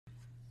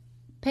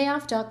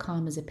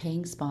Payoff.com is a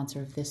paying sponsor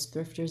of this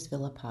Thrifters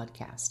Villa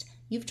podcast.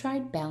 You've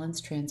tried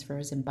balance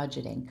transfers and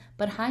budgeting,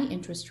 but high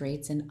interest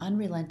rates and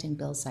unrelenting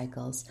bill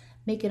cycles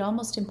make it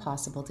almost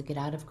impossible to get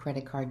out of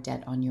credit card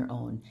debt on your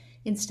own.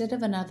 Instead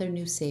of another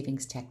new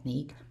savings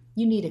technique,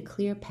 you need a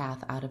clear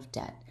path out of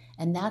debt,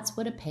 and that's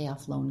what a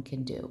payoff loan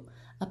can do.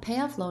 A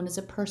payoff loan is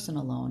a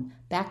personal loan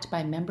backed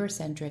by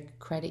member-centric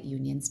credit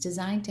unions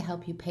designed to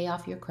help you pay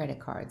off your credit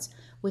cards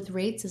with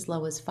rates as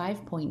low as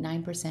 5.9%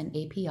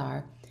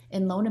 APR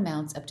and loan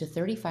amounts up to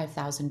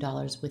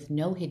 $35,000 with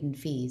no hidden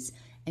fees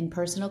and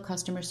personal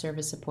customer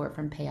service support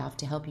from Payoff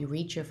to help you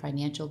reach your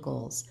financial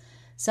goals.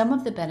 Some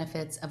of the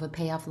benefits of a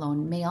payoff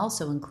loan may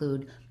also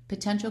include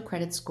potential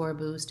credit score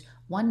boost,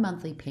 one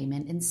monthly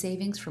payment, and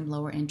savings from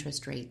lower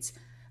interest rates.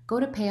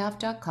 Go to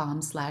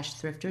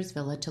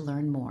payoff.com/thriftersvilla to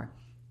learn more.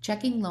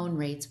 Checking loan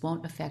rates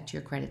won't affect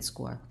your credit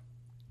score.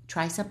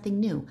 Try something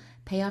new.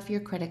 Pay off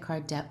your credit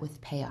card debt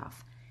with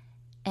Payoff.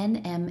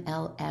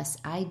 NMLS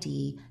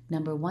ID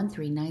number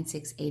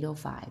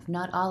 1396805.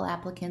 Not all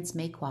applicants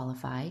may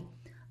qualify.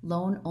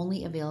 Loan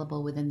only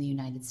available within the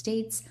United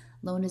States.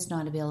 Loan is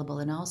not available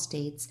in all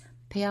states.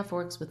 Payoff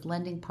works with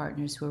lending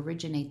partners who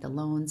originate the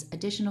loans.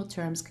 Additional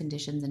terms,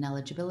 conditions, and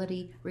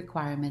eligibility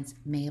requirements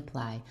may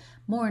apply.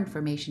 More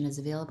information is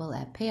available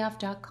at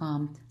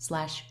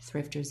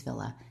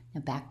payoff.com/thriftersvilla.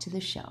 Now back to the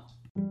show.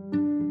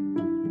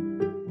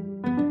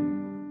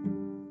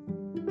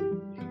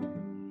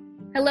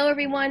 Hello,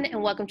 everyone,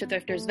 and welcome to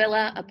Thrifters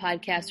Villa, a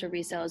podcast for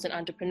resellers and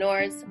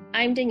entrepreneurs.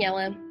 I'm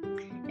Daniela.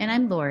 And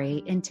I'm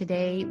Lori, and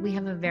today we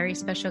have a very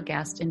special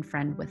guest and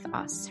friend with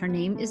us. Her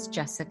name is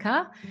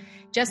Jessica.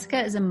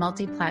 Jessica is a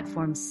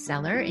multi-platform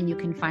seller, and you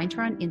can find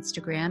her on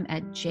Instagram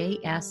at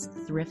JS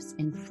Thrifts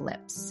and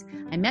Flips.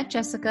 I met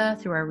Jessica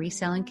through our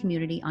reselling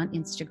community on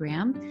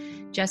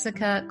Instagram.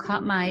 Jessica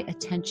caught my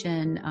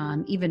attention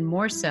even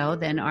more so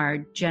than our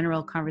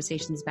general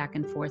conversations back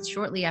and forth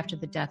shortly after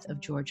the death of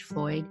George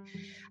Floyd.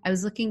 I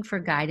was looking for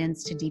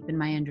guidance to deepen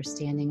my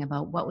understanding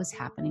about what was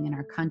happening in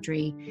our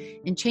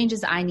country and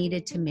changes I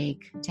needed to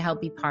make to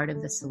help be part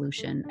of the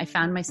solution. I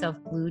found myself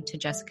glued to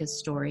Jessica's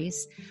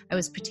stories. I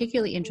was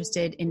particularly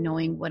interested in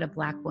knowing what a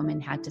Black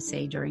woman had to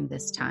say during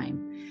this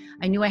time.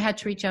 I knew I had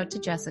to reach out to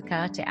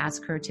Jessica to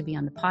ask her to be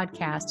on the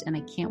podcast, and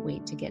I can't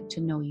wait to get to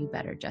know you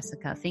better,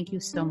 Jessica. Thank you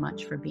so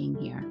much for being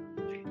here.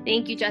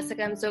 Thank you,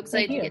 Jessica. I'm so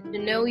excited to get to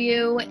know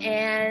you,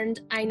 and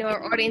I know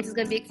our audience is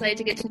going to be excited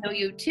to get to know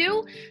you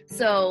too.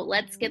 So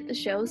let's get the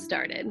show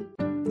started.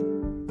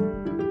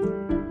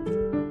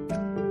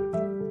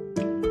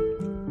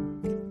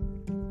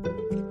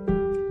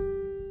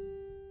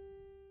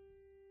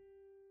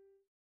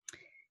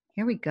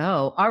 Here we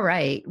go. All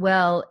right.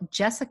 Well,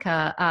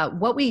 Jessica,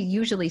 what we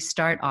usually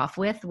start off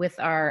with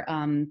our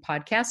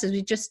podcast is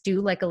we just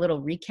do like a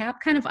little recap,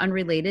 kind of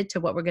unrelated to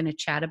what we're going to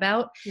chat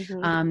about.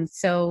 Mm-hmm.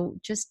 So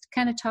just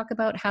kind of talk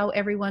about how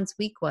everyone's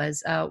week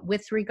was.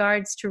 With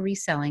regards to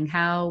reselling,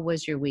 how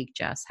was your week,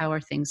 Jess? How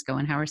are things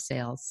going? How are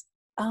sales?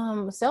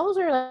 Sales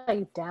are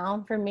like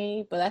down for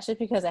me, but that's just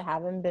because I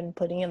haven't been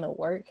putting in the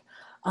work.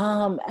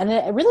 And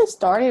it really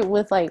started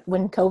with like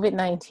when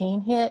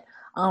COVID-19 hit.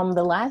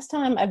 The last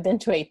time I've been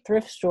to a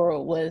thrift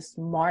store was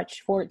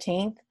March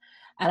 14th.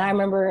 And I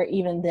remember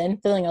even then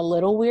feeling a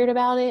little weird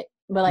about it,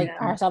 but like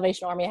our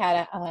Salvation Army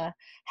had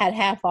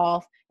half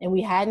off and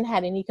we hadn't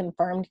had any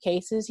confirmed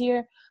cases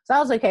here. So I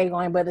was okay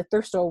going, but the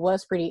thrift store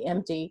was pretty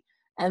empty.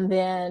 And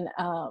then,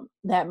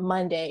 that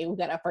Monday we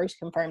got our first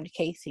confirmed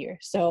case here.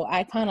 So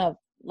I kind of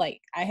I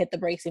hit the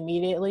brakes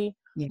immediately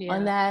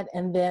on that.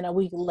 And then a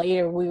week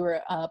later we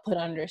were, put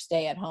under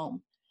stay at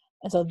home.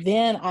 And so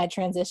then I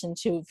transitioned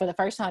to, for the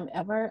first time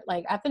ever,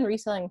 I've been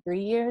reselling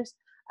 3 years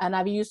and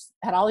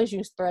had always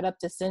used ThredUp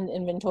to send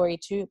inventory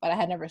to, but I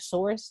had never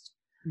sourced.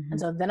 Mm-hmm. And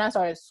so then I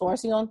started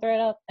sourcing on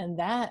ThredUp, and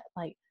that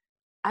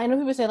I know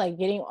people say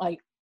getting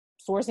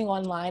sourcing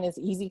online is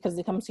easy because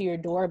it comes to your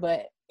door,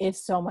 but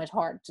it's so much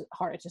harder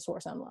to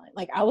source online.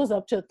 I was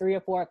up till 3 or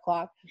 4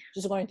 o'clock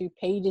just going through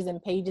pages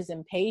and pages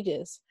and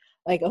pages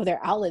of their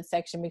outlet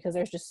section because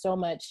there's just so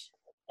much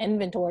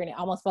inventory, and it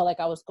almost felt like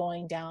I was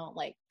going down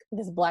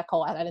this black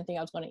hole. I didn't think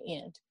I was going to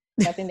end.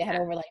 So I think they had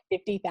over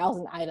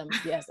 50,000 items.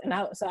 Yes.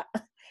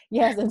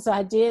 And so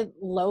I did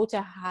low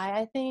to high,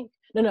 I think.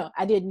 No,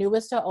 I did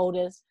newest to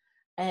oldest,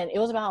 and it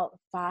was about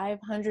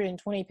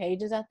 520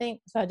 pages, I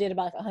think. So I did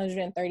about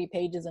 130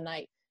 pages a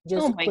night.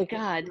 Just oh my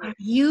God. Are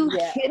you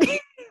kidding?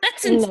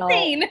 That's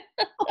insane.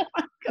 Oh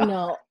my God.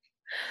 No.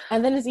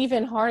 And then it's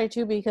even harder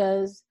too,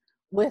 because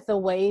with the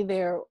way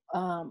they're,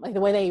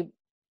 the way they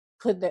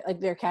put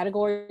their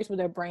categories with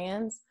their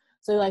brands.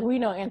 So we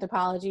know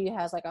Anthropologie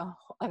has a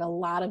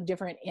lot of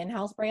different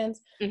in-house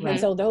brands. Mm-hmm. And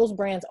so those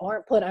brands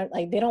aren't put on,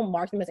 they don't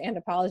mark them as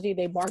Anthropologie,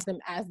 they mark them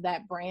as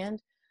that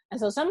brand. And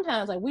so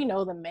sometimes we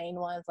know the main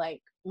ones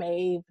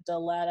Maeve,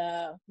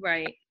 Daletta,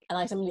 right,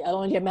 and some of the other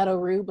ones, Meadow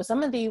Rue, but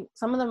some of them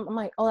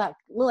I'm that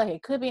look like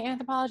it could be an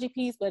Anthropologie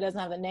piece, but it doesn't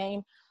have the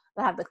name.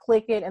 I have to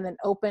click it and then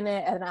open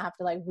it, and then I have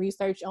to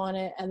research on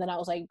it, and then I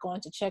was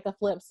going to check a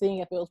flip, seeing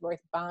if it was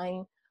worth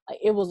buying.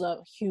 It was a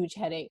huge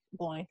headache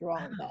going through all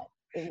of that.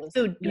 it was.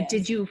 So Yes.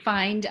 did you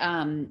find,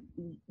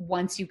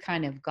 once you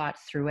kind of got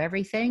through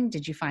everything,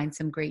 did you find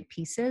some great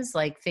pieces,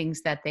 like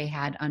things that they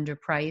had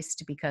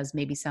underpriced because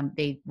maybe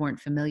they weren't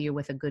familiar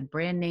with a good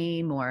brand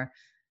name, or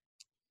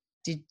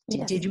did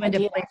you end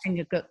up placing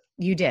a good,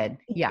 you did?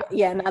 Yeah.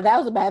 Yeah. Now that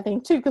was a bad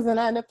thing too, because then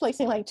I ended up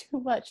placing like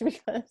too much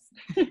because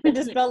it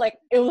just felt like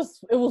it was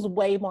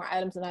way more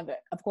items than I've,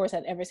 of course,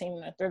 had ever seen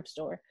in a thrift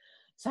store.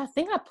 So I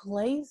think I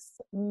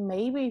placed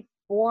maybe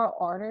 4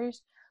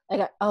 orders.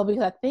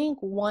 Because I think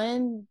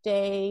one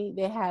day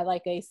they had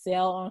like a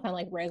sale on kind of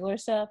like regular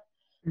stuff,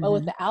 but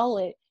with the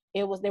outlet,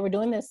 they were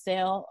doing this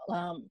sale.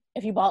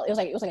 If you bought, it was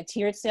like a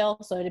tiered sale,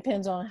 so it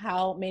depends on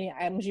how many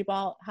items you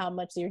bought, how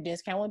much your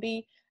discount would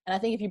be. And I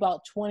think if you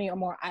bought 20 or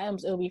more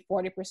items, it would be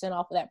 40%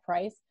 off of that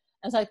price.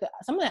 And so like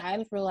some of the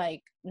items were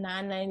like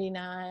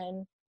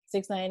 $9.99,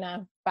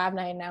 $6.99,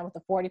 $5.99 with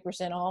the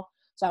 40% off.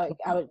 So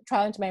I would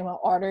try to make my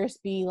orders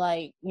be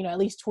like, at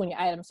least 20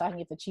 items so I can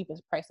get the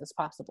cheapest price as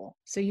possible.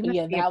 So you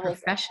must be a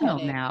professional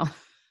now.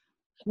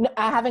 No,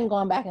 I haven't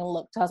gone back and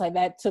looked. I was like,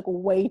 that took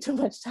way too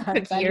much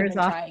time. Took years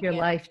off your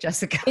life,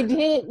 Jessica. It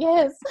did,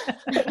 yes.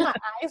 My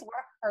eyes were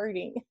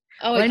hurting.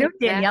 Oh, well, I know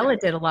Daniela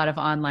did a lot of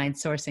online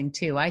sourcing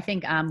too. I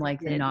think I'm like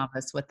the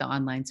novice with the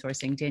online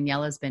sourcing.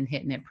 Daniela's been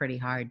hitting it pretty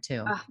hard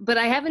too. But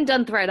I haven't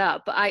done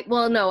ThreadUp.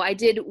 I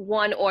did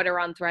one order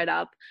on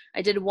ThreadUp.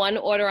 I did one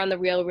order on the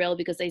RealReal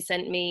because they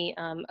sent me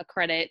a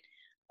credit.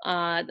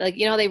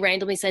 They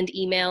randomly send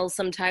emails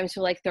sometimes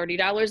for like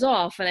 $30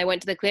 off, and I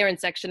went to the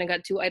clearance section and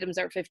got 2 items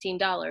that were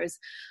 $15.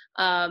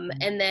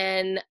 And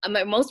then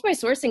most of my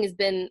sourcing has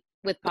been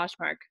with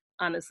Poshmark.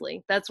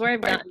 Honestly, that's where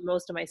I've gotten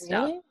most of my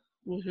stuff.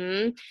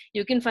 Really?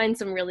 You can find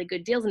some really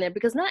good deals in there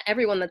because not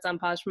everyone that's on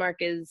Poshmark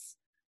is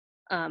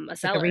a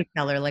seller, like a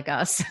reseller like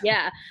us.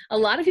 Yeah, a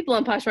lot of people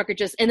on Poshmark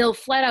are and they'll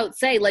flat out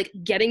say like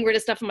getting rid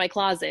of stuff from my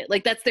closet,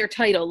 like that's their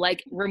title,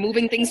 like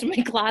removing things from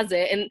my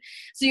closet. And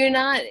so you're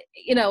not,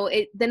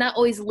 they're not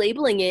always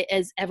labeling it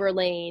as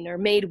Everlane or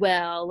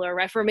Madewell or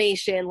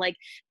Reformation. Like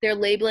they're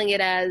labeling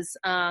it as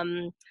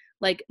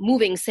like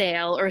moving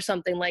sale or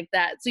something like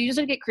that. So you just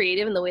have to get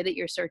creative in the way that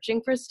you're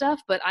searching for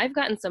stuff. But I've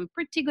gotten some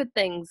pretty good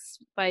things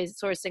by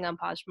sourcing on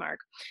Poshmark.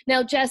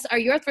 Now, Jess, are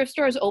your thrift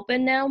stores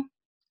open now?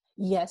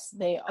 Yes,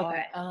 they are.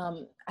 Okay.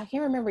 I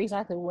can't remember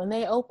exactly when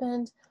they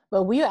opened,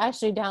 but we are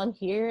actually down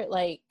here,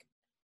 like,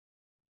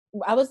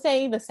 I would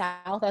say the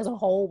South as a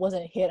whole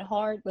wasn't hit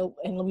hard, but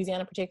in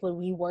Louisiana particularly,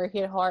 we were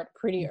hit hard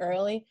pretty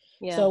early.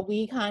 Yeah. So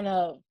we kind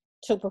of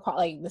took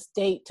the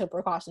state took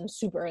precautions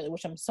super early,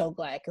 which I'm so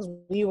glad, because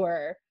we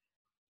were,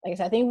 like I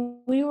said, I think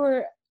we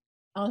were,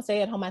 I want to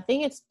say at home, I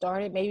think it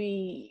started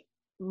maybe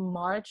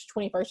March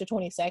 21st or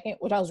 22nd,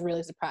 which I was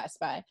really surprised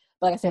by.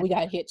 But like I said, we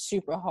got hit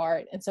super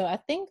hard. And so I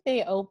think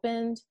they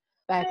opened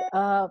back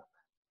up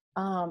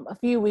a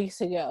few weeks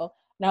ago.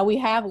 Now we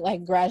have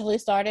like gradually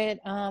started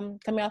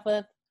coming off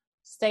of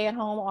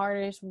stay-at-home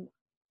orders.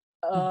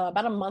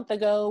 About a month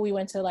ago, we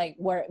went to like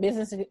where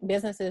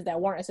businesses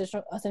that weren't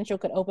essential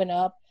could open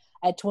up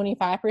at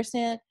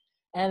 25%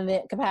 and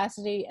then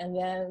capacity, and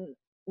then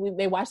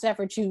they watched that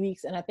for 2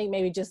 weeks, and I think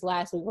maybe just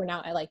last week we're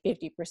now at like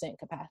 50%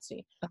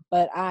 capacity.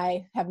 But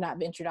I have not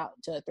ventured out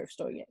to a thrift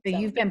store yet. So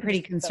you've been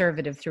pretty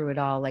conservative through it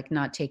all, like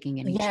not taking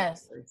any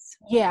chances.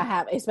 Yeah, I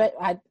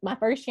have. My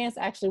first chance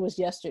actually was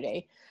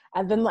yesterday.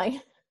 I've been like,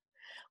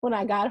 when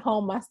I got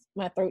home,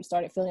 my throat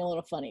started feeling a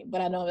little funny.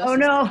 But I know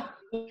that's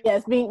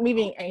yes, me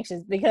being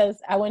anxious, because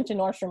I went to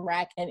Nordstrom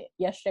Rack and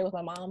yesterday with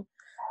my mom.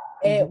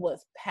 It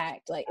was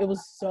packed. Like, it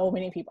was so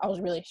many people. I was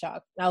really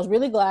shocked. And I was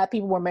really glad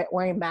people were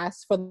wearing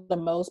masks for the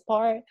most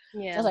part.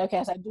 Yeah. I was like,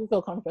 okay, so I do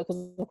feel comfortable,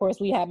 because, of course,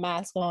 we had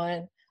masks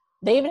on.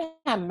 They even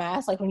had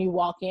masks, like, when you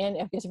walk in.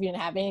 I guess if you didn't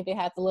have any, they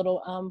had the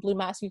little blue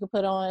mask you could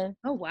put on.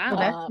 Oh, wow.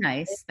 That's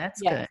nice.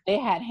 That's good. They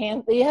had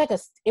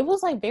it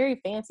was, like, very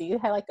fancy.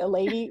 It had, like, a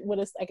lady with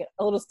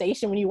a little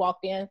station when you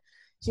walked in.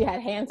 She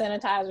had hand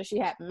sanitizer. She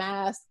had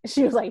masks.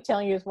 She was, like,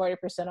 telling you it's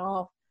 40%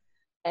 off.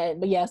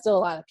 But yeah, still a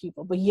lot of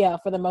people. But yeah,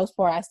 for the most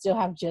part, I still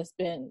have just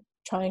been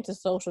trying to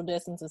social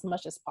distance as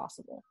much as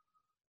possible.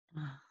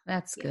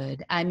 That's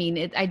good. I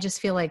mean, I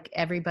just feel like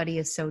everybody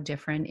is so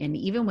different. And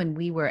even when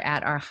we were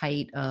at our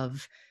height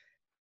of,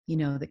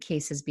 the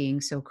cases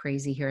being so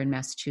crazy here in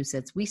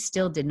Massachusetts, we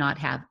still did not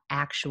have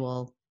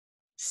actual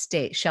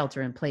state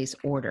shelter in place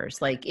orders.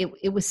 Like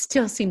it was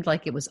still seemed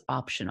like it was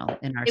optional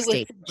in our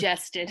state. It was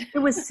suggested. It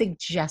was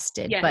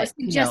suggested. Yeah, but, it was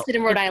suggested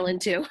in Rhode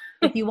Island too.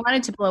 If you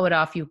wanted to blow it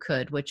off, you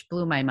could, which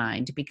blew my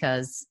mind,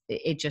 because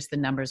it just, the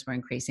numbers were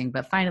increasing.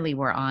 But finally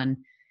we're on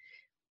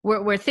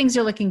where things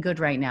are looking good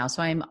right now.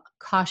 So I'm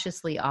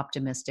cautiously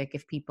optimistic.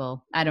 If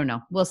people, I don't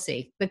know, we'll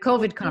see. The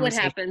COVID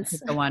conversation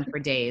could go on for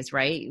days,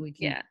 right? We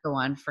can go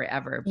on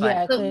forever.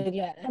 But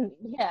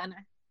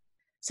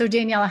So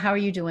Daniela, how are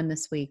you doing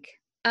this week?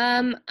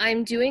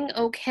 I'm doing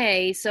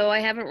okay. So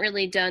I haven't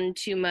really done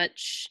too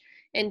much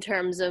in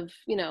terms of,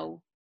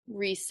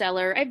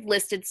 reseller. I've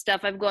listed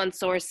stuff. I've gone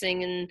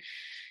sourcing and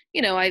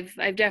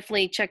I've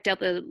definitely checked out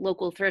the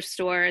local thrift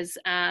stores.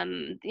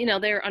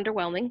 They're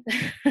underwhelming.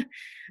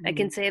 I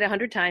can say it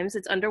 100 times.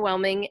 It's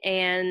underwhelming,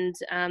 and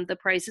the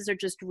prices are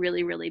just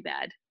really, really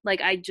bad. Like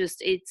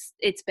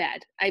it's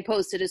bad. I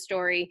posted a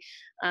story.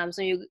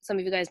 Some of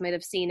you guys might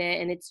have seen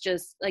it, and it's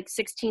just like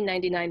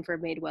 $16.99 for a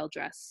Madewell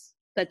dress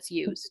that's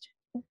used.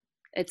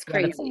 It's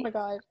crazy. Oh my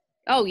God.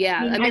 Oh yeah.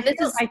 I mean, I've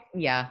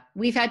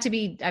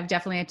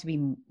definitely had to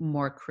be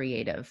more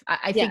creative.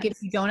 I think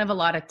if you don't have a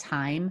lot of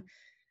time,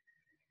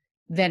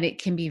 then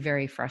it can be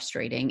very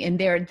frustrating.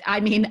 And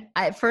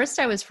at first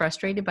I was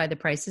frustrated by the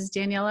prices,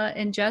 Daniela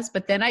and Jess,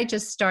 but then I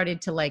just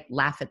started to like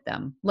laugh at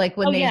them. Like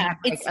when they have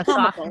like a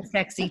soft and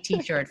sexy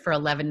t-shirt for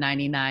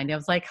 $11.99. I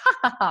was like, ha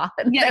ha ha.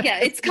 Yeah,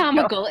 it's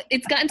comical.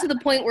 It's gotten to the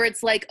point where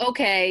it's like,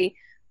 okay,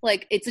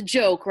 like it's a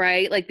joke,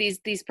 right? Like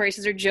these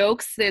prices are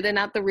jokes. They're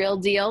not the real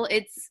deal.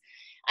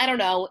 I don't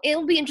know.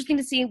 It'll be interesting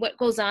to see what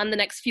goes on the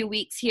next few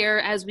weeks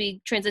here as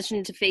we transition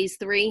into phase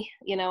 3.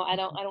 I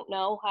don't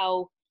know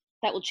how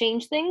that will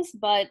change things,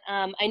 but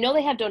I know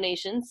they have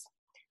donations.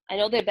 I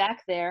know they're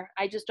back there.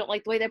 I just don't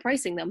like the way they're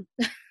pricing them.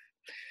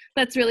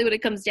 That's really what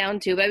it comes down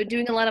to. But I've been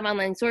doing a lot of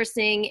online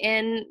sourcing,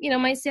 and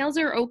my sales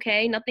are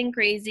okay, nothing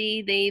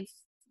crazy. They're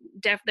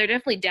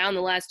definitely down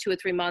the last 2 or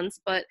 3 months,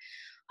 but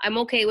I'm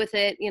okay with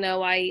it.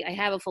 I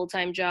have a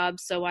full-time job,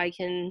 so I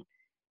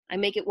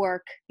make it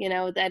work.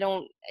 Not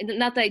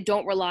that I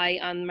don't rely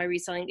on my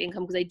reselling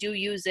income, because I do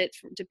use it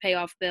to pay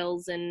off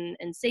bills and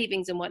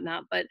savings and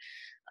whatnot, but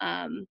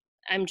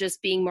I'm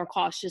just being more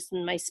cautious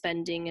in my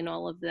spending and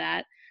all of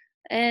that.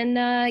 And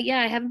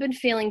I haven't been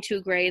feeling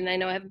too great, and I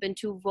know I haven't been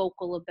too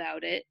vocal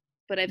about it,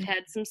 but I've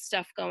had some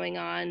stuff going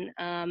on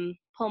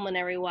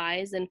pulmonary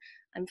wise, and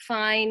I'm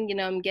fine.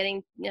 I'm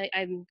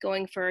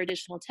going for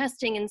additional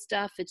testing and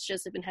stuff. It's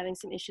just I've been having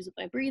some issues with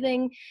my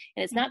breathing,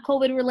 and it's not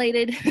COVID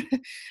related.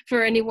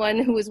 For anyone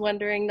who is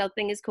wondering,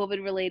 nothing is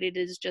COVID related.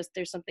 It's just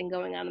there's something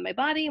going on in my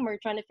body, and we're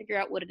trying to figure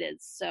out what it is.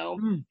 So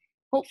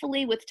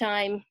hopefully with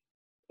time,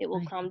 it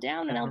will calm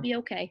down and I'll be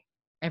okay.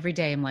 Every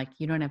day I'm like,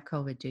 you don't have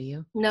COVID, do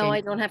you? No, I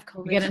don't have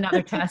COVID. You get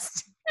another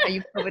test. Are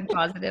you COVID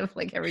positive?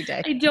 Like every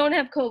day. I don't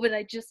have COVID.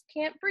 I just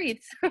can't breathe.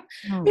 Oh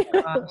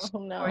gosh. Oh,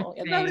 no.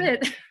 That's about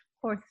it.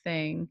 Poor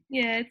thing.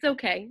 Yeah, it's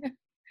okay.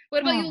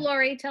 What about you,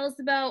 Lori? Tell us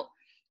about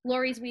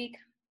Lori's week.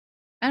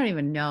 I don't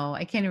even know.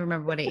 I can't even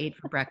remember what I ate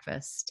for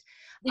breakfast.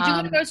 Did you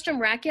go to Nordstrom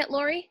Rack yet,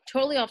 Lori?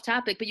 Totally off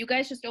topic, but you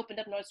guys just opened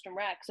up Nordstrom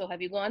Rack. So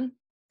have you gone?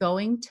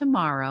 Going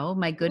tomorrow.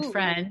 My good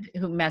friend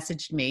who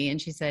messaged me,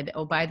 and she said,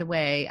 oh, by the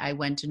way, I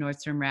went to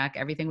Nordstrom Rack.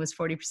 Everything was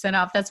 40%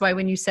 off. That's why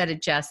when you said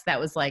it, Jess, that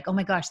was like, oh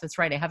my gosh, that's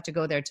right. I have to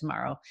go there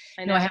tomorrow.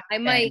 I know.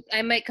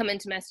 I might come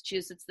into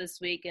Massachusetts this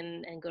week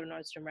and go to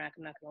Nordstrom Rack.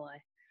 I'm not going to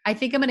lie. I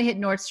think I'm going to hit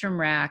Nordstrom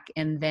Rack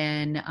and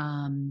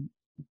then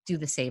do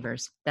the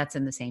Savers. That's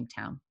in the same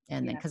town.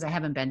 And then, because I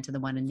haven't been to the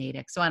one in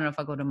Natick. So I don't know if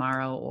I'll go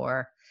tomorrow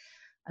or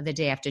the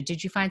day after.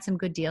 Did you find some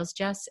good deals,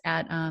 Jess,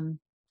 at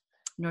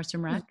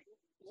Nordstrom Rack?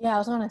 Yeah, I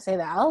was going to say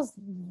that.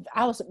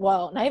 I was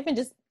well, not even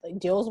just like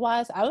deals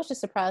wise. I was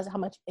just surprised at how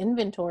much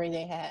inventory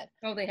they had.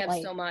 Oh, they have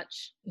so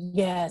much.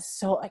 Yes,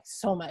 so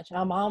much.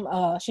 My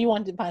mom, she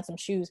wanted to find some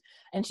shoes,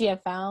 and she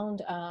had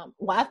found.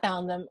 I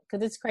found them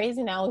because it's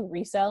crazy now with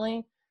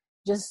reselling.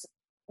 Just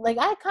like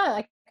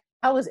I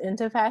was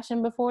into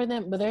fashion before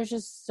then, but there's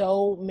just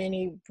so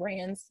many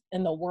brands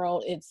in the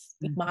world. It's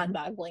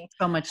mind-boggling.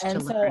 So much to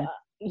learn.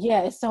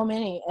 It's so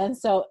many, and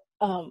so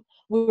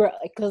we were,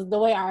 because the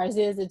way ours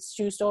is, it's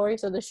shoe story.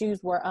 So the shoes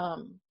were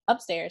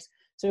upstairs.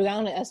 So we got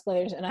on the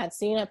escalators, and I had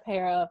seen a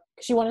pair of,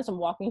 she wanted some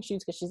walking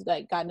shoes because she's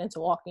like gotten into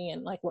walking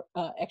and like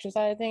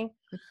exercising.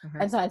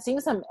 And so I'd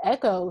seen some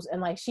Echoes, and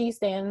like she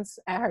stands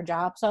at her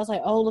job. So I was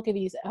like, oh, look at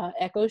these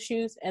Echo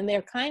shoes. And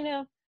they're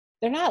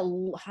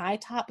not high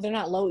top, they're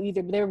not low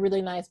either, but they're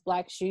really nice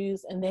black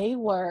shoes. And they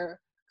were,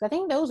 I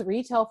think those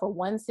retail for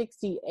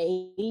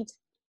 $168,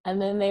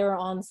 and then they were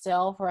on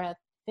sale for, I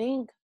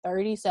think,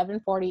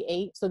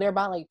 $37.48. So they're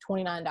about like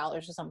 $29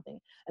 or something,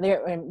 and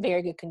they're in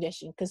very good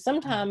condition. Because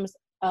sometimes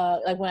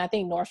like when I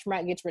think Nordstrom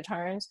Rack gets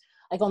returns,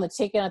 like on the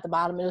ticket at the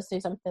bottom it'll say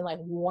something like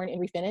worn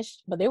and refinished,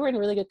 but they were in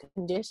really good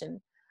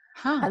condition.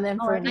 And then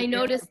I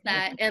noticed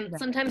that, and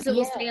sometimes it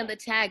will say on the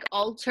tag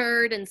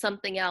altered and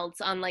something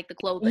else on like the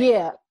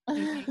clothing.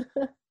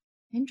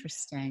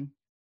 Interesting.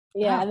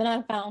 And then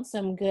I found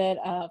some good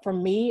for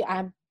me.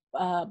 I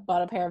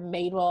bought a pair of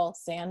Madewell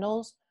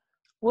sandals,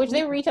 which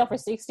they retail for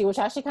 $60, which is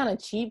actually kind of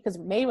cheap because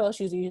Madewell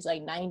shoes are usually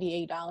like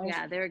 $98.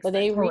 Yeah, they're expensive. But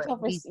they retail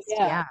for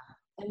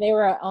and they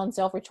were on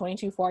sale for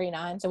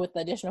 $22.49. So with the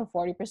additional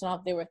 40%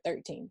 off, they were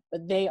 $13.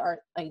 But they are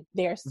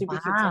super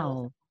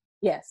cute.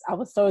 Yes, I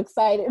was so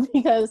excited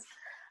because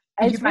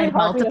did you find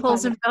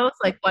multiples of those,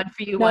 like one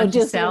for you, one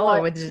to sell,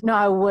 or would no?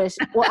 I wish.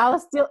 Well, I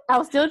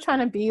was still trying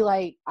to be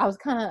like, I was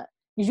kind of.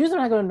 Usually when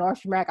I go to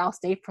Nordstrom Rack, I'll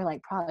stay for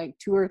like probably like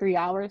 2 or 3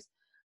 hours.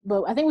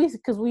 But I think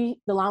the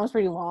line was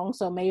pretty long,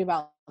 so maybe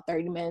about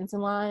 30 minutes in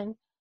line.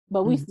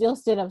 But we still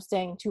ended up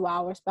staying 2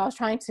 hours. But I was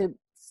trying to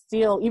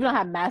even though I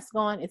had mask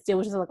on, it still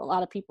was just like a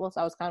lot of people,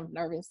 so I was kind of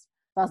nervous.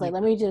 So I was like,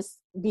 let me just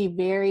be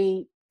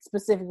very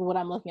specific with what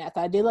I'm looking at.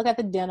 So I did look at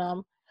the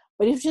denim,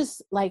 but it's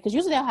just like, because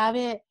usually they'll have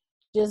it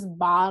just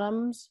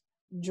bottoms,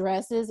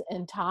 dresses,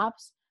 and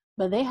tops,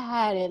 but they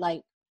had it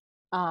like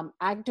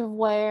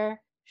activewear,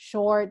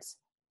 shorts,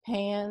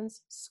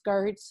 pants,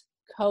 skirts,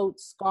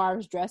 coats,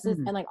 scarves, dresses,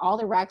 and like all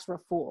the racks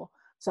were full.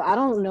 So I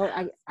don't know.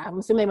 I'm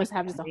assuming they must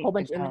have just a whole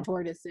bunch of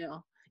inventory to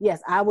sell.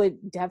 Yes, I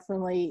would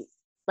definitely,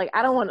 like,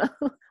 I don't want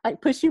to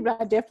like push you,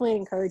 but I definitely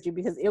encourage you,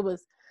 because it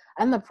was,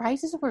 and the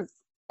prices were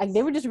like,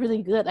 they were just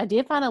really good. I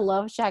did find a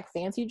Love Shack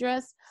fancy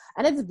dress,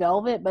 and it's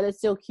velvet, but it's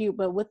still cute.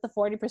 But with the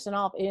 40%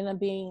 off, it ended up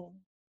being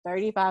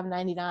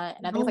 $35.99,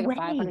 and I think it's like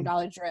a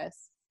 $500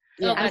 dress.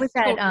 Yeah, I was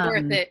at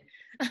worth it.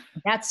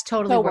 That's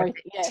totally worth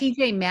it. Yes.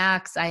 TJ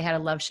Maxx, I had a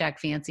Love Shack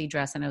fancy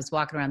dress, and I was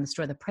walking around the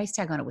store. The price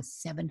tag on it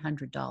was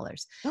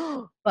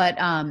 $700. But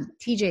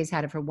TJ's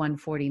had it for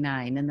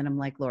 $149, and then I'm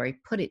like, Lori,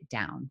 put it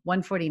down.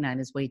 $149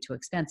 is way too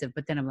expensive.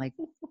 But then I'm like,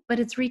 but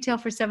it's retail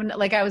for $7.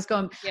 Like, I was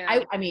going,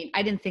 I mean,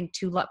 I didn't think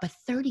too lot, but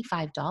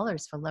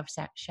 $35 for Love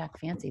Shack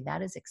fancy.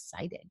 That is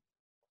exciting.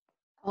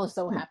 I was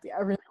so happy.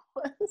 I really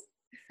was.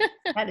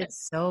 That is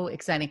so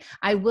exciting.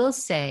 I will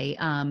say,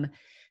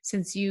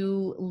 since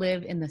you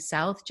live in the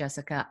South,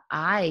 Jessica,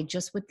 I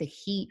just with the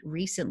heat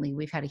recently,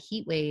 we've had a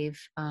heat wave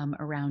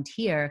around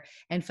here.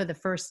 And for the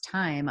first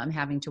time, I'm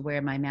having to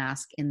wear my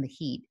mask in the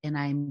heat, and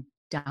I'm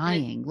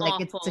dying.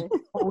 Like, it's a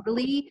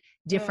totally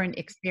different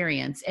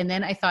experience. And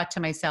then I thought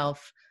to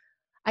myself,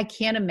 I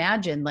can't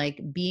imagine like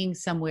being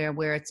somewhere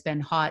where it's been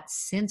hot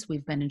since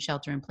we've been in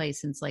shelter in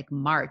place since like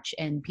March,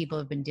 and people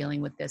have been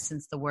dealing with this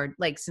since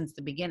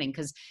the beginning,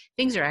 because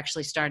things are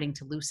actually starting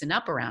to loosen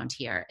up around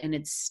here, and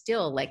it's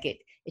still like it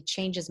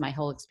changes my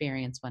whole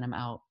experience when I'm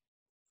out.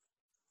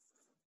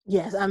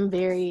 Yes, I'm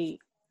very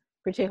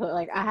particular.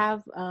 Like, I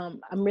have,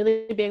 I'm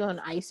really big on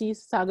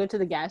ices, so I'll go to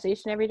the gas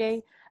station every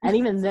day, and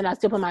even then I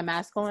still put my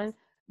mask on.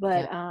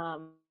 But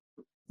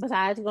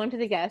besides going to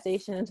the gas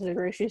station and to the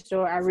grocery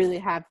store, I really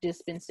have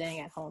just been staying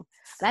at home.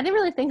 And I didn't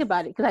really think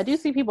about it, because I do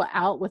see people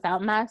out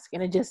without masks,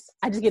 and I just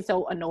get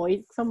so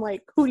annoyed. So I'm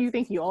like, who do you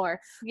think you are?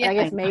 Yeah, I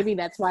guess maybe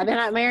that's why they're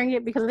not wearing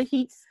it, because of the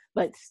heat.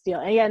 But still,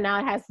 and yeah, now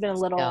it has been a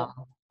little,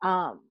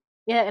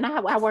 yeah, and I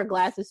wear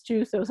glasses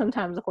too, so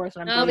sometimes, of course,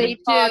 when I'm me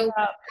too.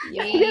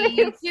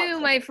 Me too,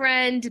 my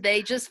friend.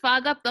 They just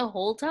fog up the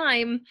whole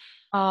time.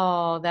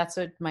 Oh, that's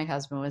what my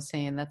husband was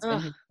saying. That's been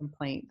his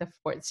complaint.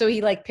 So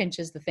he like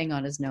pinches the thing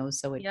on his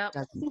nose so it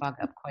doesn't fog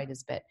up quite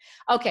as bit.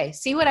 Okay,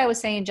 see what I was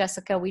saying,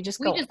 Jessica? We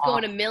just go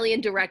in a million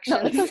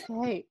directions. No, it's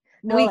okay.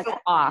 No, we go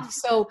off.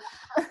 So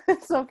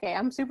it's okay.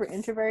 I'm super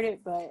introverted,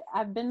 but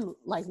I've been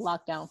like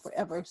locked down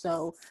forever,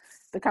 so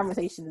the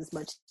conversation is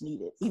much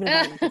needed. Even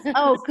if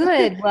oh,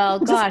 good. Well,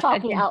 just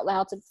talking out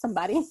loud to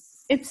somebody.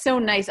 It's so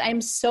nice.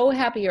 I'm so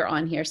happy you're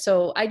on here.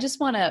 So I just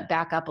want to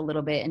back up a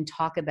little bit and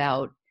talk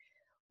about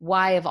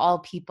why, of all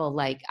people,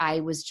 like, I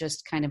was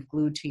just kind of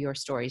glued to your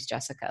stories,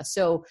 Jessica.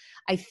 So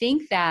I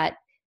think that,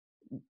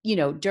 you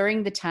know,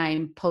 during the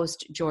time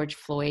post George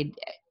Floyd,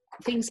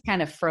 things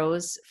kind of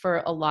froze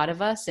for a lot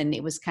of us, and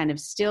it was kind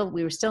of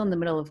we were still in the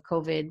middle of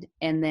COVID,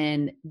 and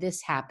then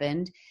this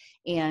happened.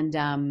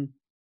 And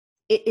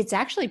it's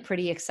actually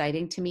pretty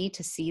exciting to me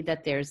to see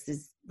that there's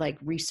this like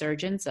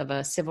resurgence of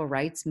a civil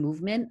rights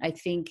movement.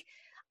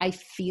 I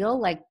feel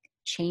like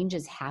change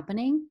is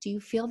happening. Do you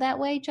feel that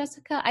way,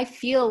 Jessica? I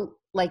feel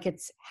like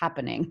it's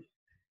happening.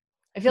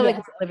 I feel like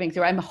it's living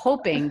through. I'm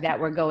hoping that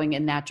we're going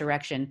in that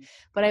direction.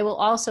 But I will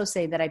also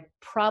say that I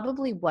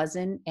probably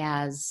wasn't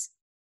as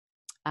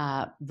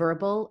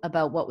verbal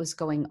about what was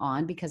going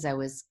on, because I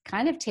was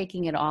kind of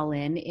taking it all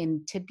in.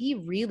 And to be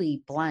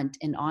really blunt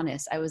and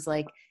honest, I was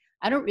like,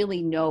 I don't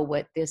really know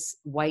what this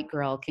white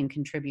girl can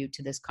contribute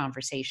to this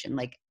conversation.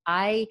 Like,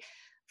 I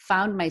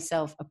found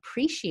myself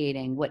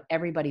appreciating what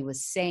everybody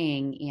was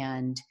saying,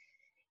 and,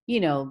 you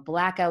know,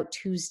 Blackout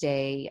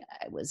Tuesday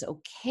I was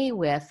okay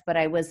with, but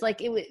I was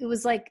like, it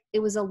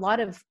was a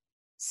lot of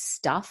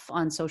stuff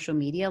on social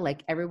media,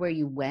 like everywhere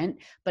you went,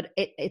 but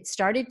it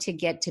started to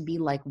get to be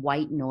like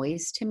white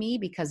noise to me,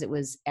 because it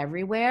was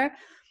everywhere.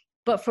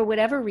 But for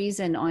whatever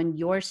reason, on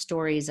your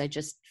stories, I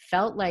just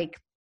felt like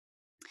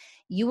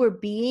you were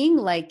being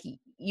like,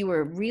 you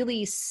were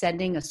really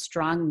sending a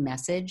strong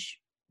message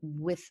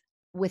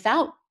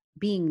without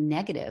being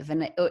negative.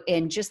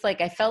 And just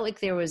like, I felt like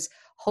there was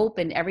hope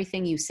in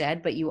everything you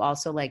said, but you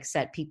also like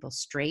set people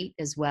straight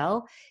as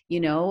well.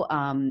 You know,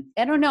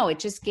 I don't know. It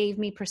just gave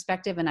me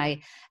perspective.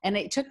 And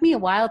it took me a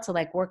while to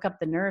like work up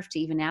the nerve to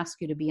even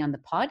ask you to be on the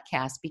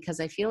podcast, because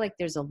I feel like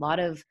there's a lot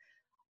of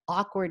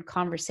awkward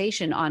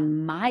conversation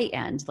on my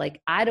end.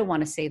 Like, I don't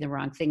want to say the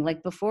wrong thing.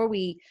 Like, before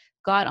we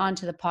got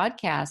onto the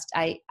podcast,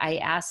 I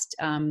asked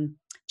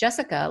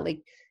Jessica,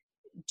 like,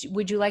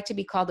 would you like to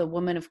be called a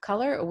woman of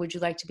color, or would you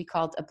like to be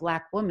called a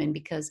Black woman?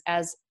 Because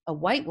as a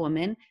white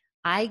woman,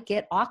 I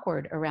get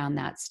awkward around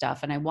that stuff,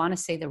 and I want to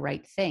say the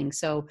right thing.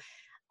 So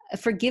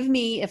forgive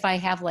me if I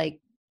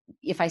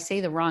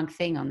say the wrong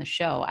thing on the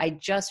show. I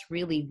just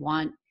really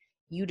want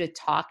you to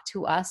talk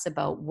to us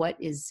about what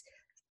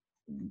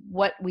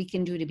we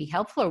can do to be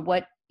helpful, or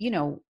what, you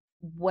know,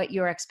 what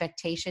your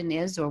expectation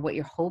is or what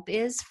your hope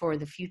is for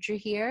the future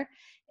here.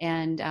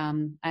 And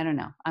I don't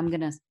know, I'm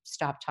going to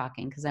stop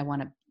talking because I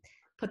want to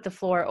put the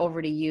floor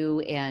over to you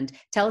and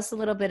tell us a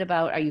little bit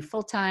about, are you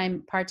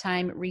full-time,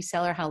 part-time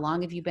reseller? How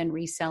long have you been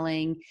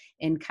reselling,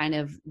 and kind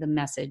of the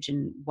message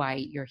and why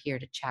you're here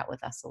to chat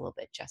with us a little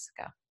bit,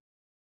 Jessica?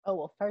 Oh,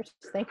 well, first,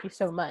 thank you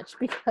so much,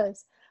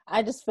 because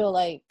I just feel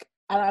like,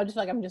 I just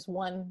feel like I'm just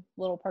one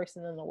little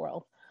person in the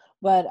world.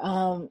 But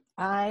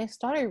I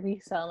started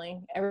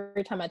reselling.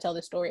 Every time I tell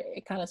this story,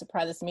 it kind of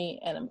surprises me,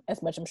 and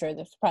as much I'm sure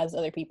it surprises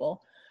other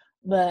people.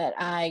 But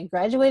I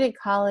graduated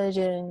college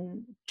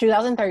in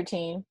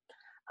 2013.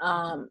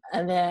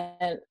 And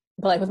then,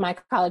 but like with my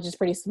college is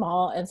pretty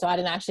small, and so I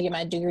didn't actually get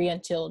my degree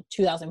until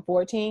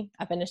 2014.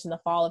 I finished in the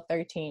fall of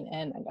 13,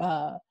 and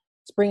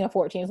spring of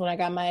 14 is when I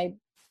got my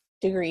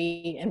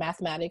degree in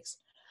mathematics,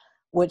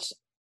 which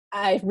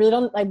I really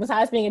don't like.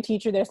 Besides being a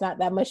teacher, there's not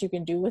that much you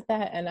can do with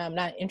that, and I'm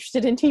not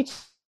interested in teaching.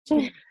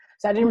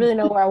 So I didn't really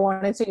know where I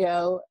wanted to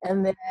go.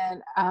 And then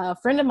a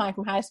friend of mine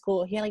from high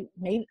school, he like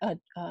made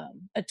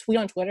a tweet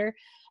on Twitter.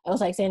 I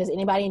was like saying, does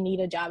anybody need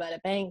a job at a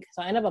bank?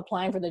 So I ended up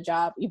applying for the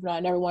job, even though I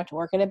never wanted to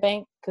work at a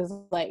bank, because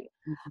like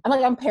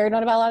I'm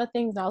paranoid about a lot of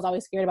things, and I was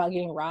always scared about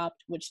getting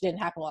robbed, which didn't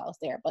happen while I was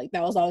there. But like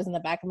that was always in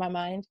the back of my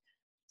mind.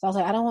 So I was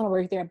like, I don't want to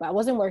work there, but I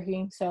wasn't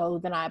working. So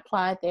then I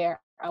applied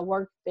there. I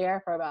worked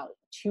there for about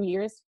 2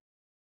 years.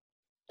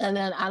 And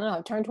then I don't know,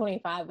 I turned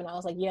 25, and I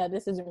was like, yeah,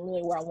 this isn't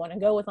really where I want to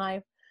go with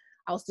life.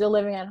 I was still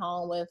living at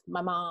home with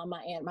my mom,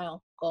 my aunt, my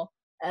uncle.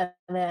 And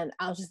then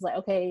I was just like,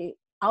 okay,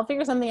 I'll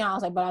figure something out. I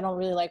was like, but I don't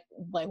really like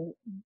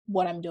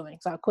what I'm doing.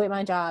 So I quit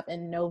my job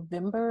in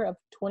November of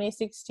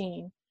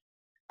 2016.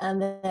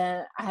 And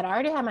then I had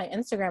already had my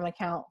Instagram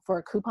account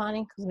for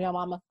couponing, because my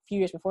mom a few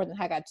years before then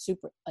I got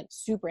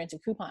super into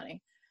couponing.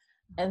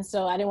 And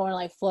so I didn't want to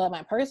like flood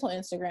my personal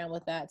Instagram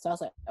with that. So I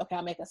was like, okay,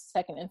 I'll make a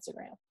second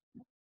Instagram.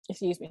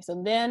 Excuse me. So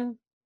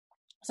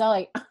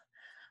like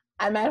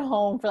I'm at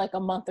home for like a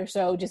month or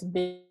so, just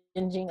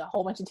binging a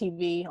whole bunch of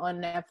TV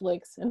on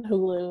Netflix and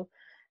Hulu.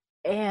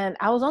 And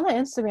I was on the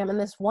Instagram, and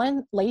this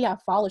one lady I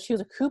followed, she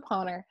was a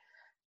couponer,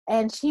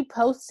 and she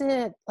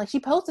posted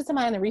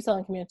somebody in the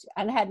reselling community.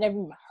 I had never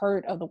even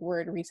heard of the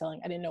word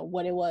reselling. I didn't know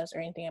what it was or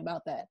anything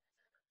about that.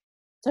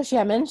 So she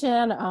had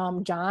mentioned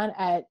John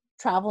at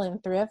Travel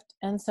and Thrift.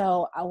 And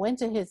so I went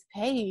to his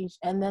page,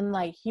 and then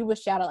like he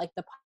was shout out like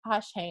the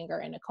Posh Hanger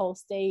and Nicole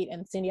State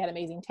and Cindy Had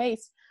Amazing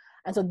Taste.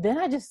 And so then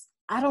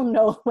I don't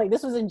know, like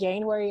this was in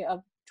January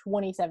of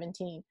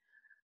 2017.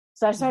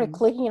 So I started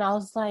clicking, and I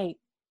was like,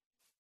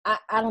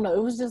 I don't know.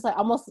 It was just like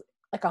almost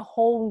like a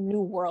whole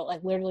new world,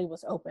 like literally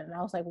was open. And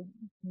I was like,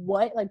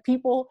 what? Like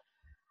people,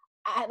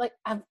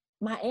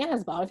 my aunt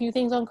has bought a few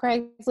things on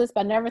Craigslist, but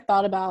I never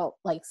thought about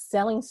like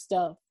selling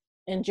stuff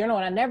in general.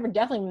 And I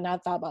definitely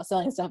not thought about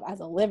selling stuff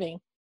as a living.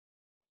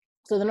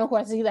 So then of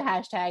course I see the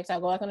hashtags. So I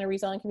go back on the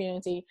reselling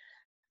community,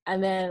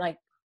 and then like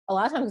a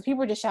lot of times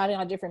people are just shouting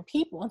out different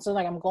people. And so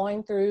like I'm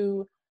going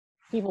through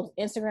people's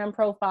Instagram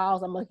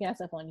profiles, I'm looking at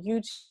stuff on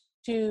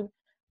YouTube.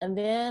 And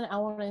then I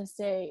want to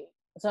say,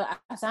 so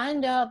I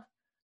signed up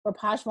for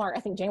Poshmark, I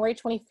think January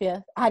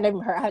 25th. I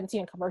hadn't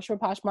seen a commercial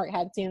for Poshmark. I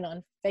hadn't seen it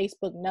on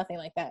Facebook, nothing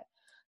like that.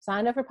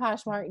 Signed up for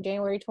Poshmark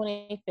January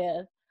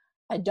 25th.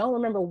 I don't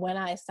remember when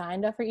I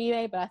signed up for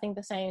eBay, but I think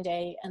the same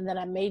day. And then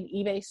I made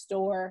eBay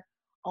store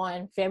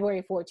on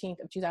February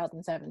 14th of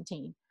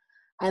 2017.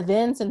 And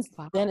then since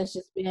then, it's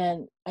just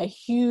been a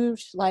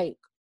huge like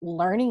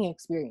learning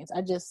experience.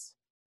 I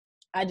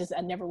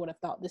never would have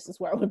thought this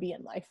is where I would be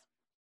in life.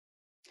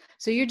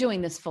 So you're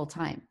doing this full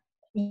time?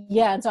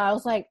 Yeah. And so I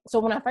was like, so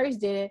when I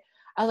first did it,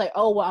 I was like,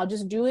 oh, well, I'll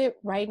just do it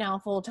right now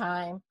full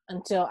time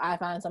until I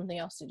find something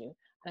else to do.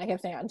 And I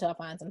kept saying until I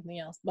find something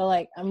else. But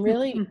like,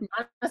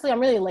 honestly, I'm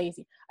really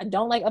lazy. I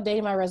don't like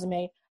updating my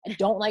resume. I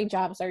don't like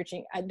job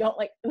searching. I don't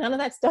like, none of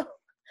that stuff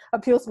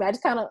appeals to me. I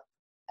just kind of,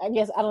 I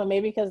guess, I don't know,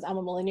 maybe because I'm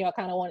a millennial, I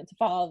kind of wanted to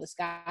follow the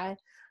sky.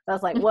 So I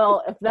was like,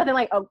 well, if nothing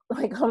like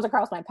comes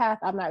across my path,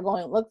 I'm not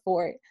going to look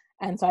for it.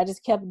 And so I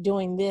just kept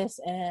doing this.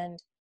 And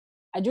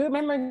I do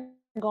remember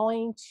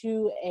going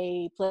to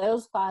a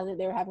Plato's Closet.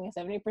 They were having a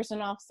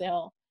 70% off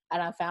sale,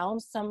 and I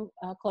found some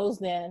clothes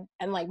then.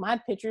 And like my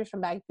pictures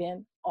from back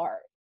then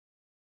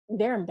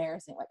they're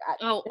embarrassing. Like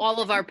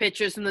all of our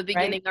pictures from the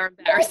beginning are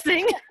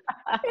embarrassing.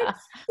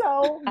 It's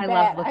so bad. I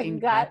love looking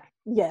back.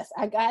 Yes,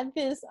 I got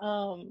this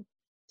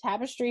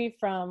tapestry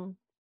from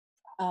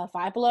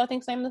Five Below, I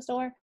think, name of the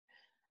store.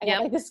 I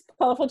got like this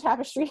colorful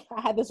tapestry.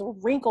 I had this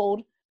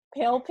wrinkled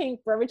pale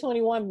pink Forever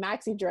 21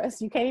 maxi dress.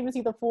 You can't even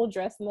see the full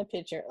dress in the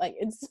picture. Like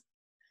it's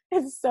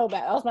so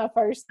bad. That was my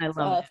first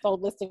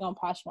sold listing on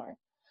Poshmark.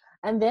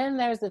 And then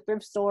there's the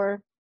thrift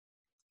store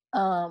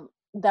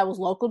that was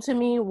local to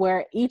me,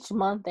 where each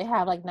month they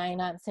have like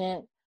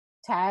 99-cent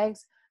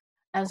tags.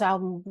 And so I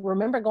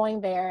remember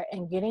going there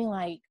and getting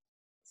like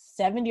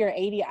 70 or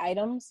 80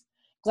 items,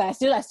 because I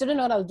still didn't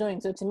know what I was doing.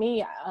 So to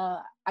me,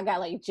 I got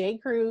like J.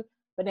 Crew,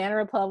 Banana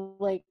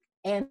Republic,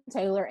 and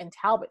Taylor and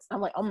Talbot's.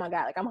 I'm like, oh my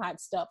God, like I'm hot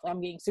stuff. Like,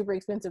 I'm getting super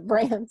expensive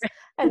brands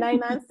at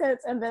 99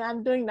 cents. And then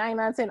I'm doing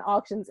 99-cent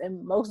auctions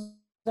in most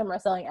them are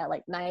selling at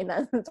like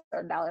 99 cents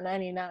or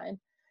 $1.99.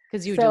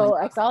 Because you so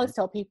I always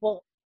tell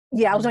people,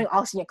 I was doing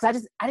auction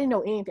because I didn't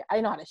know anything. I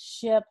didn't know how to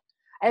ship.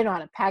 I didn't know how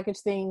to package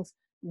things.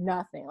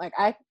 Nothing. Like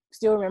I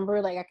still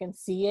remember, like I can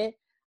see it.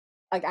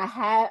 Like I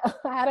had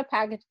a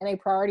package in a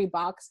priority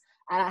box,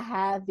 and I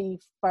had the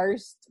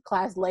first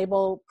class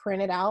label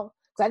printed out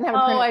because I didn't have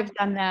a printer. I've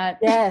done that.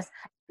 Yes.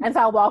 And so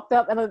I walked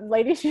up, and the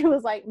lady, she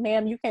was like,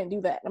 "Ma'am, you can't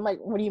do that." And I'm like,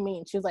 "What do you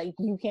mean?" She was like,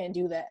 "You can't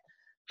do that."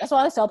 That's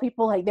why I tell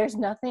people, like, there's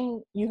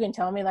nothing you can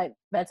tell me like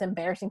that's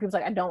embarrassing. People's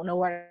like, I don't know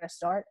where to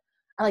start.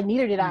 And like,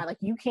 neither did I. Like,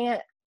 you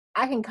can't.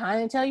 I can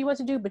kind of tell you what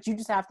to do, but you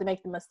just have to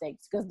make the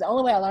mistakes. Because the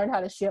only way I learned how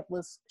to ship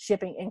was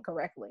shipping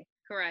incorrectly.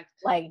 Correct.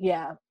 Like,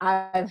 yeah,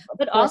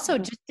 But also,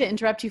 just to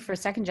interrupt you for a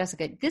second,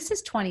 Jessica, this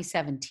is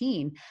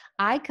 2017.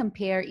 I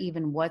compare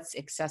even what's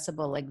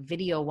accessible, like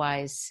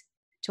video-wise,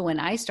 to when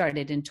I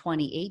started in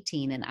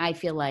 2018, and I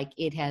feel like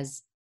it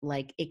has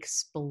like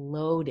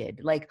exploded,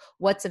 like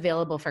what's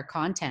available for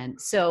content.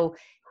 So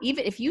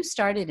even if you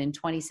started in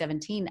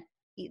 2017,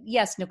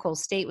 yes, Nicole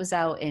State was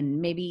out,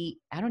 and maybe,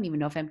 I don't even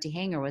know if Empty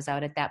Hanger was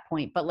out at that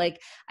point, but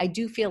like, I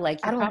do feel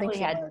like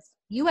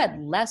you had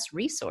less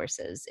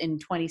resources in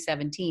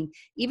 2017,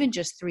 even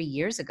just 3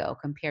 years ago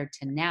compared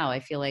to now. I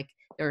feel like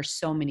there are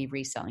so many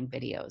reselling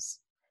videos.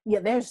 Yeah,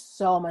 there's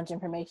so much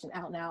information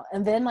out now.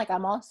 And then like,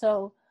 I'm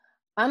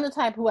the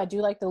type who I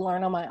do like to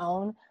learn on my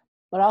own,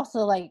 but also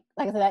like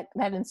I said,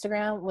 that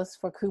Instagram was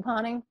for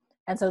couponing.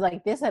 And so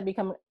like this had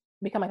become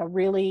like a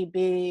really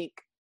big,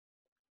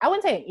 I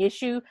wouldn't say an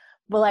issue,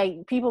 but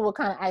like people will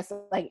kind of ask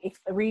like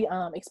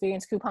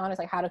experienced couponers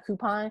like how to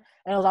coupon,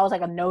 and it was always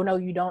like a no,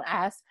 you don't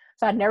ask.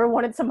 So I never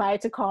wanted somebody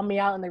to call me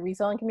out in the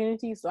reselling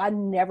community, so I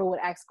never would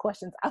ask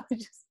questions. I would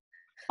just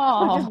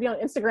be on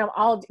Instagram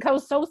because I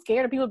was so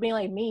scared of people being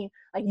like me,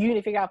 like you need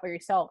to figure out for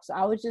yourself. So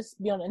I would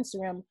just be on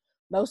Instagram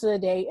most of the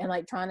day and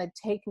like trying to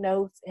take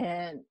notes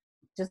and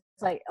just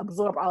like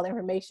absorb all the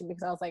information,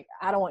 because I was like,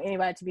 I don't want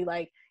anybody to be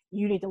like,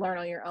 you need to learn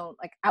on your own.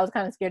 Like I was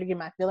kind of scared to get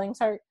my feelings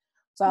hurt.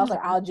 So I was like,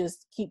 I'll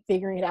just keep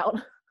figuring it out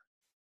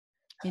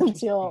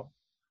until.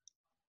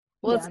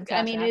 Well, it's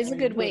a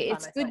good way.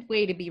 It's a good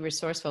way to be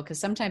resourceful, because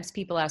sometimes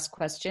people ask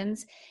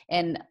questions,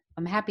 and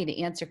I'm happy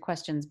to answer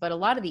questions, but a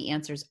lot of the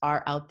answers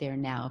are out there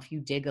now if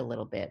you dig a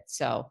little bit.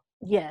 So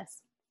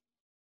yes,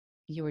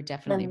 you were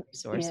definitely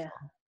resourceful.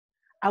 Yeah,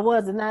 I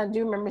was, and I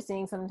do remember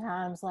seeing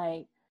sometimes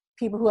like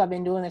people who have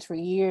been doing this for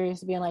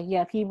years being like,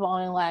 yeah, people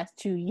only last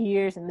 2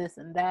 years and this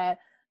and that.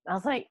 And I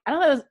was like, I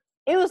don't know,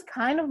 it was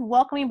kind of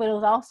welcoming, but it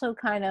was also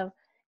kind of,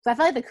 because I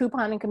feel like the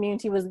couponing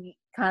community was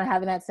kind of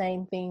having that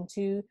same thing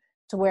too,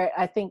 to where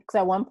I think, because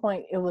at one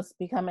point it was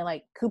becoming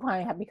like,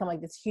 couponing had become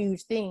like this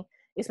huge thing,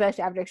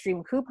 especially after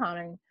Extreme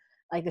Couponing,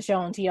 like the show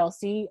on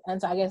TLC. And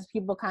so I guess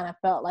people kind of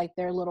felt like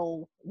their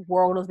little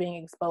world was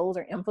being exposed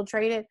or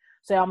infiltrated.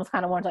 So they almost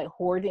kind of wanted to like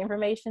hoard the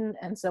information.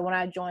 And so when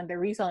I joined the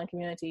reselling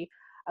community,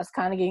 I was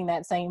kind of getting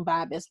that same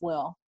vibe as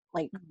well.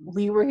 Like,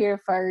 we were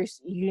here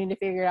first, you need to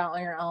figure it out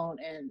on your own.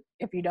 And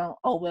if you don't,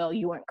 oh, well,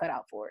 you weren't cut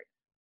out for it.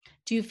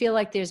 Do you feel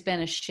like there's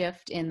been a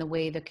shift in the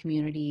way the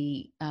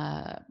community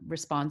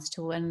responds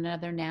to one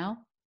another now?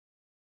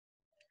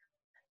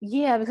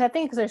 Yeah, because I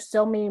think there's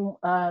so many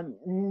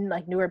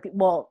like newer people,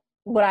 well,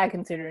 what I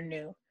consider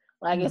new.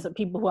 Like, I guess the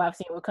people who I've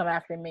seen will come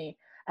after me.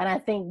 And I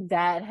think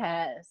that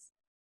has,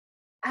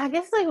 I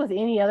guess like with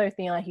any other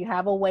thing, like you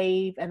have a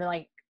wave and then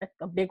like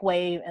a big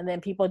wave and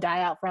then people die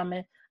out from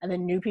it and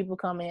then new people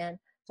come in.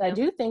 So I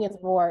do think it's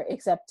more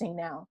accepting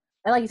now.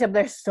 And like you said,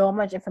 there's so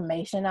much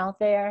information out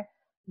there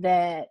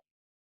that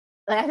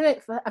like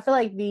I feel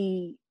like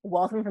the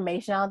wealth of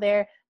information out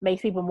there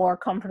makes people more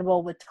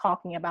comfortable with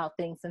talking about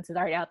things since it's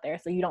already out there.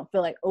 So you don't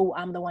feel like, oh,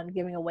 I'm the one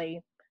giving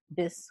away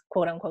this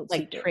quote unquote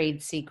like secret.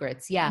 Trade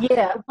secrets. Yeah.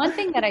 One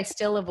thing that I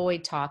still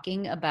avoid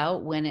talking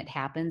about when it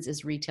happens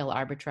is retail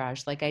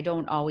arbitrage. Like, I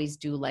don't always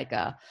do like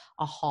a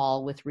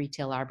haul with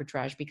retail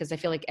arbitrage, because I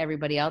feel like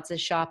everybody else is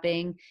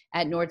shopping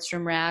at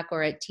Nordstrom Rack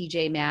or at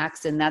TJ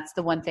Maxx. And that's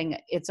the one thing,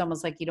 it's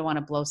almost like you don't want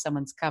to blow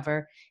someone's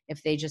cover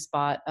if they just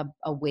bought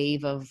a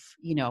wave of,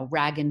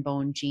 rag and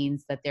bone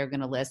jeans that they're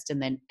going to list.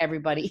 And then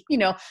everybody,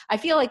 I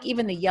feel like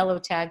even the yellow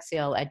tag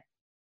sale at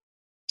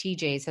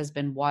TJ's has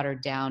been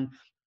watered down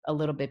a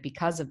little bit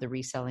because of the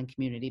reselling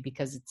community,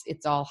 because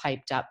it's all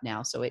hyped up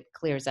now, so it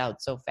clears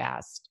out so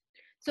fast.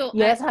 So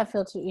yes, I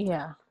feel too.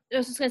 Yeah, I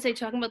was just gonna say,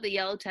 talking about the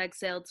yellow tag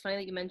sale, it's funny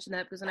that you mentioned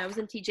that, because when I was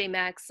in TJ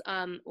Maxx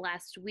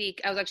last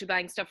week, I was actually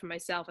buying stuff for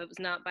myself. I was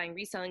not buying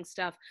reselling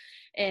stuff,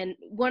 and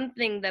one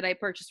thing that I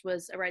purchased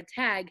was a red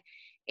tag,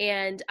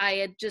 and I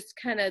had just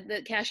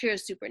the cashier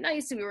is super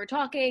nice, and we were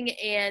talking,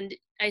 and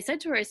I said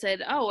to her, I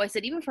said,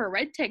 even for a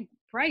red tag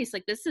price,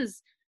 like, this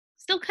is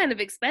still kind of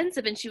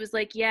expensive. And she was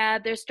like, yeah,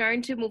 they're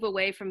starting to move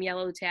away from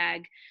yellow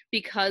tag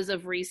because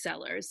of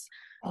resellers.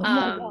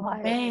 Oh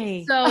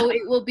my God. So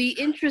it will be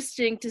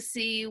interesting to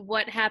see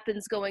what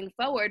happens going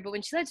forward. But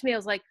when she said it to me, I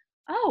was like,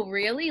 oh,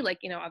 really? Like,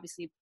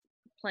 obviously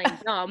playing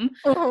dumb.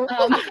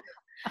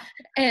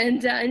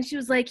 And she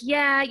was like,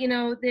 yeah,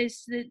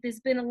 there's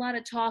been a lot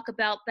of talk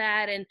about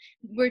that, and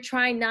we're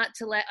trying not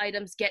to let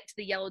items get to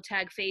the yellow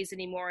tag phase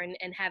anymore,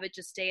 and have it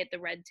just stay at the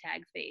red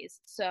tag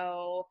phase.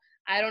 So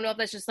I don't know if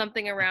that's just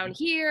something around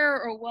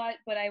here or what,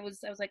 but I was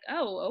like,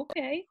 oh,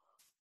 okay.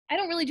 I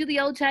don't really do the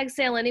yellow tag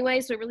sale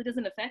anyway, so it really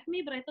doesn't affect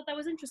me, but I thought that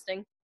was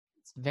interesting.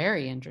 It's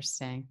very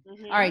interesting.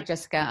 Mm-hmm. All right,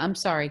 Jessica, I'm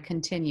sorry.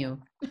 Continue.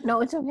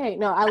 No, it's okay.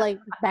 No, I like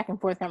back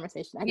and forth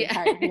conversation. I get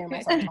tired of hearing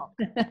myself talk.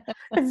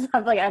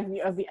 I'm like,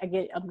 I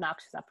get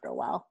obnoxious after a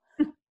while.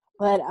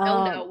 But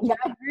yeah,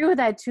 I agree with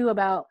that too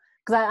about,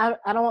 because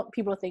I don't want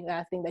people to think that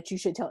I think that you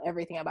should tell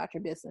everything about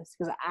your business,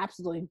 because I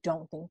absolutely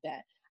don't think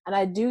that. And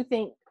I do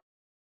think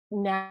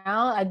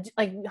now,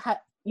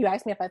 you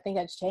asked me if I think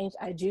that's changed.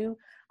 I do.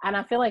 And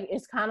I feel like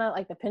it's kind of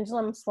like the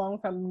pendulum swung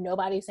from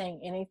nobody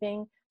saying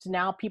anything to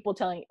now people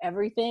telling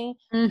everything.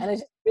 And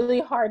it's just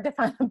really hard to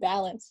find a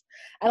balance.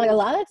 And like a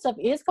lot of that stuff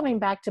is coming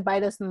back to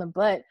bite us in the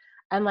butt.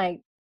 And like,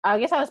 I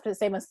guess I was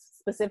saying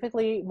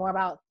specifically more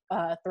about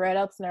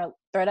ThredUp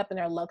and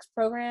their Lux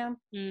program.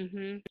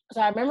 Mm-hmm.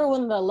 So I remember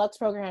when the Lux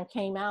program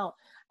came out,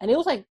 and it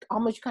was like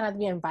almost you kind of have to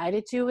be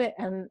invited to it.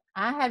 And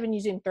I have been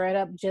using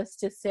ThredUp just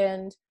to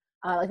send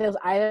like those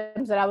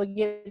items that I would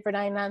get for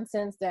 99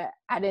 cents that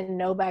I didn't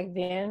know back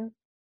then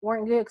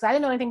weren't good, because I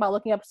didn't know anything about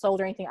looking up sold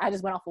or anything. I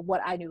just went off of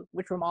what I knew,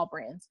 which were mall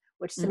brands,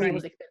 which to me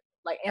was expensive,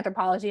 like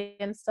Anthropologie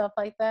and stuff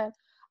like that.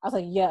 I was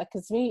like, yeah,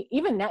 because to me,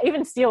 even now,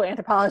 even still,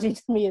 Anthropologie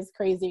to me is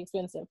crazy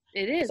expensive.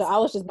 It is. So I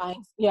was just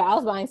buying, I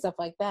was buying stuff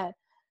like that.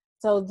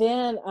 So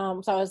then,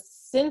 so I was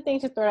sending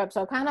things to ThredUp.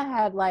 So I kind of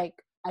had like,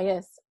 I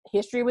guess,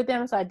 history with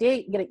them. So I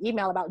did get an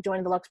email about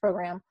joining the Lux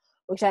program,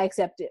 which I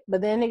accepted.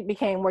 But then it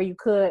became where you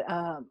could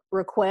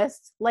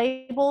request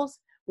labels,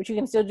 which you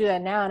can still do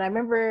that now. And I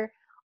remember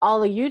all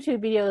the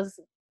YouTube videos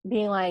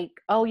being like,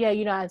 oh yeah,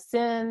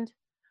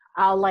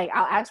 I'll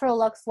ask for a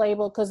Lux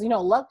label, because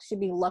Lux should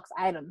be Lux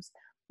items.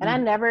 And I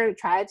never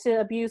tried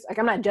to abuse, like,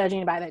 I'm not judging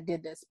anybody that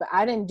did this, but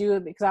I didn't do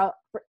it because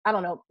I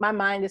don't know, my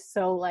mind is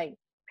so like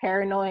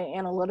paranoid and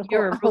analytical.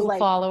 You're a rule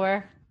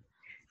follower.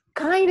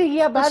 Kind of,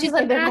 yeah, but well, I just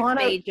like they're going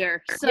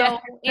major, so analytics.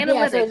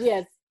 Yeah, so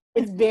yes,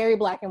 it's very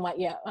black and white.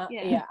 Yeah,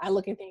 I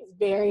look at things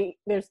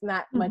there's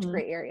not much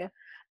gray area.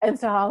 And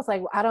so I was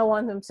like, I don't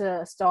want them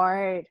to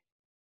start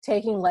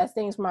taking less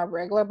things from our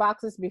regular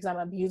boxes because I'm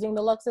abusing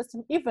the Lux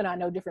system. Even I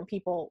know different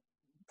people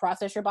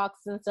process your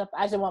boxes and stuff.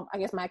 I just want, I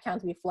guess, my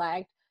account to be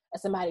flagged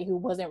as somebody who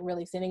wasn't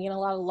really sending in a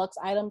lot of Lux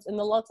items in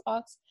the Lux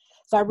box.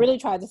 So I really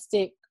tried to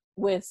stick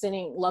with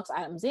sending Lux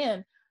items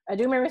in. I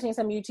do remember seeing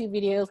some YouTube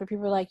videos where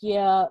people were like,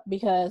 yeah,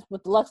 because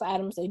with the Lux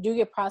items, they do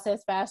get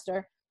processed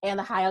faster and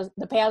the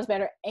payout's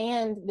better,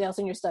 and they'll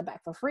send your stuff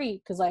back for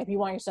free. Because like if you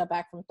want your stuff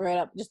back from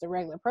ThredUp, just a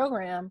regular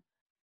program,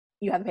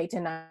 you have to pay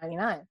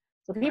 $10.99.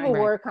 So people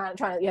were kind of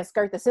trying to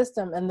skirt the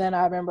system. And then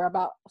I remember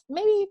about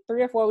maybe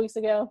 3 or 4 weeks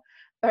ago,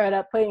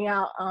 ThredUp putting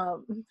out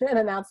an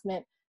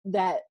announcement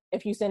that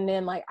if you send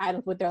in like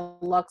items with their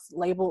Lux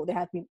label, they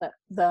have to be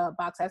the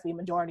box has to be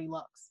majority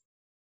Lux.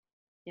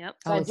 Yep.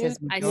 So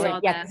I saw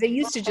that. Because it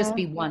used to just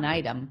be one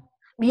item.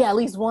 Yeah, at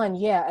least one.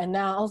 Yeah, and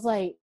now I was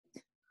like,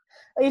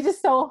 it's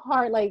just so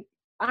hard. Like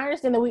I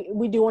understand that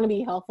we do want to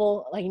be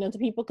helpful, like to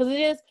people,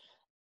 because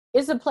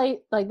it's a place,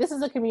 like this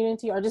is a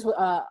community or just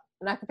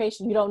an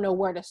occupation you don't know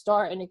where to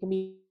start, and it can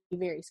be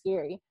very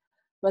scary.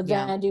 But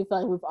then I do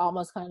feel like we've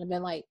almost kind of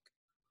been like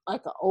an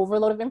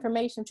overload of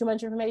information, too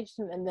much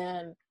information, and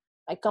then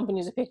like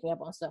companies are picking up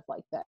on stuff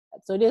like that.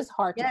 So it is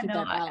hard to keep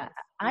that balance.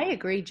 I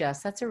agree,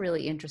 Jess. That's a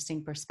really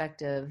interesting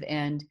perspective,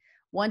 and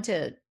one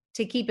to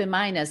keep in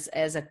mind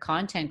as a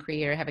content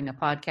creator, having a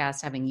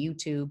podcast, having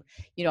YouTube,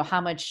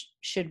 how much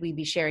should we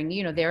be sharing?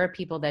 There are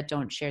people that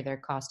don't share their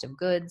cost of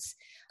goods.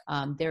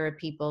 There are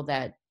people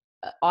that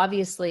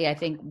obviously, I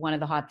think one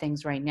of the hot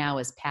things right now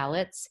is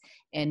pallets,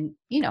 and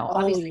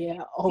obviously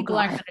people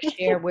aren't going to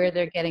share where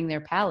they're getting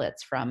their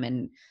pallets from,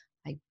 and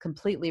I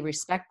completely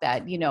respect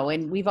that.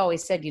 And we've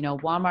always said,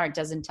 Walmart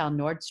doesn't tell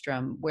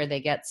Nordstrom where they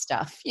get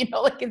stuff,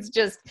 like it's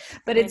just,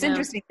 but it's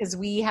interesting because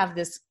we have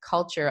this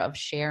culture of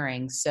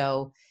sharing.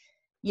 So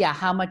yeah,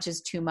 how much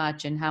is too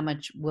much, and how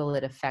much will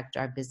it affect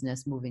our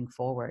business moving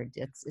forward?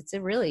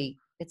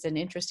 It's an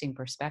interesting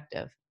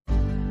perspective.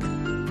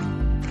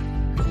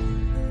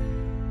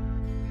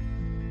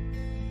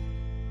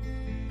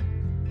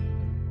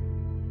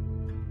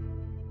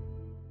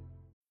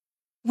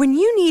 When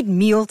you need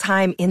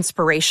mealtime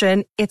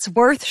inspiration, it's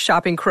worth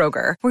shopping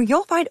Kroger, where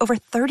you'll find over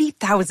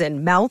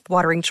 30,000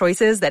 mouth-watering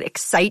choices that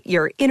excite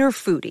your inner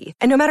foodie.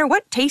 And no matter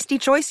what tasty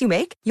choice you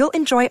make, you'll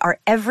enjoy our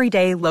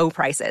everyday low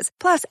prices,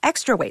 plus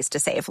extra ways to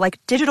save,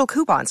 like digital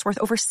coupons worth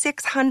over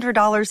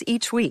 $600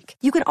 each week.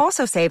 You can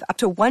also save up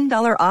to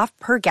 $1 off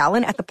per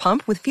gallon at the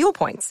pump with fuel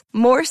points.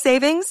 More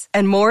savings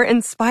and more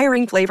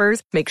inspiring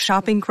flavors make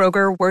shopping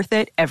Kroger worth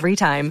it every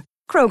time.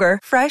 Kroger,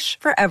 fresh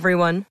for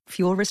everyone.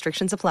 Fuel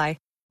restrictions apply.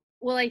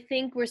 Well, I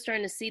think we're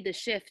starting to see the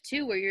shift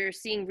too, where you're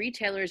seeing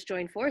retailers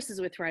join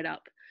forces with ThredUp.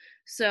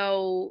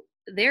 So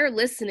they're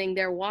listening,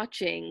 they're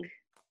watching.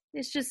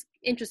 It's just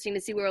interesting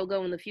to see where it'll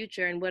go in the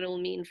future and what it'll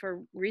mean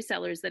for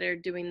resellers that are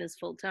doing this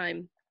full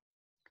time.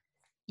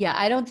 Yeah,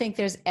 I don't think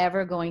there's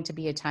ever going to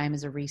be a time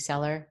as a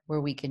reseller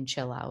where we can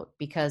chill out,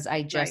 because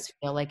I just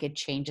feel like it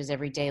changes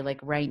every day.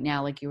 Like right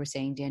now, like you were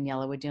saying,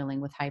 Daniela, we're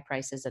dealing with high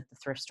prices at the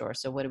thrift store.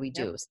 So what do we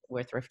do? Yep. So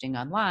we're thrifting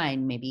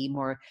online, maybe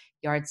more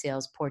yard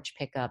sales, porch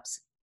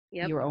pickups,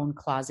 Yep. your own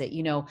closet.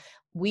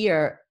 We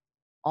are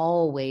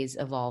always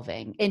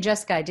evolving. And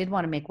Jessica, I did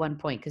want to make one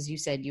point, because you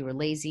said you were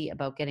lazy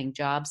about getting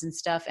jobs and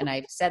stuff. And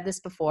I've said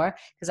this before,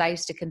 because I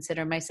used to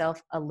consider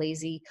myself a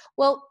lazy,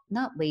 well,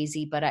 not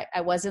lazy, but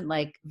I wasn't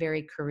like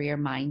very career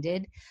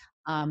minded.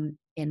 And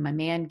my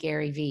man,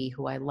 Gary Vee,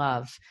 who I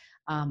love,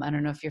 I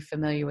don't know if you're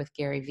familiar with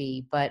Gary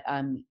Vee, but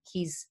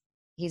he's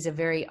a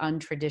very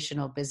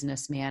untraditional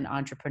businessman,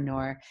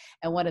 entrepreneur.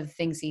 And one of the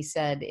things he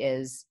said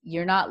is,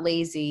 you're not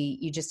lazy,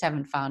 you just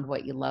haven't found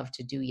what you love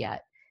to do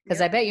yet. Because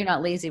I bet you're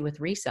not lazy with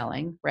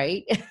reselling,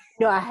 right?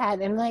 No, I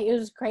had, and like it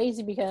was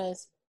crazy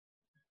because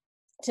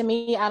to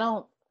me,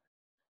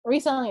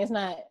 reselling is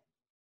not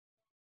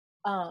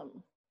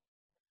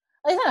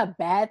it's not a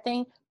bad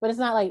thing, but it's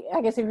not like,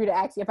 I guess if you were to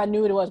ask me if I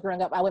knew what it was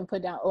growing up, I wouldn't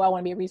put down, I want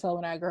to be a reseller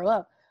when I grow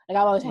up. Like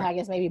I always had, I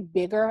guess, maybe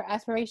bigger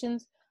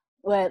aspirations,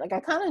 but like I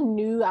kind of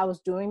knew I was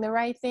doing the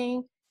right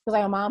thing because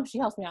like my mom, she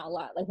helps me out a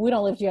lot. Like we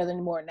don't live together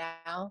anymore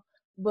now,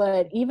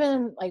 but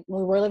even like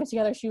when we were living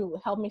together, she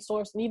would help me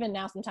source, and even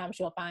now sometimes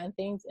she'll find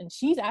things, and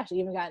she's actually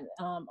even gotten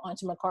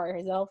onto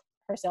Mercari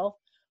herself.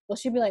 Well,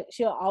 she'd be like,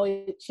 she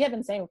had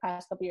been saying for the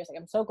past couple years, like,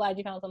 I'm so glad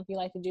you found something you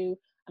like to do.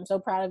 I'm so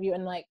proud of you.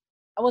 And like,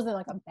 I wasn't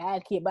like a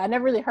bad kid, but I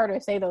never really heard her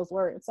say those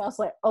words. So I was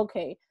like,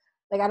 okay,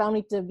 like I don't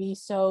need to be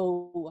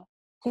so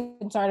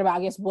concerned about,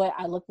 I guess, what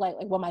I look like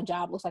what my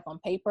job looks like on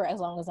paper, as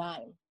long as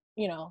I'm,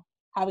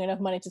 having enough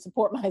money to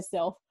support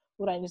myself,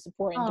 what I need to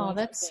support. And Oh,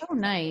 that's so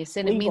nice.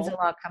 And it means a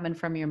lot coming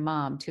from your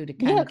mom too, to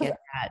kind of get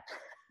that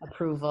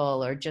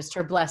approval, or just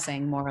her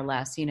blessing, more or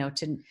less,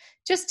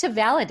 to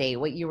validate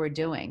what you were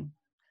doing.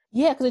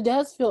 Yeah, because it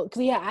does feel,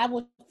 I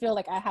would feel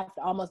like I have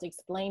to almost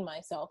explain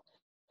myself.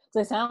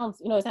 So it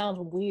sounds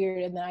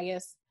weird. And then I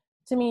guess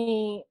to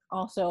me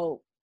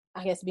also,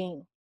 I guess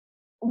being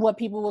what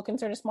people would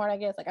consider smart, I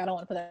guess, like I don't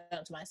want to put that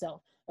onto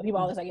myself. But people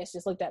always, I guess,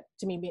 just looked at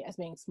to me as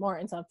being smart.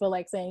 And so I feel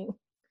like saying,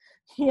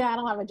 yeah, I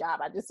don't have a job,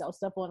 I just sell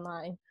stuff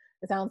online.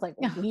 It sounds like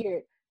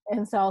weird.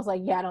 And so I was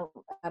like, yeah,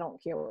 I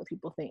don't care what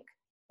people think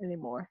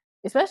anymore.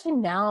 Especially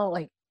now,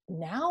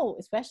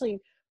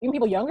 especially even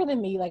people younger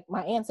than me, like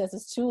my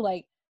ancestors too,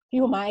 like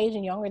people my age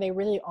and younger, they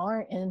really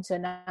aren't into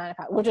 9 to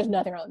 5, which is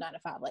nothing wrong with 9 to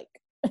 5, like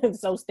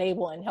it's so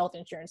stable and health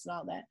insurance and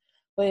all that.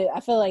 But I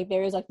feel like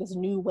there is like this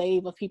new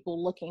wave of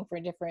people looking for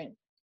different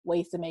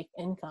ways to make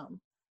income.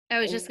 I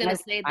was just going to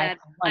say that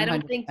I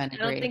don't think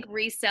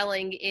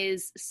reselling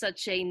is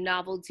such a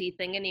novelty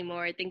thing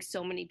anymore. I think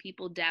so many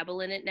people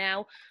dabble in it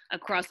now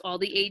across all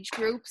the age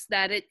groups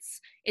that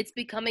it's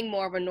becoming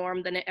more of a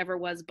norm than it ever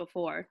was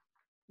before.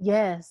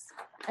 Yes.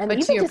 And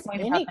but to your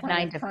point about the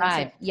 9 to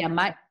 5, yeah,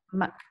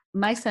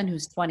 my son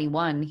who's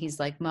 21, he's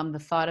like, Mom, the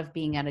thought of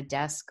being at a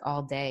desk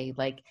all day,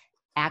 like,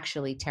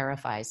 actually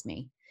terrifies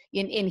me.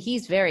 And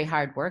he's very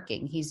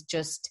hardworking.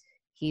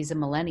 He's a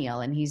millennial,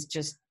 and he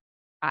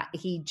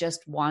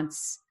just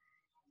wants,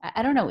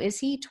 I don't know, is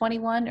he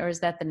 21 or is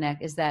that the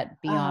next, is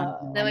that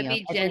beyond? That might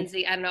be Gen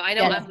Z. I don't know. I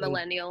know I'm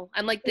millennial.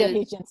 I'm like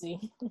the Gen Z.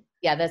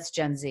 Yeah, that's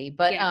Gen Z.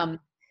 But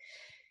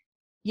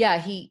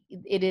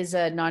it is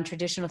a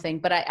non-traditional thing.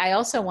 But I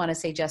also want to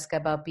say, Jessica,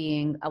 about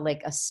being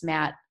a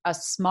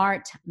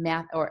smart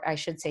math, or I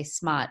should say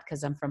smart,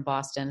 because I'm from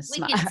Boston.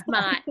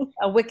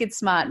 A wicked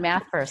smart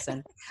math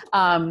person.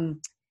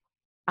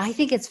 I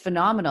think it's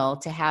phenomenal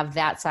to have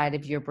that side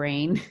of your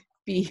brain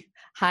be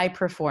high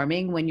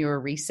performing when you're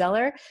a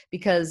reseller,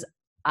 because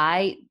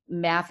I'm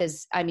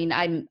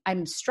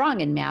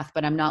strong in math,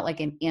 but I'm not like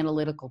an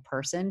analytical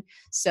person.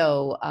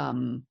 So,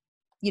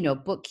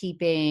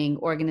 bookkeeping,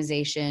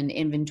 organization,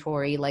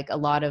 inventory, like a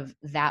lot of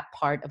that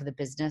part of the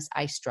business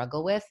I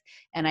struggle with.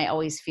 And I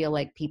always feel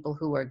like people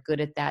who are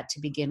good at that to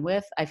begin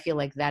with, I feel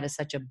like that is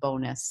such a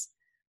bonus.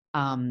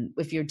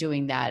 If you're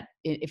doing that,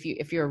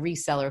 if you're a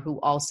reseller who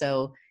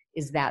also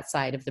is that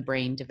side of the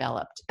brain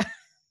developed.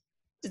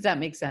 Does that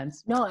make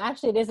sense? No,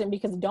 actually it isn't,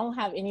 because I don't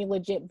have any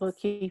legit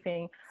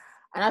bookkeeping.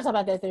 And I talked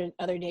about that the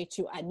other day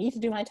too. I need to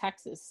do my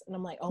taxes. And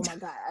I'm like, oh my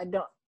God, I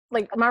don't,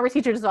 like my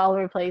receipt is all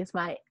over the place.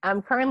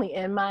 I'm currently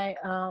in my,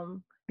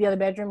 the other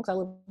bedroom because I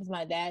live with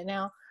my dad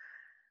now.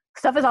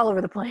 Stuff is all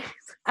over the place.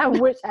 I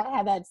wish I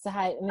had that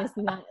side, and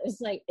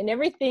it's like, in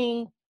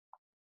everything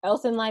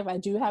else in life, I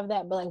do have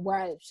that, but like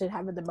where I should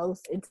have it the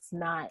most, it's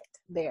not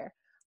there.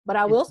 But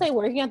I will say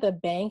working at the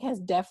bank has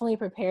definitely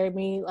prepared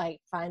me, like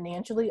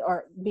financially,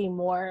 or be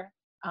more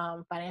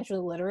financially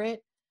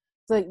literate.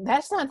 So like,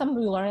 that's not something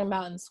we learn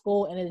about in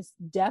school, and it's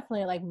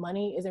definitely like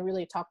money isn't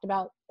really talked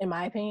about, in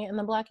my opinion, in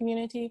the Black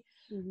community.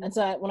 Mm-hmm. And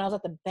so when I was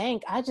at the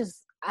bank, I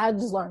just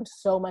learned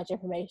so much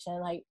information.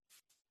 Like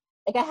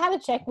I had a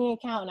checking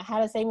account and I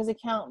had a savings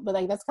account, but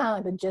like that's kind of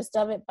like the gist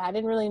of it. But I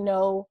didn't really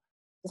know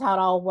just how it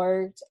all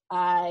worked.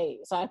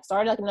 So I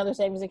started like another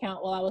savings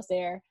account while I was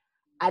there.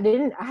 I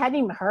hadn't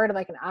even heard of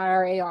like an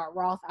IRA or a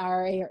Roth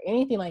IRA or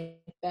anything like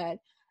that.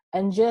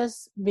 And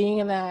just being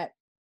in that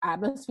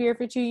atmosphere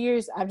for 2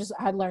 years,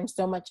 I learned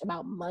so much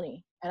about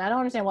money. And I don't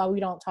understand why we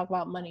don't talk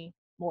about money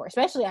more,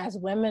 especially as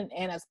women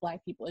and as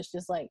Black people. It's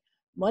just like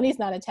money's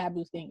not a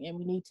taboo thing, and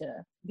we need to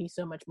be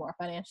so much more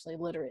financially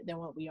literate than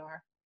what we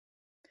are.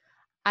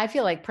 I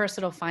feel like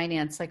personal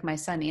finance, like my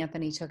son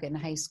Anthony took it in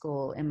high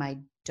school and my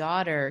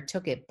daughter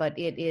took it, but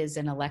it is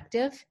an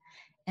elective.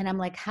 And I'm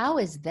like, how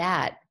is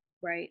that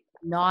Right.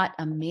 not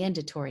a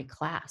mandatory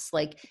class?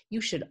 Like,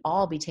 you should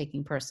all be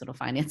taking personal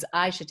finance.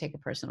 I should take a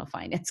personal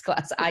finance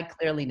class. I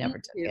clearly never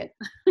took it.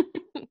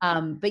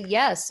 But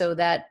yeah, so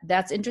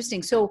that's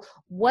interesting. So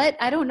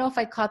I don't know if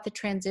I caught the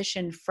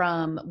transition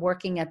from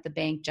working at the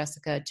bank,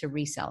 Jessica, to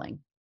reselling.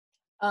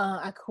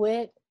 I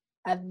quit.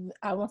 I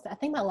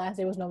think my last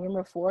day was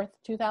November 4th,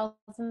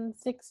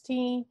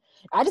 2016.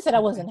 I just said I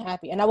wasn't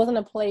happy, and I was in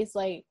a place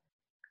like,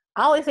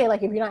 I always say,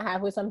 like, if you're not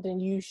happy with something,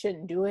 you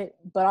shouldn't do it.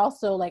 But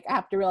also, like, I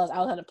have to realize I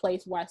was at a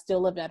place where I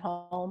still lived at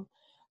home.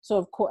 So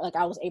of course, like,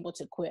 I was able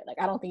to quit. Like,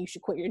 I don't think you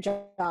should quit your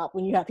job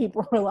when you have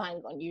people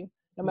relying on you,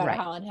 no matter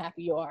how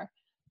unhappy you are.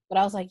 But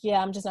I was like,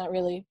 yeah, I'm just not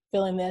really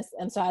feeling this.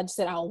 And so I just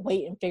said, I'll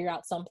wait and figure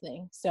out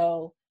something.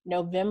 So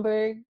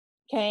November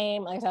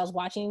came, like, I was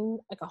watching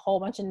like a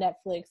whole bunch of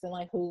Netflix and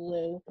like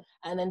Hulu,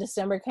 and then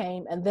December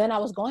came, and then I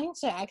was going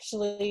to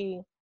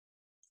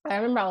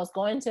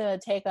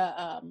take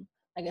a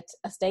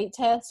state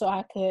test so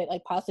I could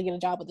like possibly get a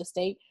job with the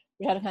state.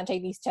 You had to kind of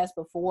take these tests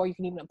before you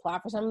can even apply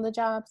for some of the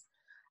jobs.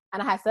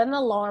 And I had set an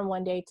alarm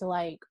one day to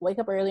like wake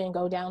up early and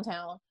go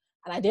downtown,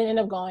 and I didn't end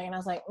up going, and I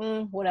was like,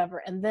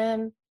 whatever. And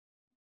then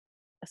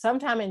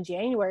sometime in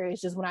January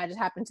is just when I just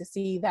happened to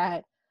see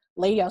that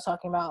lady I was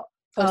talking about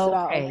posted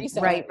about a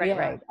reseller.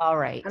 Right. All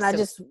right. And I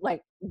just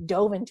like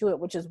dove into it,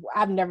 which is,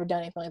 I've never done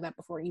anything like that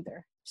before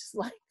either. Just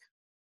like,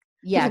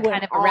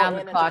 kind of around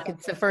the clock.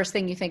 It's the first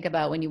thing you think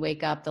about when you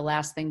wake up, the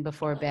last thing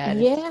before bed.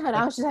 Yeah. And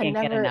I was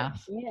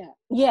just,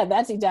 yeah,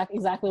 that's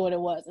exactly what it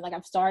was. And like,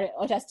 I've started,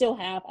 which I still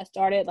have, I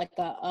started like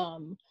a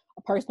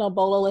personal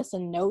BOLO list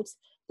and notes,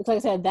 because like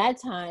I said, at that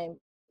time,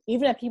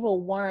 even if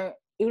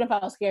I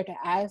was scared to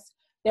ask,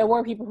 there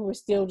were people who were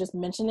still just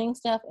mentioning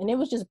stuff, and it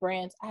was just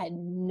brands I had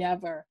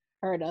never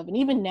heard of. And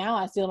even now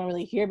I still don't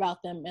really hear about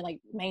them in like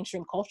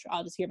mainstream culture.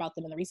 I'll just hear about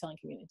them in the reselling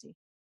community.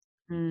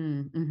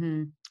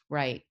 Mm-hmm.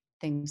 Right.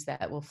 Things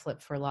that will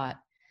flip for a lot.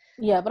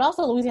 Yeah. But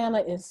also Louisiana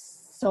is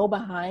so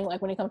behind,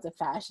 like when it comes to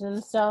fashion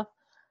and stuff.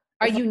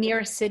 Are you near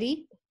a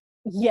city?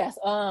 Yes.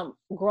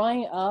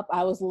 Growing up,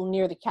 I was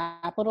near the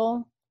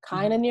Capitol,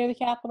 kind of near the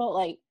Capitol.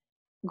 Like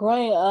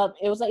growing up,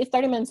 it was like, it's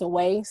 30 minutes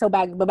away.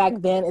 But back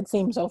then it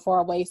seemed so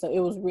far away. So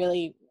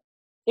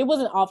it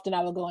wasn't often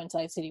I would go into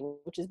a city,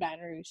 which is Baton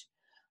Rouge.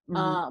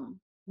 Mm-hmm.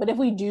 But if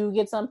we do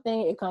get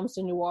something, it comes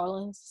to New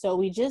Orleans. So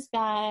we just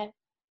got,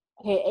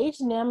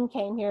 H&M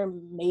came here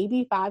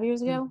maybe 5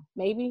 years ago,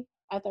 maybe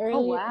at the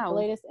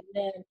latest.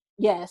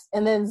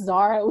 And then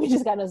Zara, we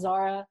just got a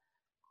Zara,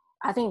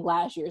 I think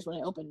last year is when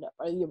it opened up,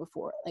 or the year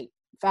before. Like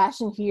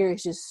fashion here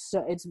is just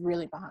it's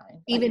really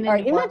behind. Even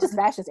not just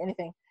fashion, it's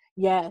anything.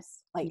 Yes.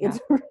 Like it's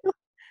really,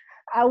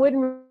 I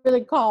wouldn't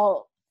really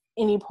call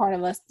any part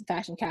of us the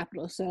fashion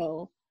capital.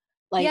 So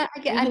like,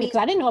 because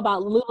I didn't know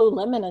about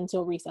Lululemon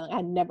until recently. I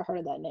had never heard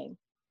of that name.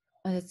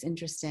 Oh, that's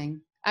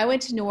interesting. I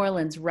went to New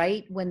Orleans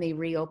right when they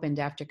reopened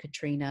after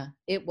Katrina.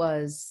 It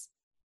was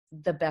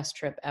the best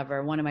trip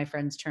ever. One of my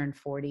friends turned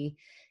 40,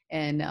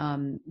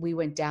 and we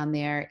went down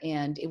there,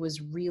 and it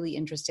was really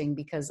interesting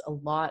because a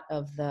lot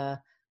of the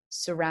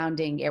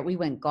surrounding area, we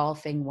went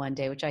golfing one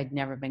day, which I'd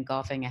never been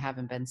golfing. I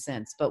haven't been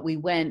since, but we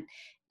went,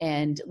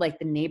 and like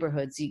the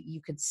neighborhoods,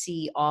 you could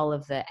see all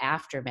of the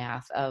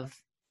aftermath of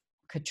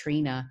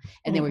Katrina,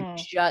 and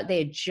they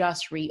had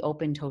just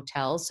reopened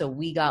hotels. So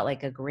we got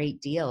like a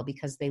great deal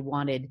because they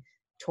wanted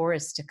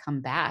tourists to come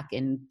back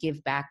and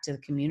give back to the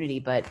community.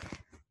 But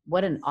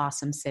what an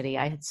awesome city.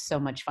 I had so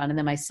much fun. And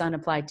then my son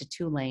applied to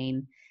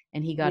Tulane,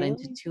 and he got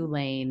into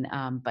Tulane,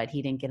 but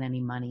he didn't get any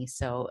money.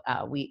 So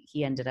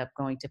he ended up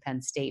going to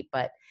Penn State,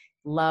 but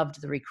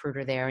loved the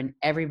recruiter there. And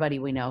everybody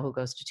we know who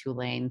goes to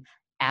Tulane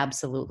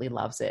absolutely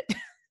loves it.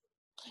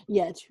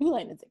 Yeah,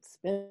 Tulane is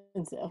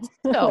expensive.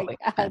 So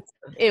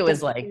expensive. It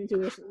was like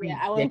ridiculous.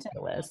 I went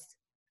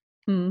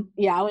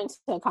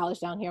to college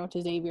down here. I went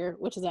to Xavier,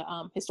 which is a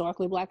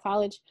historically Black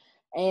college,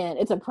 and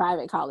it's a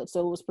private college,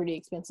 so it was pretty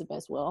expensive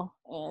as well,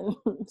 and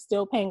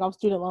still paying off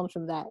student loans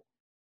from that.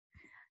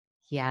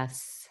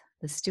 Yes,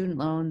 the student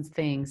loans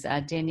things.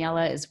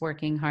 Daniela is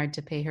working hard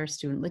to pay her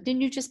student.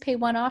 Didn't you just pay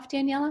one off,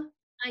 Daniela?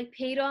 I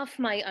paid off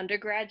my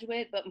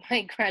undergraduate, but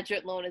my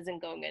graduate loan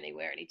isn't going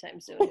anywhere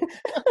anytime soon.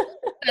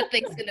 That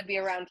thing's going to be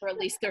around for at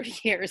least 30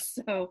 years,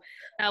 so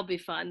that'll be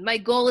fun. My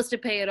goal is to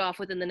pay it off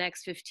within the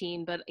next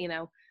 15, but,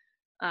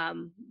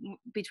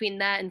 between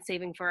that and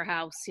saving for a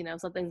house,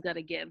 something's got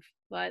to give.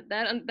 But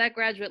that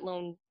graduate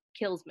loan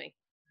kills me.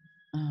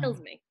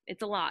 Kills me.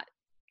 It's a lot.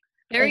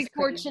 Very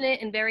fortunate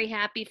and very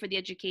happy for the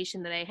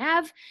education that I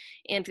have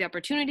and the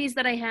opportunities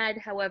that I had.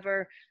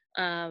 However,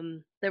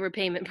 the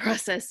repayment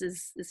process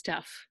is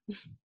tough.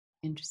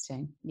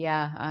 Interesting.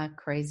 Yeah.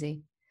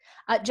 Crazy.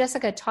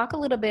 Jessica, talk a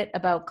little bit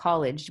about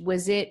college.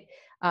 Was it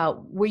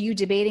Were you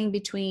debating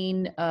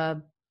between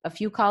a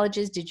few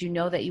colleges? Did you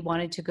know that you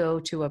wanted to go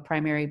to a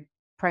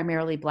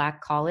primarily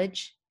Black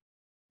college?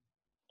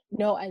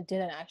 No, I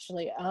didn't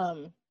actually.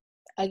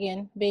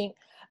 Again, being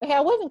okay,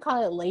 I wouldn't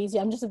call it lazy.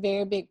 I'm just a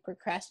very big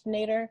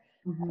procrastinator.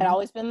 I'd Mm-hmm.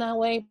 always been that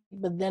way,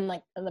 but then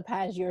like in the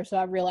past year or so,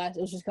 I realized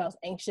it was just because I was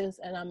anxious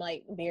and I'm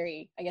like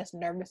very, I guess,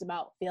 nervous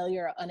about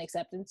failure or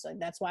unacceptance. Like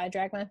that's why I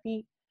drag my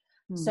feet.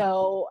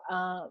 So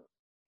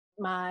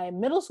my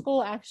middle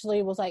school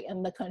actually was like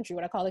in the country,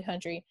 what I call the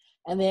country.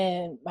 And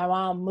then my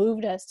mom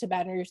moved us to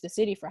Baton Rouge, the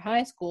city, for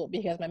high school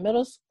because my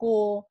middle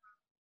school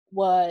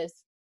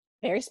was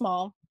very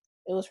small.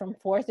 It was from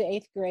fourth to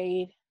eighth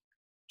grade,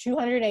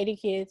 280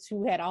 kids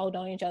who had all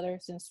known each other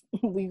since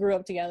we grew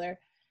up together.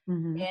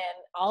 Mm-hmm. And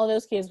all of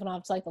those kids went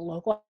off to like the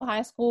local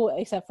high school,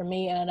 except for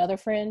me and another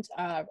friend.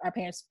 Our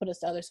parents put us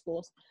to other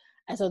schools.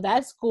 And so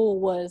that school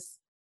was,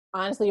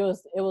 honestly,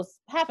 it was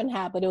half and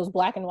half, but it was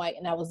black and white,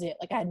 and that was it.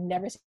 Like I had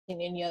never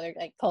seen any other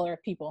like color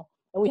people.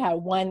 And we had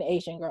one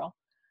Asian girl.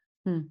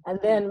 And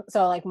then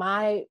so like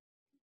my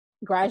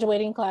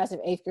graduating class of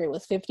eighth grade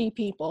was 50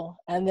 people.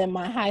 And then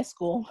my high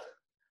school,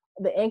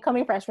 the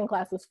incoming freshman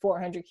class was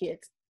 400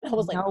 kids. I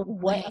was like, No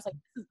what? way. I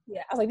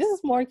was like, this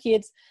is more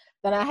kids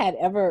than I had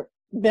ever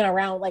been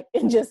around, like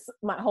in just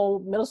my whole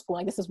middle school.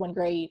 Like this is one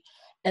grade.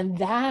 And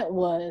that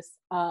was,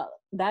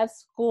 that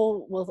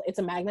school it's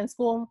a magnet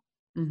school.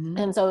 Mm-hmm.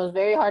 And so it was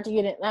very hard to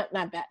get in,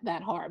 not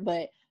that hard,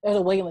 but there's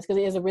a waiting list because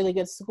it is a really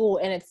good school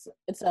and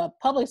it's a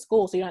public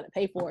school, so you don't have to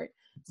pay for it.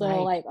 So Right.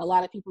 like a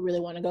lot of people really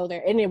want to go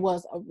there, and it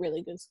was a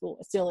really good school.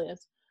 It still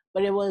is,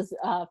 but it was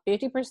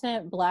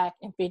 50% Black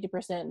and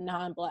 50%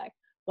 non-Black.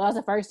 Well, that was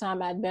the first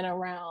time I'd been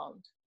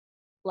around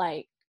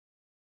like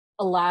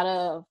a lot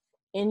of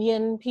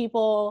Indian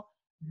people,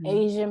 Mm-hmm.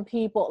 Asian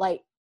people.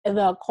 Like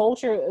the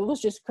culture, it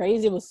was just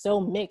crazy. It was so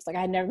mixed. Like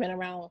I had never been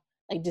around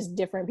like just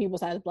different people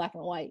besides Black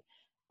and white.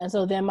 And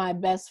so then my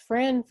best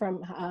friend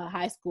from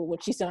high school,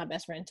 which she's still my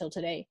best friend until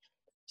today,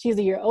 she's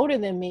a year older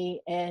than me,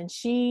 and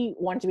she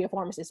wanted to be a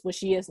pharmacist, which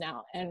she is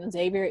now. And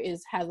Xavier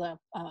has a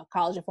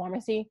college of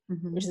pharmacy,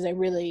 Mm-hmm. which is a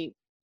really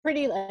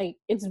pretty, like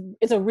it's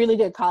a really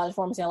good college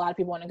pharmacy. A lot of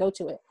people want to go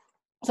to it.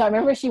 So I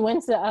remember she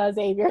went to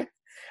Xavier,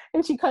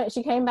 and she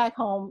came back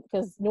home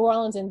because New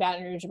Orleans and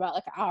Baton Rouge are about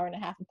like an hour and a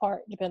half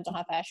apart, depends on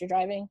how fast you're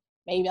driving,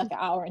 maybe like an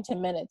hour and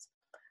 10 minutes.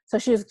 So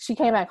she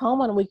came back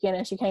home on the weekend,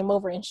 and she came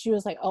over and she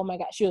was like, oh my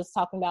God, she was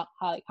talking about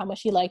how much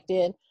she liked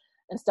it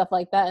and stuff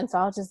like that. And so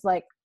I was just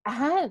like,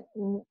 I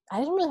didn't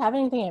really have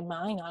anything in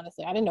mind,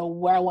 honestly. I didn't know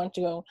where I wanted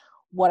to go,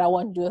 what I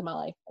wanted to do with my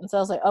life. And so I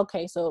was like,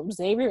 okay, so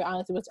Xavier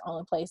honestly was the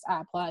only place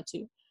I applied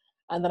to.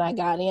 And then I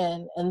got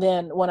in. And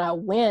then when I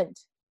went,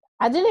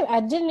 I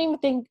didn't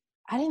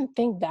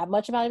think that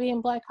much about it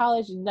being Black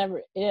college. It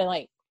didn't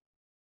like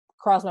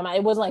cross my mind.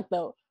 It wasn't like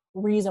the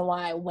reason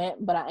why I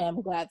went, but I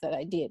am glad that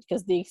I did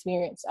because the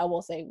experience, I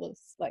will say, was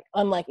like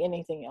unlike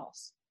anything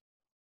else.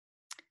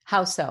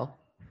 How so?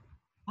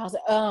 I was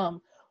like,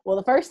 well,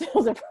 it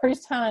was the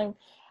first time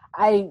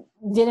I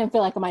didn't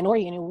feel like a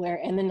minority anywhere,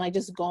 and then like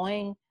just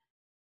going,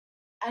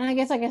 and I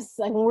guess like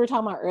when we were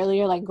talking about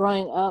earlier, like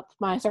growing up,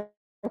 my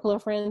circle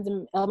of friends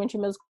in elementary,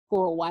 middle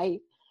school were white,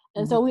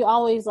 and so we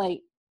always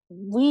like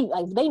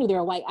they knew they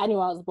were white, I knew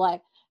I was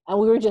Black, and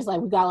we were just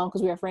like we got along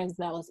because we were friends,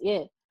 and that was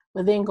it.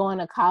 But then going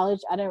to college,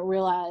 I didn't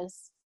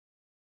realize,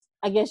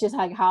 I guess, just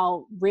like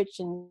how rich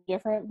and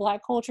different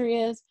Black culture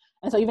is,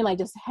 and so even like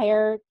just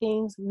hair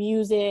things,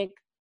 music,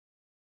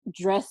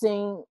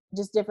 dressing,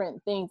 just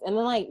different things. And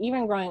then like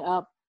even growing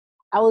up,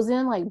 I was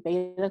in like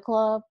Beta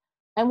Club,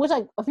 and which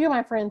like a few of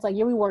my friends, like,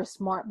 yeah, we were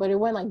smart, but it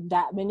wasn't like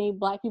that many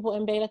Black people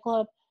in Beta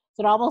Club,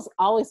 so it almost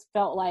always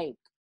felt like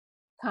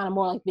kind of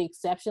more like the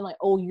exception, like,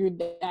 oh, you're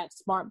that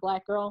smart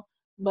Black girl.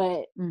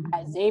 But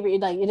at Xavier,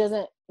 it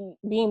doesn't,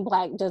 being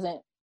Black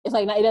doesn't, it's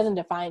like it doesn't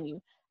define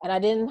you. And I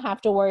didn't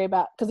have to worry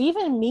about, because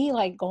even me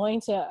like going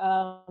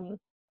to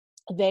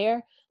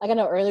there, like I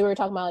know earlier we were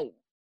talking about like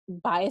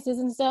biases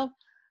and stuff,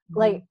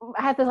 like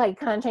I had to like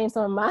kind of change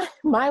some of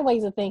my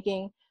ways of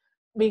thinking,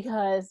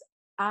 because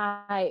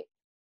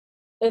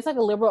it's like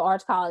a liberal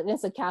arts college, and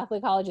it's a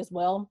Catholic college as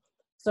well,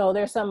 so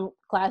there's some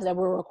classes that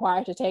we're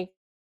required to take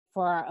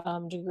for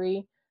our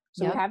degree.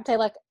 So we have to take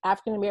like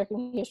African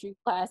American history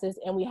classes,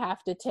 and we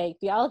have to take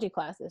theology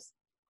classes.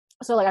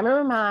 So like I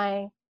remember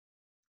my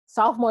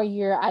sophomore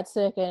year, I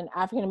took an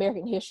African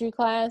American history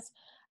class,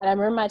 and I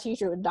remember my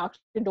teacher was Dr.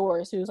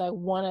 Doris, who was like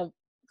one of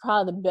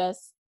probably the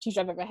best teacher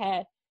I've ever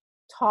had.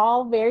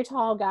 Tall, very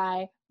tall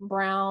guy,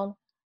 brown,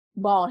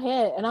 bald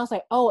head. And I was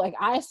like, oh, like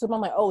I assume,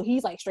 I'm like, oh,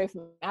 he's like straight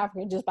from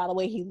Africa just by the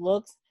way he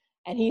looks,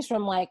 and he's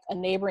from like a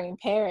neighboring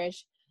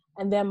parish.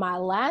 And then my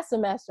last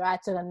semester, I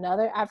took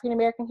another African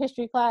American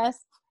history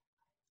class.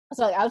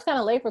 So like, I was kind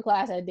of late for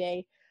class that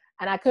day,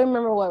 and I couldn't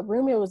remember what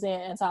room it was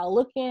in. And so I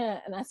look in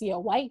and I see a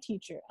white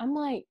teacher. I'm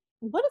like,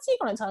 what is he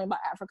going to tell me about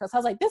Africa? So I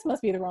was like, this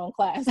must be the wrong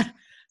class.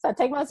 So I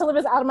take my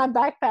syllabus out of my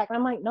backpack, and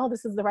I'm like, no,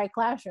 this is the right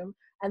classroom.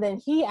 And then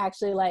he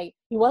actually, like,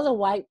 he was a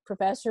white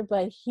professor,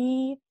 but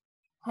he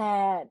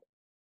had,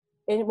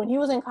 when he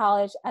was in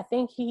college, I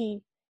think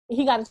he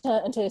he got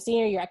into his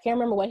senior year. I can't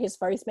remember what his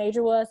first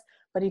major was,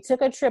 but he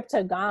took a trip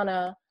to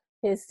Ghana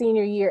his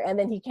senior year, and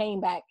then he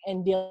came back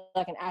and did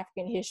like an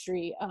African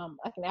history,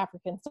 like an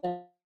African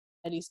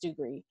studies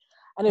degree.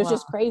 And it was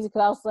just crazy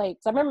because I was like,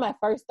 so I remember my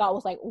first thought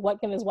was like, what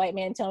can this white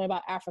man tell me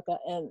about Africa?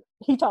 And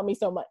he taught me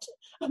so much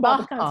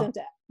about the continent.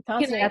 Can I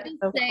just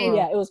say,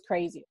 yeah, it was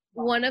crazy.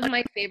 One of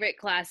my favorite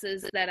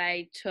classes that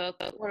I took,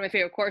 one of my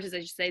favorite courses, I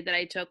should say, that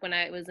I took when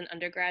I was an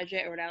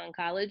undergraduate at Rhode Island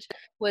College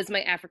was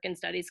my African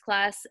Studies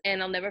class.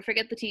 And I'll never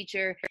forget the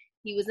teacher.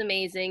 He was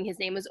amazing. His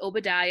name was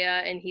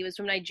Obadiah, and he was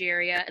from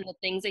Nigeria. And the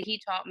things that he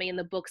taught me and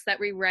the books that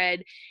we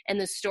read and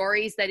the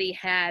stories that he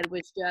had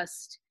was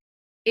just,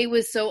 it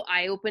was so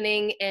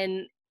eye-opening.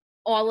 And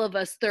all of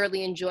us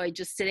thoroughly enjoyed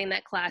just sitting in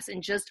that class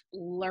and just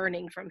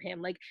learning from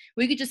him. Like,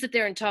 we could just sit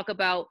there and talk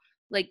about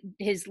like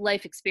his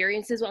life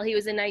experiences while he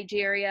was in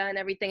Nigeria and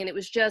everything. And it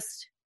was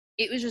just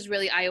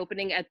really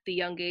eye-opening at the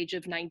young age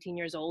of 19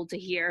 years old to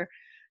hear,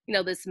 you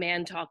know, this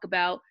man talk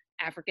about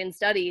African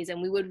studies.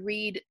 And we would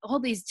read all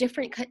these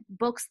different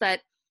books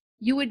that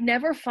you would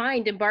never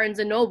find in Barnes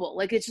and Noble.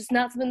 Like, it's just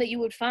not something that you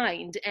would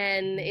find.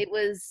 And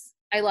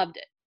I loved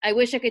it. I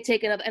wish I could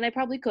take another, and I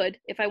probably could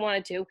if I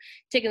wanted to,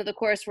 take another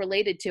course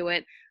related to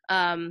it.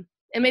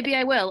 And maybe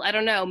I will. I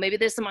don't know. Maybe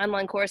there's some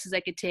online courses I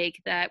could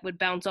take that would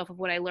bounce off of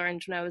what I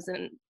learned when I was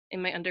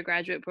in my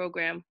undergraduate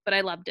program. But I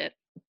loved it.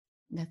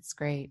 That's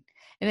great.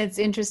 And it's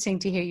interesting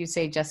to hear you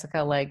say,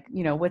 Jessica, like,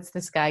 you know, what's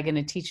this guy going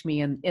to teach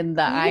me in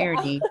the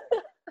irony?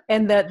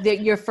 And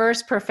that your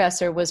first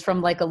professor was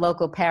from like a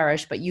local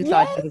parish, but you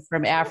thought he was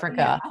from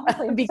Africa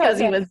because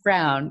he was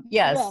brown.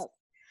 Yes. Yeah.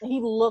 He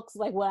looks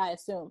like what I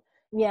assumed.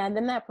 Yeah. And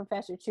then that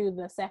professor too,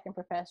 the second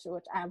professor,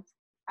 which I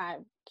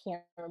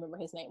can't remember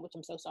his name, which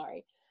I'm so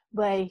sorry.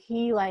 But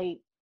he really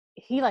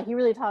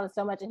taught us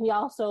so much. And he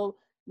also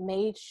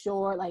made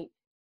sure to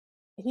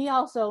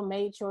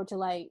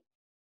like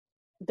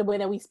the way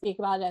that we speak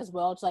about it as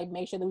well, to like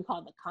make sure that we call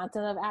it the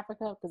continent of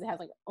Africa, because it has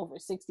like over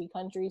 60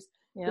 countries.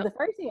 Yep. The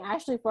first thing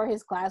actually for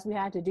his class he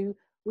had to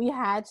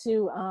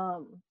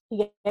he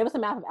gave us a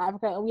map of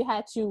Africa, and we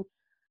had to,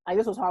 like,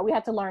 this was hard, we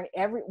had to learn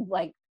every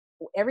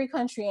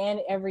country and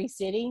every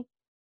city.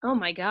 Oh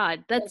my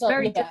God, that's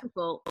very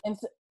difficult. And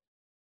so,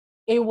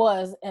 it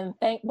was,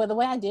 but the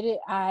way I did it,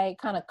 I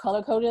kind of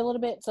color coded a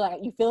little bit. So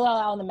like you fill it all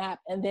out on the map,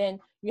 and then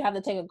you have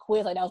to take a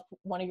quiz. Like that was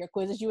one of your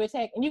quizzes you would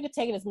take, and you could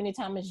take it as many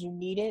times as you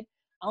needed.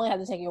 I only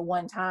had to take it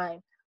one time,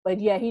 but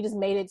yeah, he just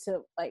made it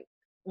to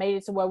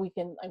where we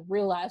can like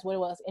realize what it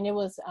was. And it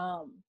was,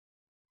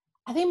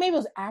 I think maybe it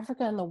was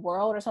Africa in the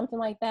world or something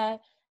like that.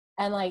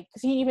 And like,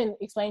 cause he even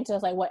explained to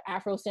us like what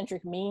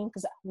Afrocentric mean,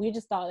 cause we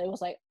just thought it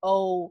was like,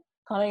 oh,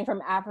 coming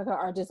from Africa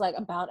or just like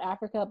about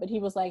Africa. But he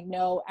was like,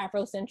 no,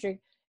 Afrocentric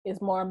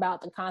is more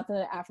about the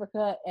continent of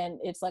Africa and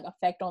its like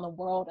effect on the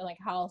world, and like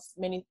how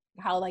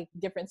like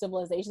different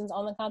civilizations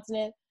on the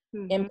continent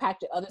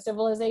impacted other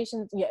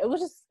civilizations. Yeah, it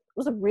was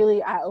a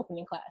really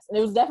eye-opening class, and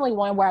it was definitely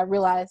one where I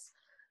realized,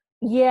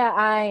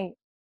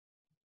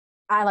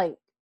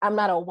 I'm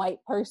not a white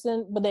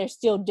person, but there's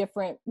still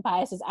different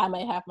biases I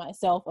might have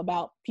myself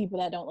about people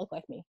that don't look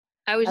like me.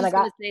 I was just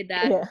going to say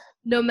that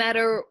no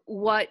matter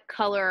what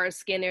color our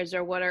skin is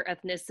or what our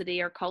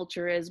ethnicity or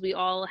culture is, we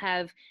all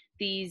have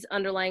these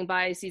underlying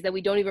biases that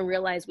we don't even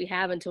realize we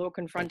have until we're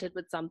confronted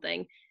with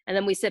something. And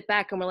then we sit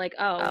back and we're like,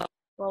 oh,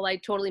 well, I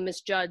totally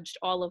misjudged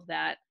all of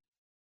that,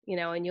 you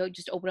know, and you'll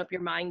just open up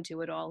your mind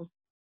to it all.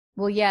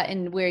 Well, yeah.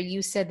 And where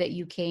you said that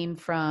you came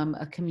from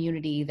a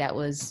community it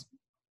was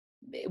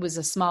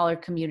a smaller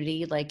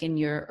community, like in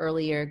your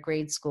earlier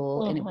grade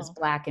school, and it was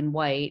black and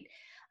white.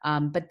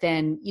 But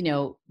then, you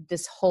know,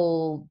 this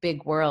whole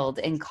big world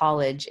in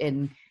college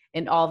and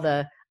all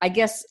the, I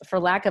guess for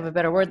lack of a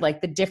better word, like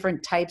the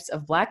different types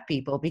of black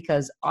people,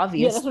 because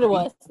obviously. Yeah, that's what it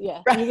was.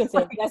 Yeah, right. You can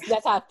say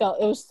that's how I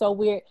felt. It was so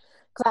weird.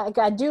 Cause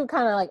I do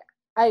kind of like,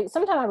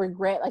 sometimes I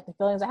regret like the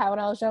feelings I had when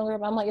I was younger,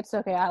 but I'm like, it's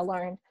okay. I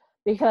learned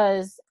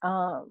because,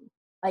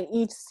 like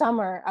each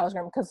summer I was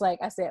going, because like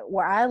I said,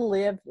 where I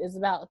lived is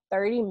about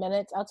 30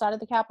 minutes outside of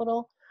the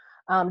capital.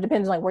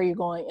 Depends on like where you're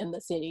going in the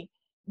city.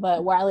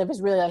 But where I live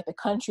is really like the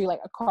country, like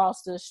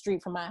across the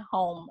street from my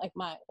home, like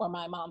where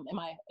my mom and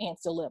my aunt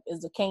still live,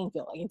 is the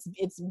Caneville. Like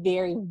it's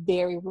very,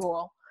 very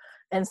rural.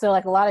 And so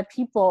like a lot of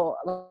people,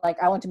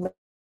 like I went to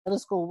middle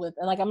school with,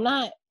 and like I'm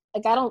not,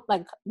 like I don't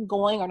like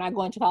going or not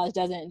going to college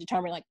doesn't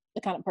determine like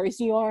the kind of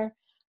person you are.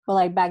 But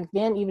like back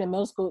then, even in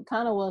middle school, it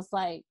kind of was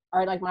like,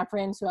 or like my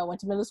friends who I went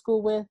to middle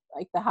school with,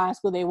 like the high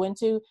school they went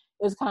to, it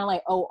was kind of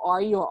like, oh,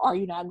 are you or are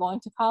you not going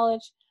to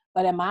college?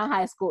 But at my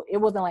high school, it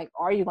wasn't like,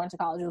 are you going to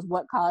college? It was,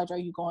 what college are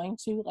you going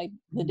to? Like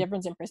the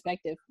difference in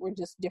perspective were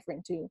just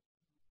different too.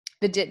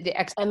 The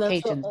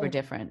expectations were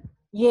different.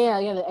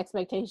 Yeah, the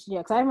expectations. Yeah,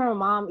 because I remember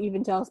mom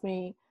even tells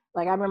me,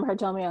 like I remember her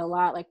telling me a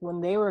lot, like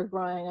when they were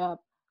growing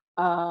up,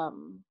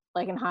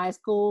 like in high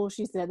school,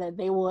 she said that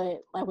they would,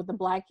 like with the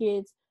black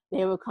kids,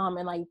 they would come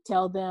and like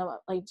tell them,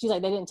 like she's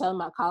like, they didn't tell them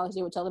about college,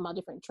 they would tell them about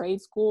different trade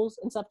schools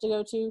and stuff to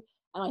go to.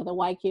 And like the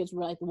white kids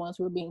were like the ones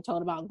who were being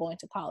told about going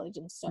to college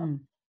and stuff.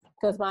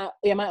 Because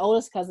my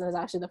oldest cousin is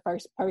actually the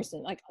first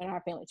person like in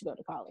our family to go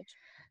to college.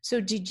 So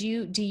do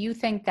you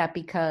think that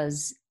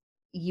because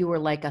you were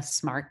like a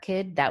smart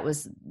kid, that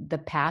was the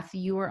path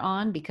you were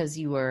on because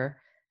you were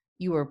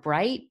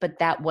bright, but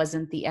that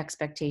wasn't the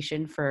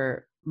expectation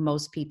for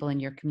most people in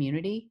your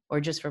community or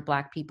just for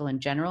Black people in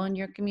general in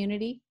your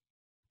community?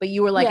 But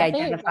you were like Yeah, I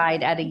think it,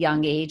 identified at a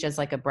young age as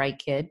like a bright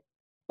kid.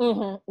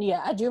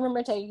 Yeah, I do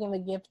remember taking the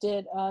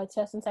gifted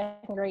test in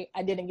second grade.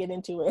 I didn't get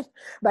into it,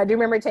 but I do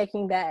remember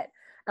taking that.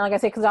 And like I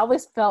said, because I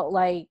always felt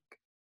like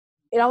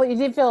it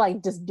did feel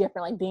like just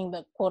different, like being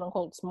the quote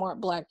unquote smart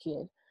Black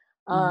kid.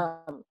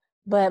 Mhm.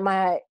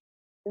 But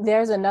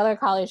there's another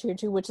college here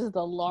too, which is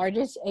the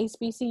largest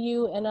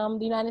HBCU in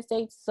the United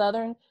States,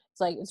 Southern.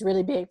 It's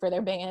really big for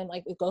their band.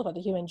 Like it goes by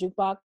the Human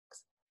Jukebox,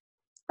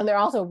 and they're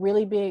also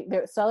really big.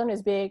 Southern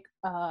is big.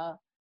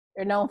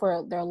 They're known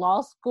for their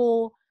law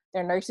school,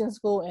 their nursing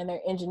school, and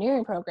their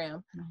engineering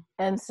program.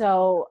 And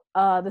so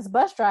this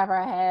bus driver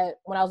I had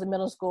when I was in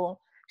middle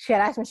school, she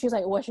had asked me, she was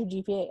like, "What's your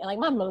GPA?" And like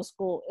my middle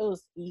school, it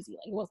was easy,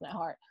 like it wasn't that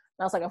hard.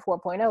 And I was like a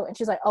 4.0, and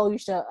she's like, "Oh, you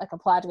should like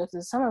apply to go to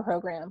the summer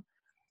program."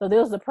 So there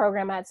was the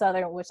program at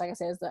Southern, which, like I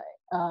said, is the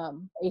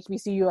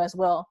HBCU as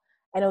well.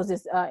 And it was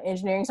this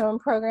engineering summer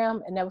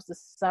program, and that was the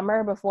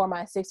summer before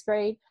my sixth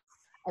grade.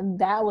 And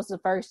that was the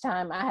first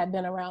time I had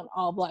been around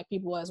all Black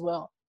people as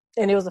well.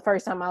 And it was the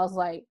first time I was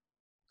like,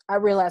 I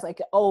realized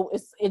like, oh,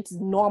 it's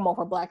normal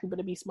for Black people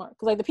to be smart.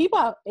 Because like the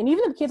people, and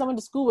even the kids I went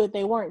to school with,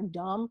 they weren't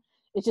dumb.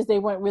 It's just they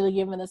weren't really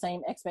given the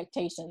same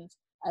expectations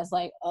as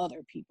like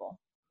other people.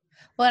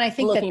 Well, and I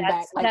think Looking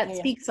back, that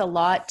speaks a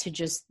lot to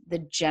just the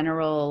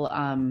general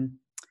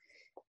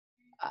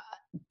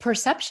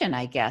perception,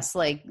 I guess,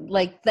 like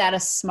that a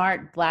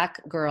smart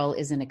Black girl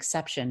is an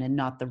exception and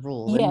not the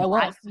rule. Yeah,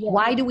 And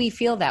why do we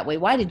feel that way?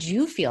 Why did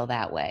you feel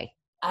that way?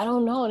 I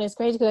don't know. And it's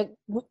crazy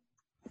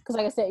because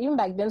like I said, even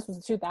back then, this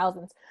was the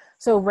 2000s.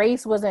 So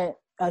race wasn't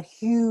a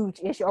huge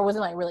issue or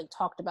wasn't like really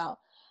talked about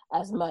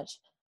as much.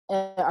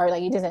 Or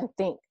like you didn't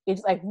think.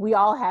 It's like we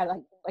all had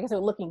like I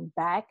said, looking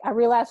back, I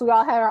realized we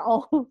all had our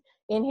own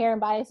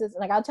inherent biases. And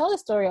like I'll tell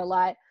this story a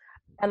lot.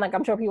 And like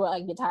I'm sure people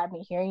like get tired of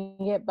me hearing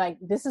it, but like,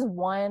 this is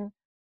one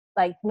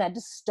like that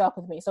just stuck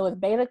with me. So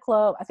with Beta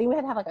Club, I think we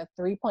had to have like a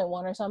 3.1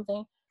 or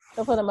something.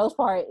 So for the most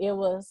part, it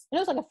was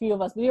like a few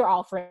of us. We were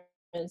all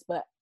friends,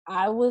 but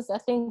I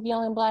think the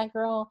only Black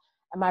girl,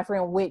 and my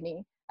friend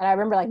Whitney. And I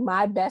remember like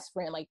my best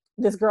friend, like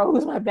this girl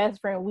who's my best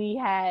friend, we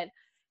had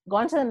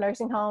gone to the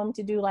nursing home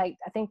to do like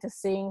I think to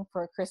sing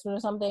for Christmas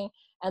or something,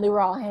 and they were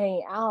all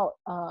hanging out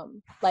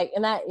like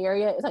in that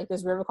area. It's like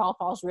this river called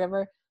Falls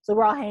River, so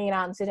we're all hanging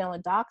out and sitting on the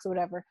docks or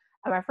whatever.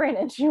 And my friend,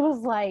 and she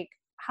was like,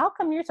 "How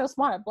come you're so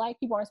smart? Black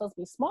people aren't supposed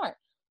to be smart."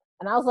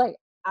 And I was like,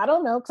 "I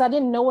don't know," because I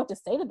didn't know what to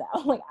say to that.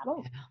 I'm like, I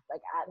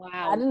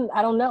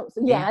don't know.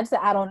 So I just said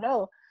I don't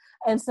know.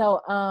 And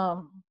so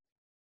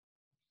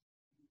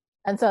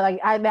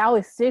like that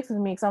always sticks with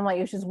me because I'm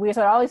like, it's just weird.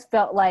 So I always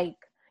felt like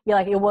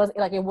it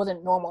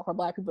wasn't normal for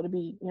Black people to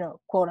be,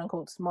 quote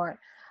unquote smart.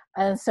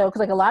 And so, because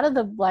like a lot of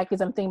the Black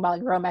kids I'm thinking about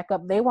like growing back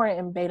up, they weren't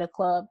in Beta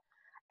Club.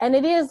 And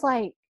it is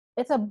like,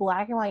 it's a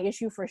Black and white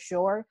issue for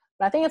sure.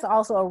 But I think it's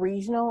also a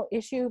regional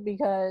issue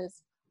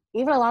because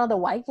even a lot of the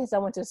white kids I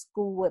went to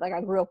school with, like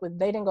I grew up with,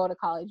 they didn't go to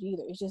college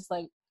either. It's just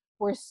like,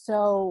 we're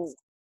so,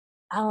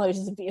 I don't know,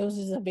 it was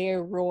just a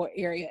very rural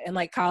area. And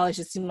like college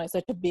just seemed like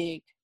such a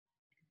big,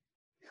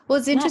 well,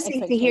 it's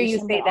interesting to hear you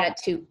say that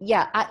too.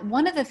 Yeah.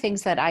 One of the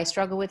things that I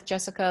struggle with,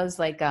 Jessica, is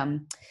like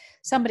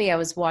somebody I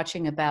was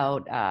watching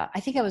about, I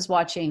think I was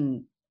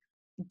watching,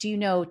 do you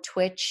know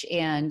Twitch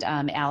and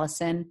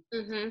Allison?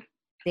 Mm-hmm.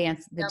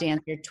 The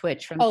dancer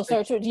Twitch from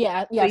Twitch.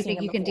 Yeah. So you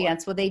think you can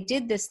dance? Well, they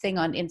did this thing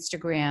on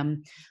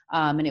Instagram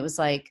and it was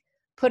like,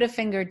 put a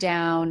finger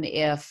down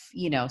if,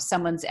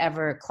 someone's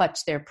ever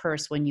clutched their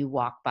purse when you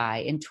walk by,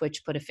 and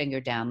Twitch put a finger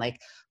down. Like,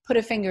 put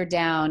a finger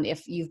down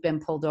if you've been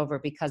pulled over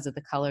because of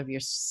the color of your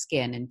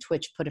skin, and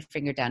Twitch put a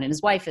finger down. And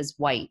his wife is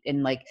white,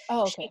 and like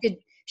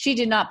she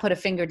did not put a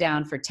finger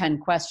down for 10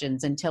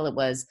 questions until it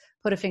was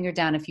put a finger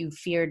down if you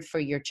feared for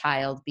your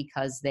child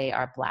because they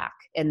are Black.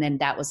 And then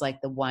that was like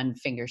the one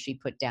finger she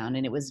put down,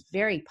 and it was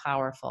very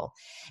powerful.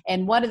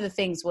 And one of the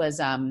things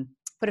was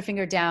put a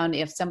finger down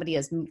if somebody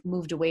has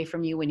moved away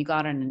from you when you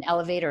got on an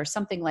elevator or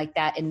something like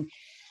that. And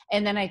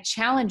then I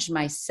challenged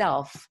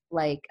myself,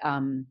 like,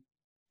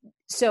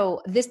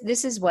 so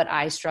this is what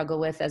I struggle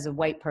with as a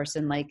white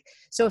person. Like,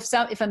 so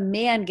if a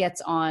man gets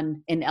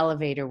on an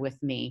elevator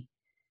with me,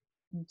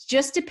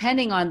 just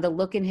depending on the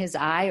look in his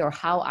eye or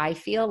how I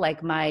feel,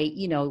 like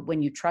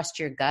when you trust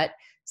your gut,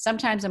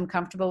 sometimes I'm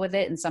comfortable with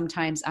it and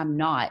sometimes I'm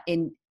not.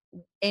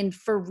 And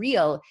for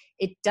real,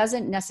 it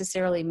doesn't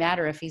necessarily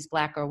matter if he's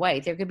Black or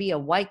white. There could be a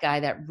white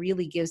guy that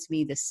really gives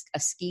me a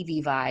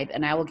skeevy vibe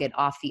and I will get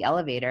off the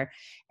elevator.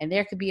 And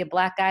there could be a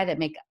Black guy that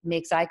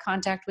makes eye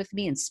contact with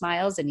me and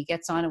smiles, and he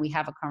gets on and we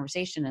have a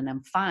conversation and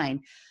I'm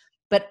fine.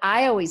 But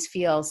I always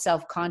feel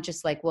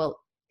self-conscious, like, well,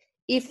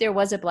 if there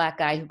was a Black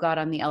guy who got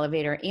on the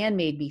elevator and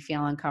made me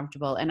feel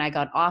uncomfortable and I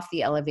got off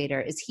the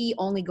elevator, is he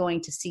only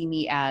going to see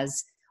me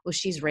as, well,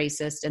 she's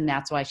racist and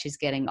that's why she's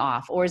getting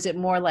off? Or is it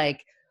more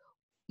like,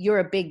 you're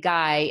a big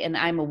guy and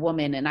I'm a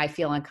woman and I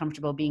feel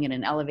uncomfortable being in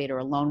an elevator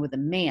alone with a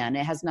man.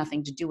 It has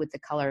nothing to do with the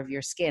color of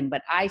your skin.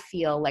 But I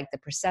feel like the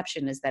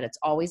perception is that it's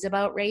always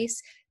about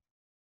race,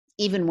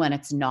 even when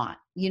it's not.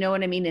 You know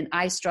what I mean? And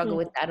I struggle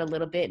with that a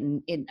little bit,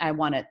 and I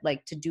want to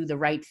like to do the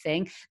right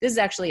thing. This is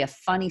actually a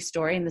funny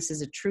story, and this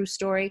is a true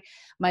story.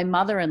 My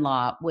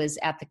mother-in-law was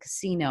at the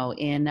casino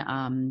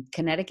in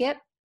Connecticut.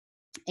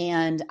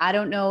 And I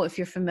don't know if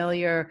you're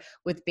familiar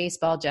with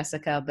baseball,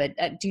 Jessica, but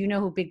do you know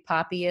who Big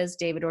Papi is?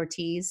 David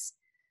Ortiz?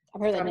 I've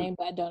heard that name,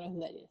 but I don't know who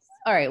that is.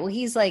 All right. Well,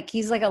 he's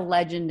like a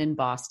legend in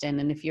Boston.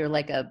 And if you're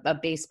like a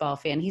baseball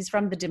fan, he's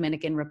from the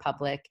Dominican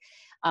Republic.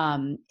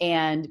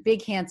 And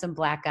big, handsome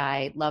black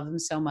guy, love him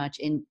so much.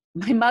 And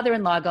my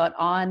mother-in-law got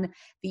on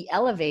the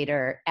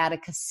elevator at a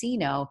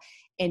casino,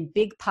 and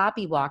Big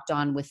Papi walked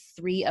on with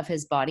 3 of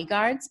his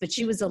bodyguards, but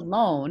she was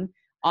alone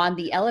on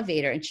the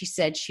elevator. And she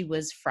said she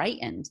was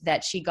frightened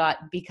that she got,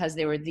 because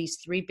there were these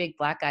 3 big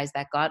black guys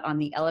that got on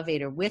the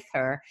elevator with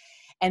her,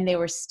 and they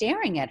were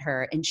staring at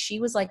her, and she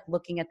was like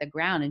looking at the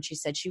ground, and she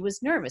said she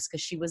was nervous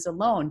because she was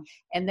alone.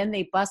 And then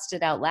they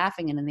busted out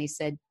laughing, and then they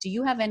said, "Do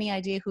you have any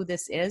idea who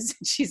this is?"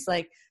 And she's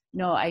like,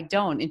 "No, I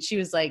don't." And she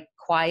was like,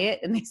 quiet.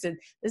 And they said,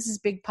 "This is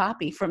Big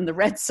Papi from the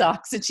Red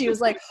Sox." And she was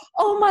like,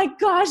 "Oh my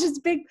gosh, it's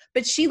big."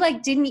 But she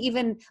like didn't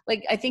even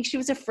like, I think she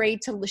was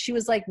afraid to, she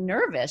was like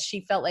nervous.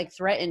 She felt like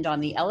threatened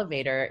on the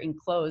elevator and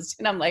closed.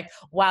 And I'm like,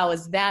 wow,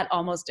 is that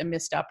almost a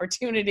missed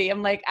opportunity?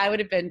 I'm like, I would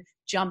have been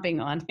jumping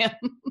on him.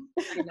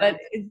 But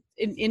it's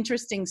an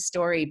interesting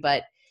story,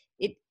 but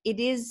it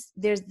is,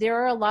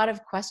 there are a lot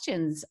of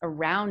questions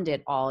around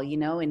it all, you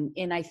know,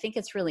 and I think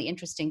it's really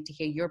interesting to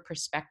hear your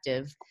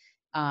perspective,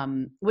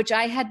 which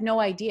I had no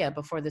idea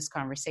before this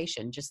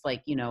conversation, just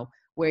like, you know,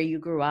 where you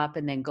grew up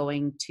and then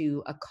going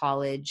to a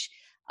college.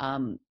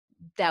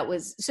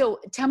 So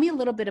tell me a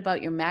little bit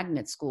about your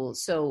magnet school.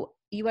 So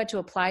you had to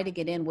apply to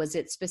get in. Was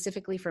it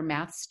specifically for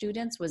math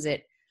students? Was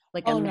it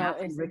like a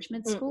math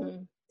enrichment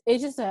school?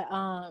 It's just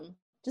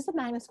a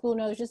magnet school.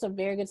 No, it's just a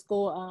very good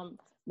school.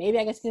 Maybe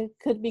I guess it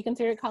could be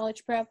considered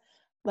college prep,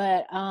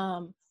 but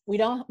we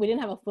didn't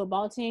have a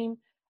football team.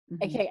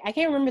 Okay, I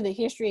can't remember the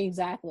history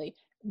exactly,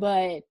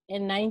 but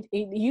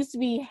it used to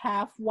be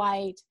half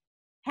white,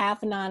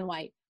 half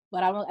non-white.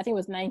 But I think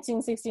it was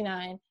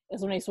 1969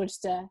 is when they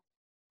switched to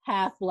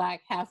half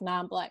black, half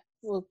non-black,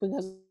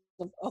 because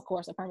of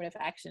course, affirmative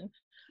action.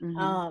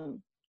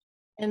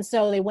 And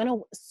so they went.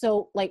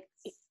 So like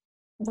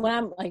when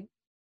I'm like,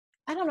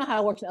 I don't know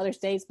how it works in other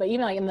states, but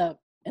even like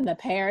in the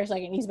parish,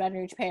 like in East Baton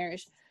Rouge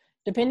Parish,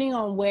 depending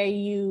on where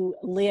you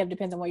live,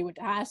 depends on where you went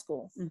to high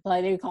school. So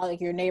like they would call it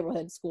like your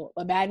neighborhood school.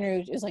 But Baton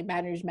Rouge is like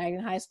Baton Rouge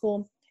Magnet High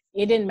School.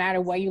 It didn't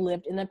matter where you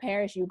lived in the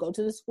parish, you go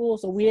to the school.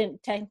 So we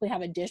didn't technically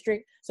have a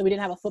district. So we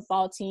didn't have a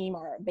football team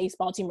or a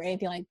baseball team or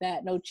anything like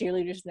that. No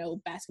cheerleaders,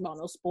 no basketball,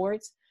 no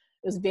sports.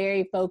 It was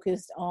very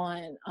focused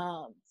on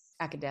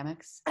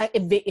academics.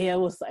 It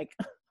was like,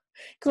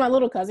 because my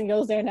little cousin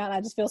goes there now, and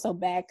I just feel so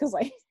bad because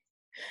like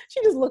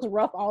she just looks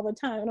rough all the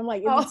time. And I'm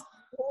like,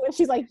 and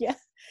she's like, yeah,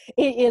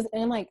 it is.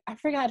 And like, I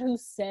forgot who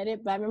said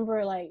it, but I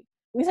remember like,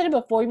 we said it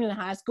before, even in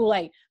high school,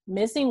 like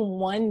missing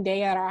one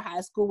day at our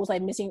high school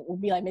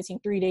would be like missing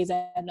 3 days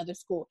at another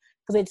school.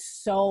 Cause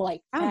it's so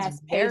like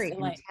fast, very and,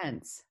 like,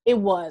 intense. It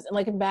was. And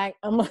looking back,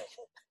 I'm like,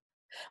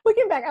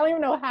 I don't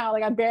even know how,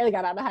 like I barely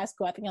got out of high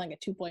school. I think like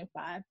a 2.5.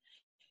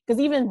 Cause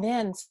even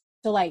then,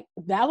 so like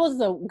that was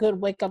a good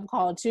wake up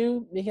call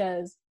too,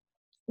 because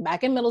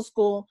back in middle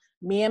school,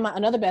 me and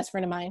another best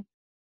friend of mine,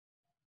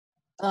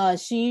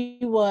 she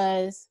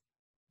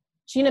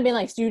ended up being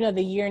like student of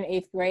the year in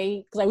 8th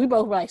grade. Cause like we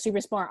both were like super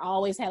smart,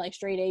 always had like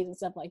straight A's and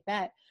stuff like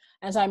that.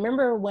 And so I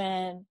remember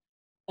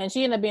and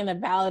she ended up being the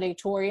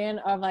valedictorian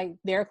of like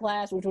their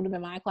class, which would have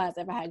been my class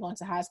if I had gone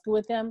to high school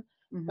with them.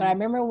 But I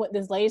remember what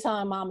this lady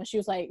telling my mom, and she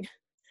was like,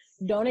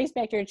 "Don't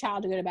expect your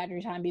child to go to Baton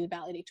Rouge High and be the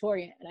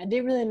valedictorian." And I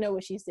didn't really know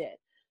what she said.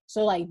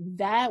 So like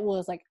that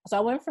was like, so I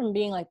went from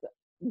being like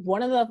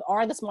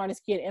the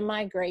smartest kid in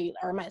my grade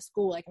or my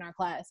school, like in our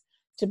class,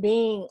 to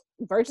being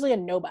virtually a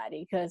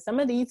nobody. Because some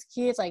of these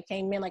kids like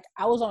came in, like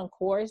I was on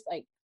course,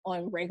 like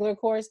on regular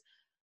course.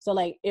 So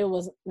like it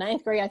was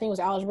 9th grade, I think it was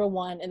algebra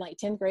 1, and like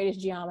 10th grade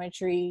is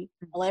geometry,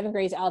 11th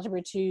grade is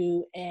algebra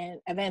 2, and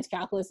advanced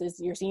calculus is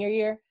your senior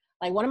year.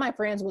 Like one of my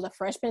friends was a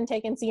freshman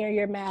taking senior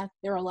year math.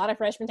 There were a lot of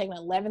freshmen taking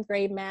 11th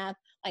grade math,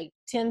 like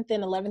 10th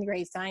and 11th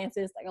grade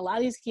sciences. Like a lot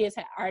of these kids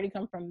had already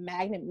come from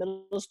magnet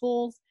middle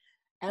schools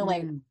and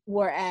like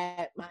were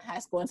at my high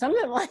school. And some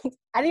of them, like,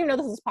 I didn't even know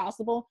this was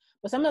possible,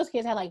 but some of those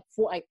kids had like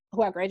who I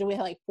graduated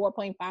had like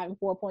 4.5 and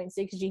 4.6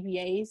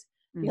 GPAs.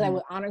 Because like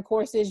with honor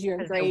courses, your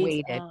grades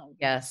weighted.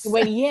 Yes.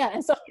 Weighted, yeah.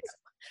 And so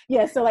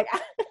yeah, so like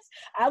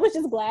I was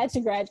just glad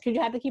to graduate, because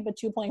you have to keep a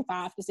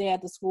 2.5 to stay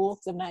at the school,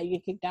 because if not you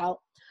get kicked out.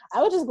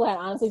 I was just glad,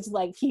 honestly, to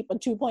like keep a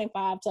 2.5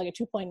 to like a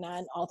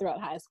 2.9 all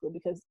throughout high school,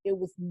 because it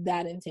was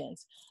that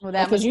intense. Well,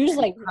 that was usually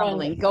like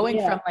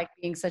going from like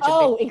being such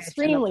a big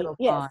extremely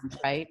pond,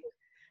 right?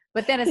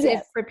 But then it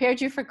Yes.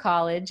 prepared you for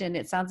college, and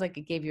it sounds like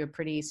it gave you a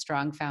pretty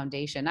strong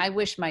foundation. I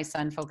wish my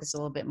son focused a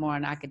little bit more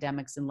on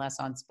academics and less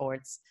on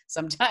sports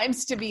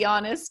sometimes, to be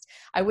honest.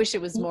 I wish it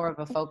was more of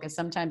a focus.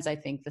 Sometimes I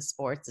think the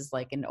sports is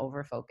like an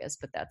over focus,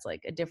 but that's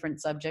like a different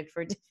subject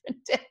for a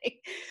different day.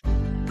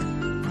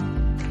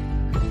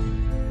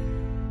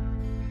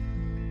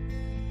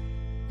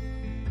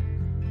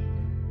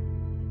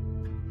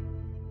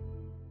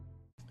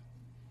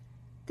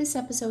 This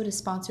episode is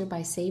sponsored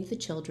by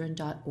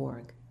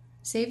SaveTheChildren.org.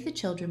 Save the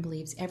Children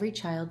believes every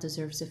child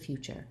deserves a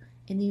future.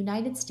 In the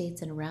United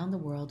States and around the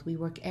world, we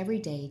work every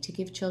day to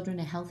give children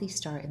a healthy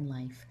start in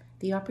life,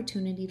 the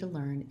opportunity to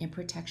learn, and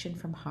protection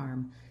from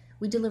harm.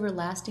 We deliver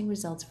lasting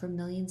results for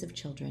millions of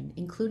children,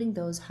 including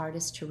those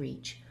hardest to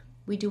reach.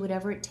 We do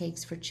whatever it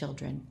takes for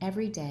children,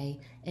 every day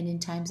and in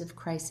times of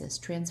crisis,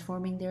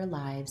 transforming their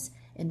lives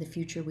and the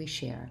future we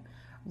share.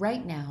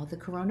 Right now, the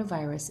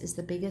coronavirus is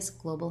the biggest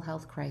global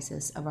health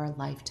crisis of our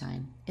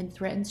lifetime and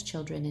threatens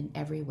children in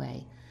every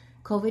way.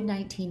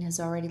 COVID-19 has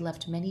already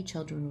left many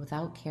children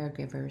without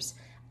caregivers,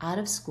 out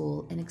of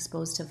school, and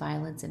exposed to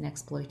violence and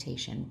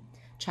exploitation.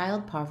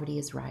 Child poverty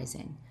is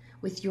rising.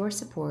 With your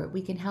support,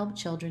 we can help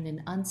children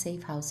in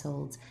unsafe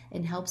households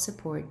and help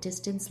support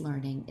distance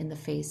learning in the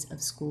face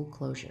of school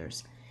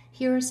closures.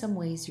 Here are some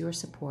ways your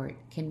support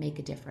can make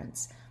a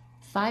difference.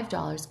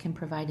 $5 can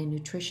provide a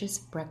nutritious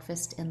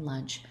breakfast and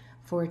lunch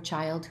for a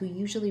child who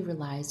usually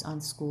relies on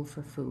school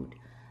for food.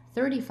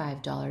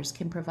 $35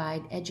 can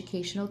provide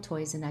educational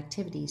toys and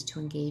activities to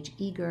engage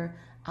eager,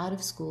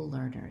 out-of-school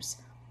learners.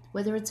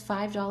 Whether it's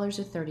 $5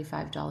 or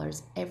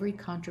 $35, every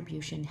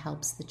contribution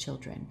helps the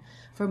children.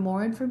 For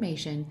more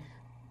information,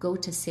 go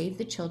to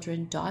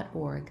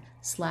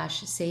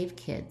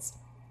SaveTheChildren.org/SaveKids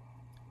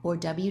or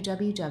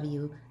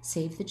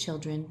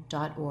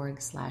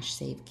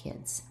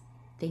www.savethechildren.org/SaveKids.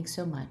 Thanks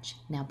so much.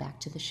 Now back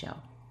to the show.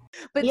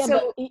 But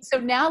so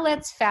now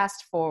let's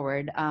fast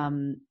forward.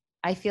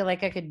 I feel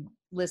like I could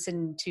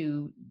listen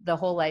to the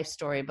whole life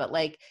story, but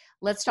like,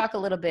 let's talk a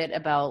little bit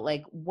about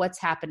like what's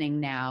happening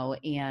now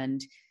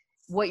and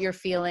what you're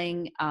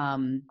feeling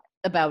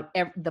about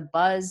the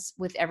buzz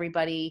with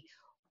everybody,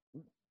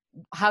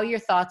 how your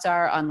thoughts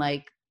are on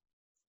like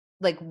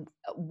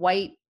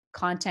white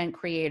content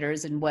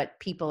creators and what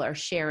people are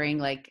sharing.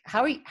 Like,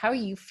 how are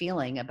you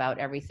feeling about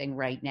everything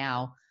right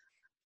now?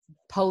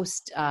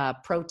 Post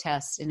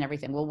protests and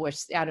everything. Well,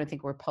 I don't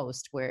think we're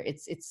post where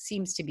it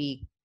seems to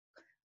be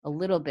a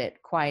little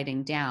bit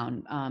quieting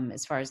down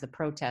as far as the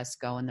protests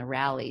go and the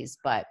rallies,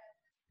 but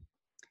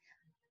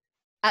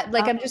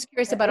I'm just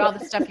curious about all the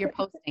stuff you're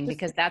posting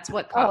because that's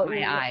what caught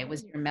my eye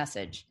was your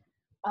message.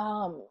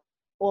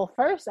 Well,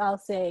 first I'll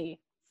say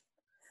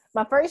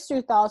my first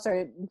two thoughts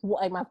are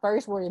like my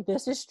first word,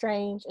 this is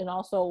strange, and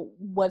also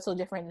what's so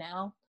different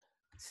now.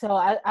 So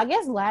I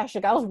guess last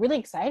year I was really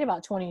excited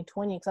about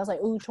 2020 because I was like,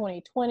 ooh,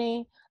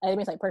 2020. It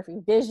means like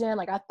perfect vision.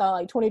 Like I thought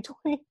like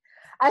 2020,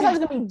 I thought it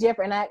was gonna be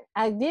different.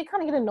 I did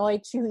kind of get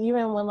annoyed too,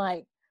 even when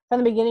like from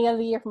the beginning of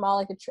the year, from all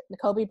like the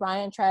Kobe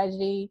Bryant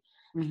tragedy,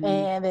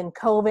 and then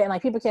COVID, and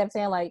like people kept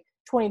saying like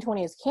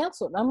 2020 is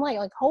canceled. And I'm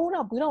like hold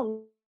up, we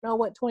don't know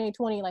what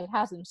 2020 like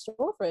has in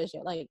store for us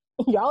yet. Like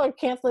y'all are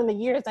canceling the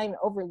year, it's not even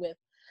over with.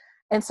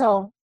 And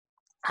so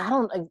I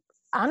don't.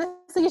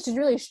 Honestly, it's just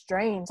really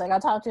strange. Like I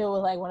talked to it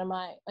with like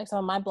some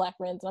of my Black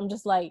friends. And I'm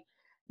just like,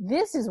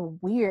 this is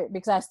weird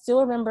because I still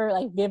remember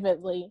like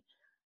vividly.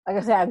 Like I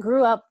said, I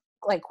grew up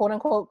like quote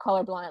unquote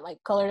colorblind. Like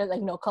color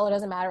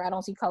doesn't matter. I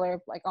don't see color.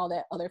 Like all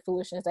that other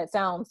foolishness that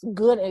sounds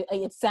good.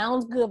 It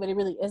sounds good, but it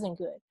really isn't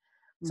good.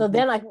 So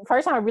then, like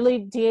first time I really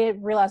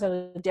did realize there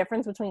was a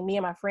difference between me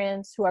and my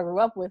friends who I grew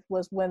up with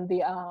was when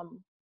the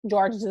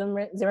George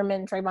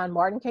Zimmerman Trayvon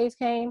Martin case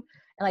came,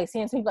 and like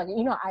seeing people like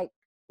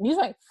these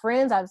were like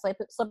friends. I would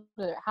slept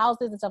in their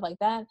houses and stuff like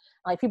that.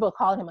 Like people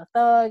calling him a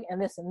thug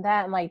and this and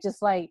that, and like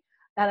just like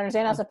I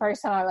understand that's the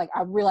first time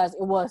I realized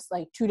it was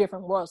like two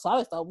different worlds. So I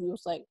always thought we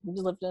just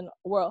lived in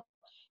a world.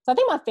 So I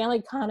think my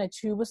family kind of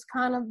too was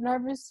kind of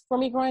nervous for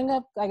me growing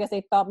up. I guess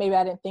they thought maybe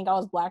I didn't think I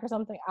was Black or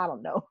something. I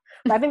don't know,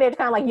 but I think they're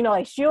kind of like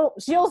like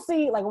she'll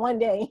see like one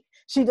day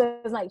she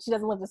doesn't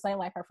live the same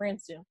like her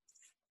friends do.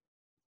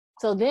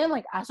 So then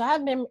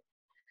I've been.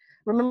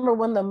 Remember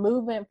when the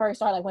movement first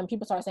started, like when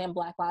people started saying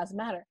Black Lives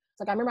Matter.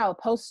 So like I remember I would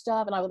post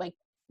stuff and I would like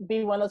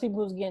be one of those people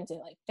who was getting into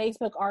like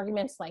Facebook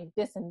arguments, like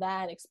this and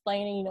that,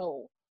 explaining,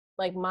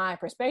 like my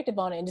perspective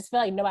on it, and just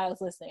felt like nobody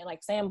was listening, and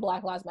like saying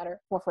Black Lives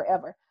Matter for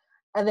forever.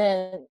 And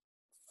then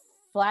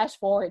flash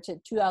forward to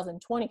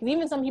 2020, because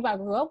even some people I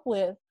grew up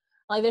with,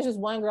 like there's just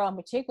one girl in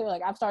particular,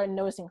 like I've started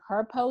noticing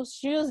her posts.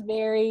 She was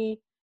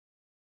very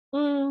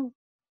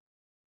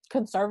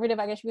conservative,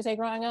 I guess you could say,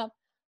 growing up.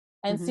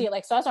 And so I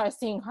started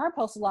seeing her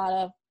post a lot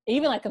of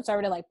even like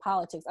conservative like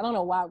politics. I don't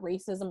know why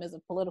racism is a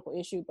political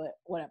issue, but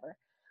whatever.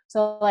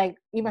 So like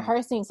even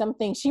her seeing some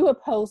things she would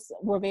post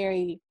were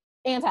very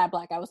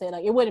anti-Black, I would say.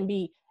 Like it wouldn't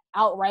be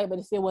outright, but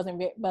it still wasn't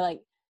very, but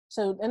like,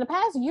 so in the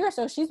past year or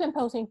so, she's been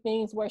posting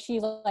things where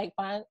she's like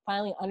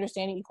finally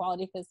understanding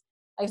equality. Because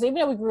like so even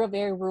though we grew up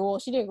very rural,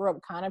 she did grow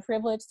up kind of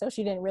privileged, so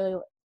she didn't really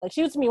like,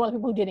 she was to me one of the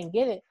people who didn't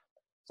get it.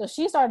 So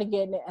she started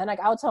getting it. And like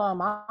I would tell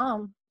my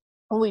mom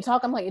when we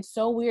talk, I'm like, it's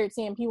so weird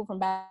seeing people from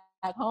back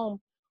home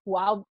who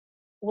I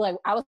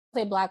would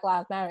say Black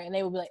Lives Matter, and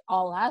they would be like,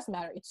 all lives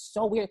matter. It's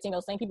so weird seeing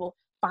those same people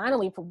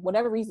finally, for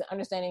whatever reason,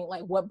 understanding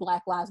like what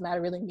Black Lives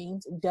Matter really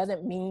means. It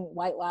doesn't mean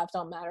white lives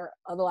don't matter,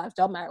 other lives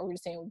don't matter. We're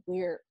just saying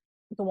we're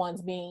the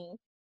ones being,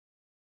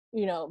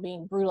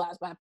 being brutalized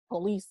by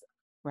police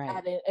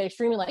at an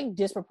extremely like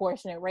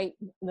disproportionate rate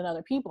than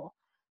other people.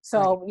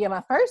 So yeah,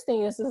 my first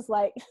thing is just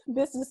like,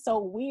 this is so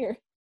weird.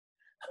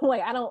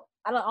 Like I don't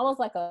almost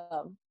like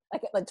a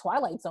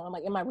Twilight Zone.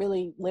 Like, am I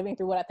really living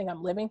through what I think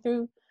I'm living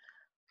through?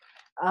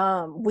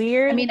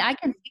 Weird. I mean, I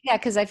can see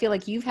that because I feel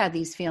like you've had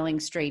these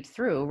feelings straight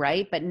through,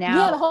 right? But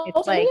now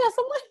it's like,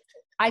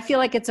 I feel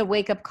like it's a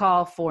wake up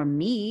call for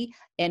me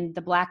and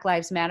the Black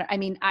Lives Matter. I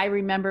mean, I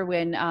remember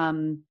when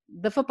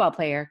the football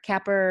player,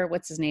 Capper,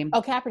 what's his name?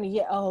 Oh, Kaepernick.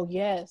 Yeah. Oh,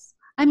 yes.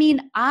 I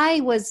mean,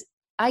 I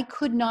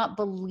could not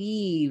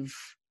believe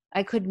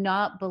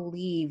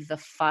the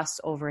fuss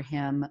over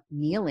him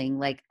kneeling.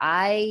 Like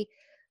I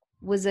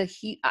was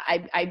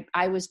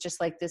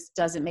just like, this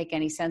doesn't make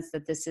any sense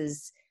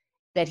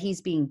that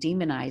he's being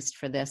demonized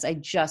for this. I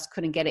just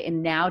couldn't get it.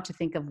 And now to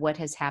think of what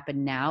has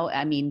happened now,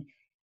 I mean,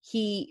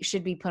 he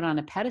should be put on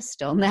a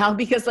pedestal now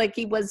because like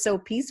he was so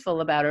peaceful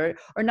about it,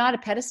 or not a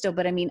pedestal,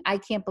 but I mean, I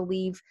can't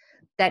believe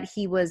that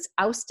he was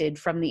ousted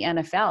from the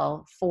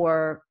NFL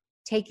for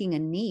taking a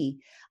knee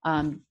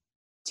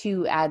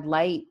to add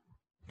light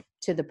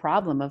to the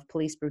problem of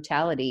police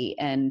brutality.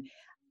 And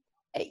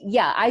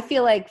yeah, I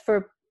feel like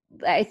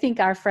I think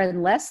our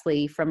friend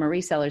Leslie from A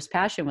Reseller's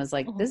Passion was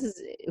like,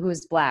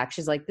 who's Black.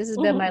 She's like, this has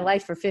been my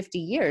life for 50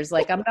 years.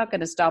 Like, I'm not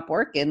going to stop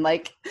working.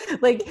 Like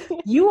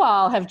you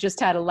all have just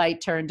had a light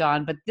turned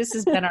on, but this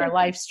has been our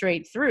life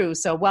straight through.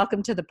 So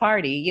welcome to the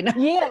party,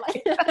 Yeah.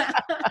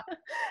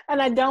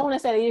 And I don't want to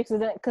say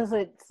that because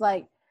it's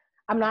like,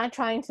 I'm not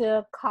trying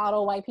to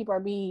coddle white people or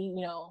be,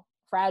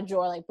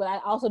 fragile, like, but I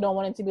also don't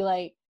want it to be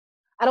like,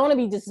 I don't want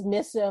to be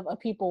dismissive of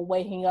people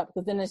waking up,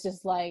 because then it's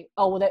just like,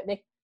 oh, well,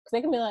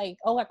 they can be like,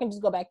 oh, I can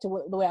just go back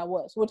to the way I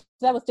was, which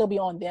that would still be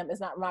on them. It's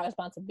not my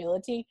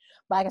responsibility.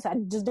 But like I said, I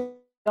just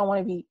don't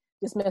want to be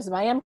dismissive.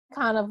 I am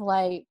kind of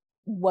like,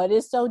 what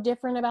is so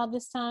different about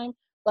this time?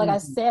 Like I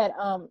said,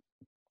 I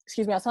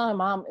was telling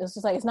my mom, it's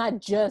just like, it's not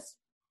just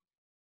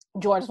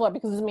George Floyd,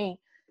 because it's me,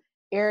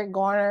 Eric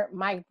Garner,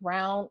 Mike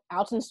Brown,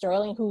 Alton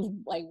Sterling, who's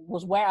like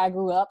was where I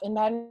grew up in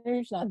Baton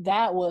Rouge. Now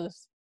that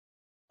was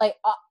like,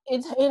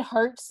 it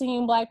hurts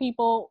seeing Black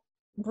people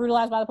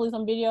brutalized by the police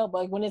on video,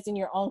 but like when it's in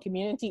your own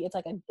community, it's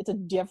like it's a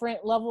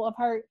different level of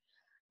hurt.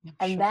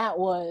 And that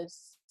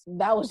was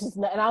just,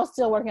 and I was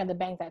still working at the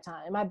bank that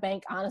time. And my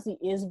bank honestly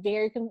is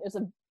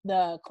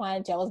the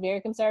clientele is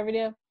very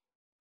conservative.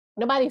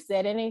 Nobody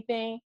said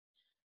anything,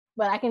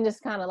 but I can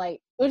just kind of like,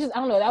 it was just, I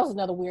don't know, that was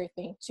another weird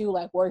thing too,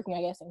 like working,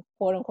 I guess, in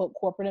quote unquote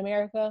corporate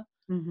America.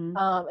 And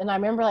I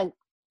remember like,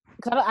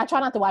 because I try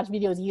not to watch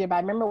videos either, but I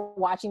remember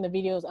watching the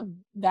videos of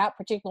that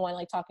particular one,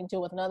 like talking to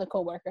it with another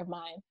coworker of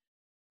mine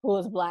who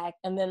was Black.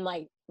 And then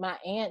like my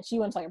aunt, she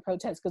went to like a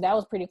protest because that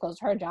was pretty close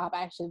to her job,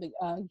 actually,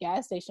 the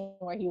gas station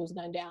where he was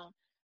gunned down.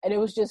 And it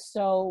was just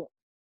so,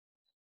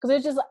 because it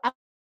was just,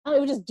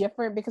 it was just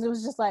different, because it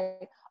was just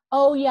like,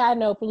 oh yeah, I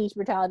know police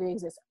brutality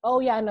exists. Oh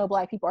yeah, I know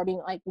Black people are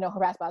being like,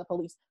 harassed by the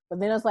police. But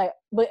then it's like,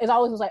 but it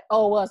always was like,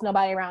 oh, well, it's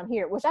nobody around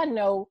here, which I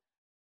know,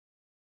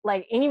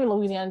 like, and even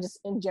Louisiana, just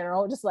in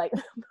general, just like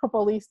the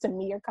police to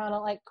me are kind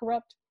of like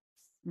corrupt.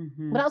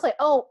 But I was like,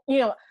 oh,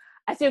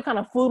 I still kind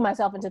of fooled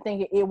myself into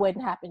thinking it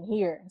wouldn't happen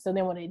here. So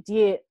then when it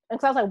did,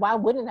 because I was like, why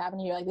wouldn't it happen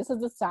here? Like, this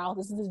is the South.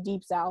 This is the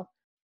deep South.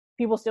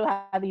 People still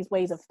have these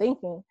ways of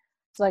thinking.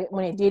 So like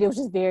when it did, it was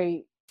just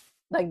very,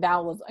 like,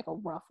 that was like a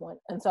rough one.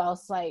 And so I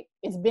was like,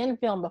 it's been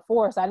filmed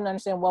before, so I didn't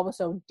understand what was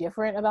so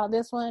different about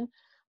this one.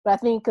 But I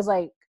think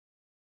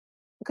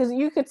because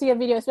you could see a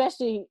video,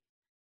 especially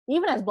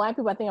even as Black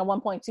people, I think at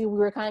one point too, we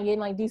were kind of getting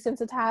like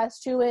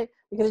desensitized to it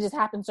because it just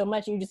happened so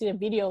much. You just see the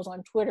videos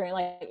on Twitter, and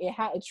like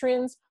it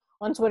trends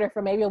on Twitter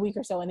for maybe a week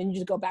or so, and then you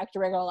just go back to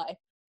regular life.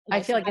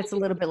 I feel like it's a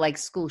little bit like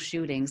school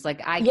shootings.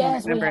 Like I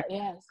can remember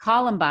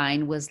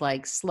Columbine was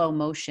like slow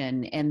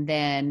motion, and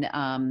then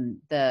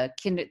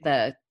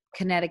the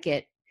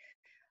Connecticut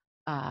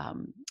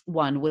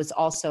one was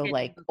also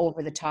like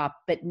over the top.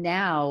 But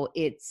now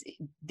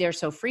they're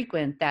so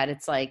frequent that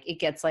it's like it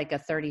gets like a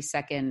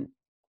 30-second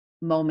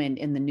moment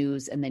in the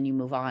news, and then you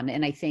move on.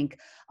 And I think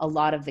a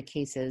lot of the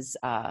cases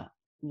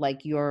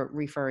like you're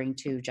referring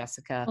to,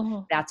 Jessica,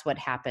 that's what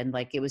happened.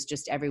 Like it was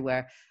just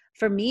everywhere.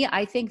 For me,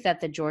 I think that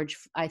George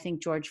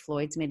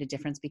Floyd's made a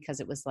difference because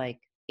it was like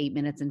 8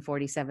 minutes and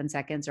 47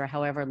 seconds or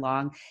however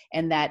long.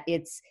 And that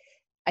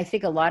I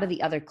think a lot of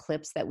the other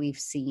clips that we've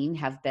seen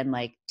have been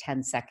like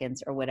 10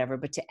 seconds or whatever,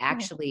 but to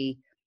actually,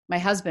 my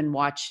husband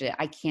watched it.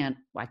 I can't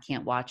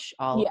watch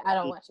all. Yeah, I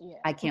don't watch it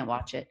yet. I can't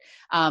watch it.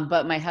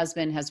 But my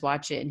husband has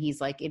watched it, and he's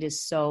like, it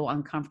is so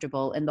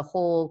uncomfortable. And the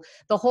whole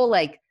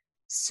like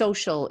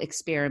social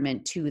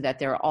experiment too, that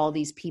there are all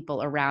these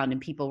people around and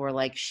people were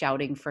like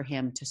shouting for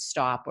him to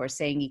stop or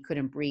saying he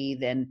couldn't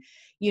breathe. And,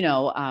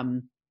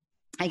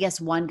 I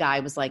guess one guy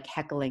was like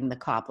heckling the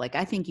cop, like,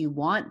 I think you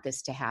want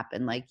this to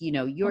happen. Like,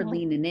 you're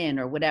leaning in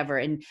or whatever.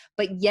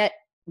 But yet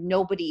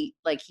nobody,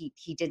 like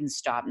he didn't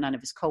stop. None of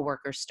his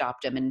coworkers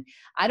stopped him. And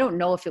I don't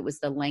know if it was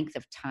the length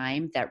of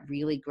time that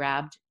really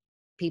grabbed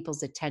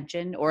people's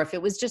attention or if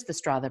it was just the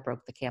straw that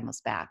broke the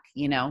camel's back,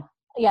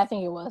 Yeah, I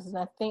think it was. And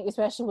I think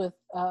especially with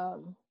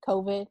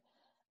COVID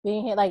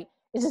being here, like,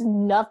 it's just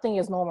nothing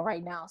is normal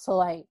right now. So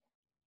like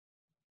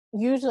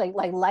usually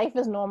like life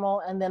is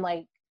normal and then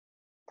like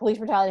police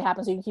brutality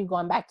happens, so you keep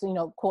going back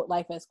to, quote,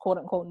 life as quote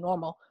unquote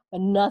normal, but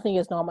nothing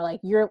is normal.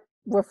 Like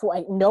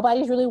like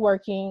nobody's really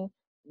working.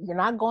 You're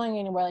not going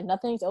anywhere. Like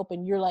nothing's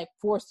open. You're like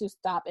forced to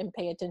stop and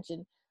pay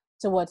attention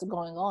to what's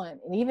going on.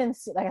 And even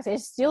like I said,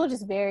 it's still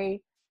just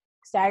very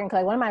staggering. Cause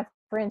like one of my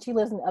friends, she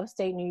lives in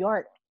upstate New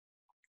York.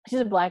 She's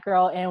a Black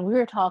girl, and we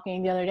were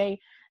talking the other day,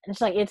 and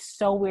she's like, it's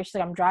so weird. She's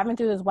like, I'm driving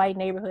through this white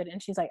neighborhood,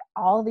 and she's like,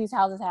 all of these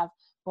houses have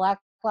Black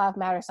Lives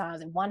Matter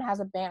signs, and one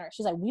has a banner.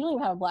 She's like, we don't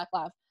even have a Black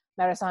Lives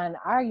Matter sign in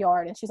our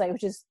yard. And she's like, it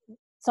was just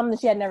something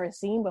she had never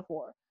seen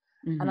before.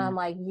 And I'm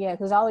like, yeah,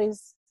 because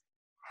always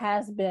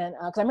has been,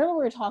 because I remember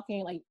we were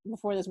talking, like,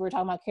 before this, we were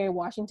talking about Kerry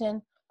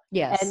Washington.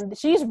 Yes. And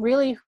she's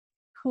really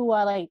who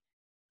I like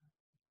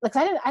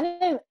I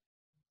didn't,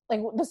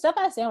 like, the stuff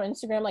I say on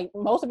Instagram, like,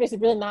 most of it is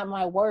really not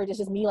my words. It's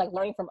just me, like,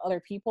 learning from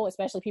other people,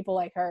 especially people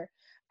like her.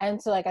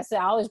 And so, like I said,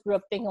 I always grew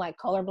up thinking, like,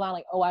 colorblind,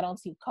 like, oh, I don't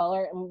see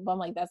color. But I'm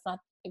like, that's not,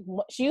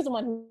 like, she's the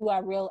one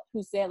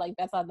who said, like,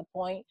 that's not the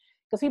point.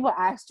 Because people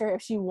asked her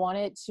if she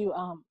wanted to,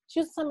 she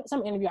was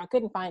some interview, I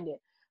couldn't find it,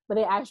 but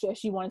they asked her if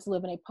she wanted to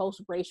live in a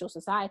post-racial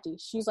society.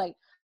 She's like,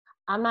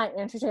 I'm not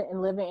interested in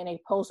living in a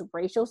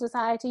post-racial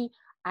society.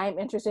 I'm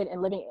interested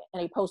in living in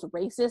a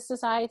post-racist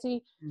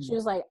society. She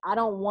was like, I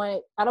don't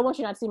want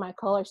you not to see my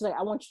color. She's like,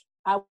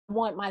 I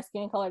want my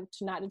skin color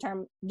to not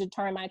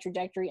determine my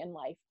trajectory in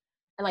life.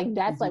 And like,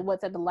 that's like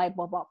what set the light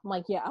bulb off. I'm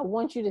like, yeah, I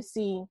want you to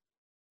see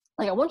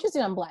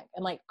I'm Black,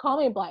 and like, call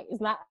me Black.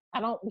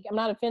 I'm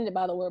not offended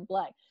by the word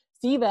Black.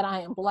 See that I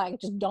am Black.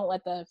 Just don't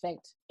let that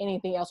affect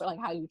anything else or like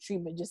how you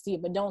treat me. Just see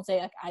it, but don't say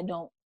like I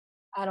don't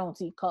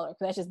see color, because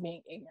that's just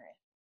being ignorant.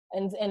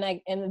 And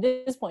at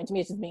this point, to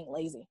me, it's just being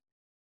lazy.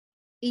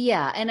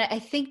 Yeah, and I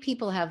think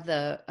people have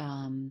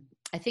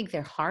I think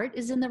their heart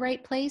is in the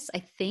right place. I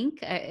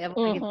think I want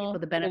to give people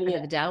the benefit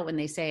of the doubt when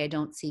they say I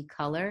don't see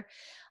color.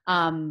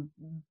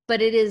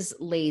 But it is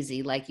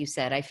lazy, like you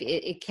said.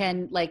 It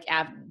can, like,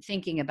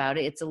 thinking about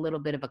it, it's a little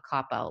bit of a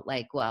cop out.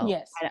 Like, well,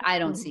 yes. I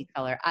don't see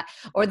color,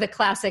 or the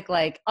classic,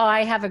 like, oh,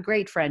 I have a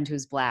great friend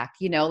who's Black.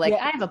 Like,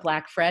 I have a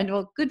Black friend.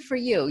 Well, good for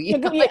you.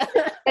 Like,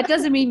 that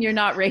doesn't mean you're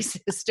not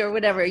racist or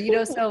whatever.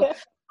 So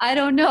I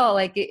don't know.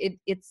 Like,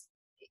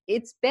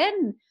 it's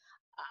been.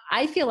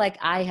 I feel like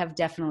I have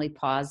definitely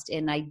paused,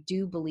 and I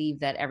do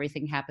believe that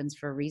everything happens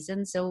for a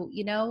reason. So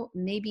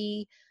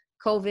maybe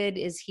COVID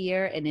is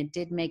here and it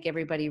did make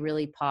everybody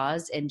really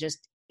pause, and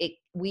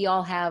we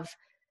all have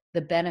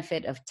the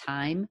benefit of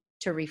time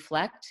to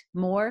reflect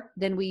more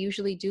than we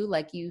usually do,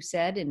 like you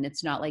said, and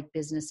it's not like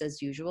business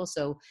as usual.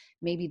 So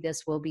maybe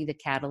this will be the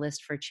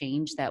catalyst for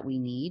change that we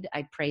need.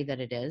 I pray that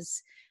it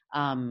is.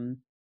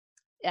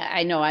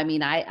 I know, I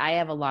mean, I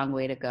have a long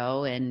way to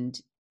go, and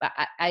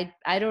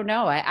I don't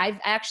know. I've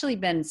actually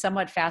been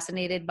somewhat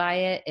fascinated by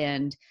it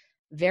and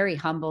very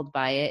humbled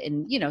by it,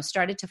 and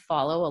started to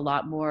follow a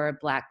lot more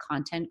Black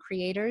content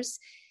creators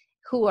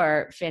who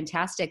are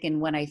fantastic. And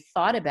when I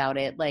thought about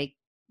it, like,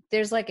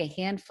 there's like a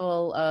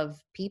handful of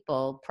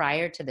people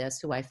prior to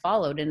this who I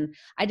followed, and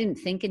I didn't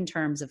think in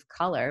terms of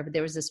color, but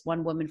there was this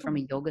one woman from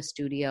a yoga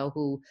studio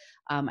who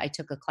I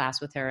took a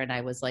class with her, and I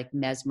was like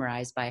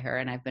mesmerized by her,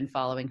 and I've been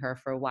following her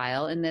for a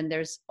while. And then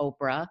there's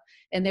Oprah,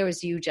 and there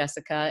was you,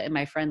 Jessica, and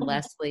my friend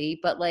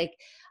Leslie, but like,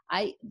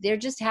 there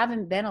just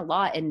haven't been a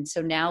lot. And so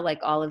now, like,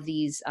 all of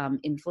these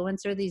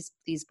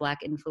these Black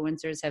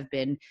influencers have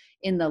been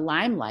in the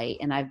limelight,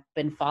 and I've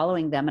been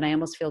following them, and I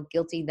almost feel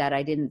guilty that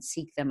I didn't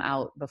seek them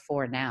out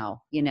before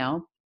now.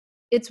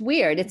 It's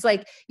weird. It's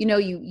like,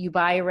 you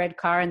buy a red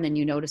car and then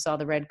you notice all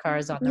the red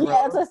cars on the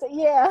road.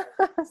 Yeah.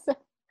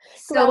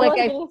 So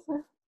like,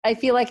 I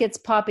feel like it's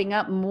popping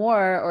up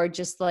more, or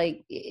just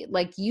like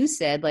you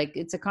said, like,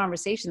 it's a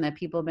conversation that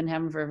people have been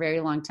having for a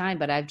very long time,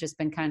 but I've just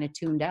been kind of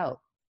tuned out.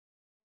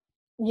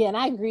 Yeah, and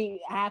I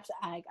agree. I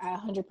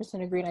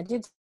 100% agree. And I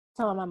did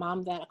tell my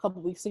mom that a couple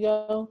of weeks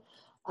ago,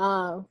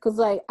 because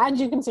like, I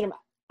do consider,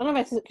 I don't know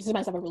if I consider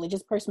myself a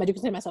religious person, but I do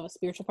consider myself a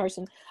spiritual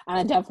person, and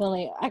I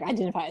definitely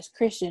identify as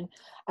Christian.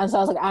 And so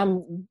I was like,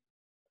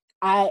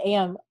 I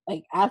am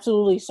like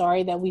absolutely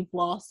sorry that we've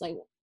lost like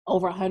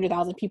over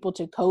 100,000 people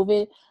to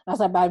COVID. And I was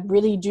like, but I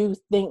really do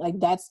think like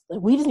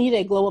we just need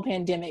a global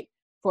pandemic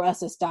for us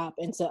to stop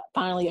and to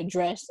finally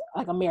address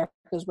like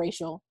America's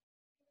racial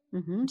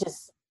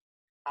just,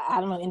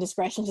 I don't know,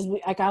 indiscretion. Just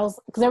like, because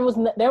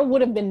there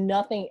would have been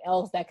nothing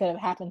else that could have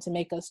happened to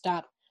make us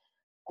stop.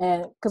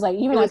 And because like,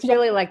 even it was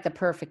really like the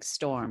perfect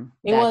storm.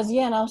 It was,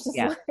 yeah. And I was just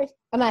like,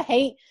 and I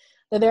hate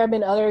that there have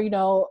been other,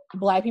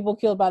 Black people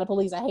killed by the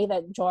police. I hate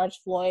that George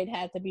Floyd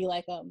had to be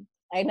like,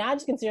 I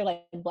just consider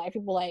like Black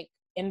people like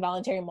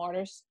involuntary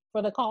martyrs.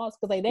 for the cause,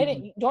 because like they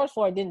didn't, George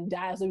Floyd didn't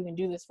die so we can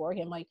do this for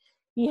him. Like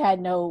he had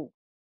no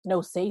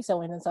say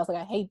so in it. So I was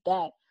like, I hate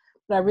that,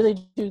 but I really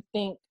do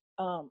think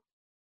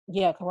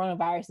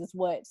coronavirus is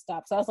what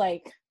stops. So I was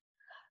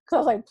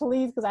like,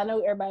 please, because I know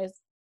everybody's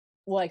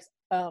like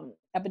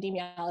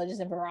epidemiologists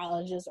and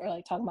virologists are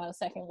like talking about a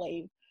second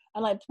wave.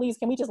 I'm like, please,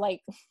 can we just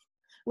like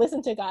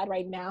listen to God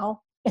right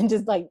now and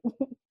just like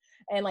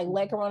and like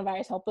let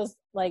coronavirus help us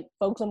like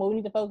focus on what we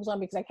need to focus on,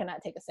 because I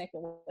cannot take a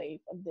second wave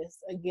of this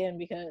again,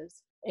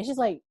 because it's just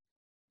like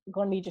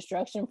going to be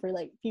destruction for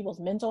like people's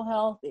mental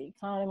health, the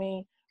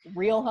economy,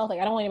 real health. Like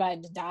I don't want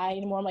anybody to die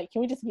anymore. I'm like,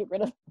 can we just get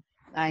rid of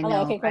I know.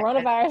 I'm like, okay,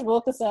 coronavirus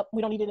woke us up.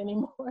 We don't need it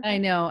anymore. I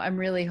know. I'm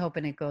really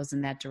hoping it goes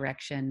in that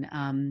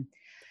direction.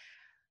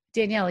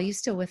 Danielle, are you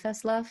still with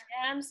us, love?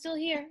 Yeah, I'm still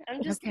here.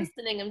 I'm just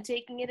listening. I'm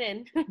taking it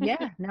in.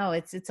 Yeah, no,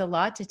 it's a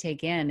lot to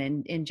take in.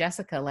 And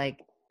Jessica,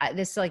 like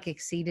this like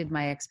exceeded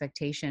my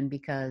expectation,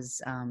 because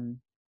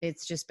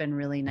it's just been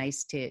really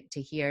nice to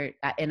hear.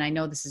 And I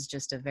know this is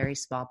just a very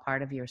small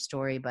part of your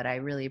story, but I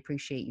really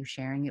appreciate you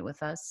sharing it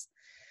with us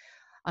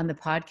on the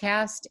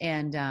podcast.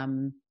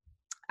 And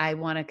I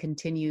want to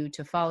continue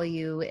to follow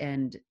you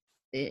and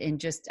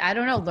just, I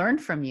don't know, learn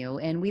from you.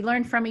 And we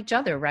learn from each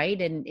other, right?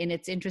 And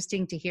it's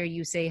interesting to hear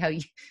you say how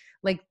you,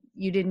 like,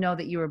 you didn't know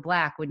that you were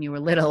Black when you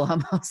were little,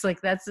 almost. Like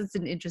that's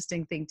an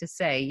interesting thing to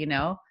say, you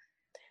know?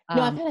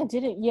 No, I kind of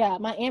didn't. Yeah,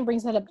 my aunt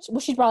brings that up. Well,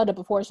 she's brought it up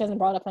before. She hasn't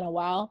brought it up in a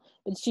while.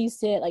 But she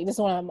said, like, this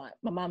is one of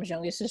my mom's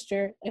youngest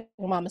sister. Like,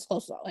 my mom is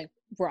close. Like,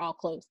 we're all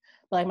close.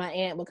 But, like, my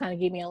aunt would kind of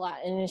give me a lot.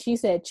 And then she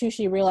said, too,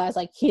 she realized,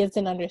 like, kids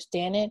didn't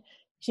understand it.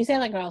 She said,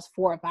 like, when I was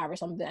 4 or 5 or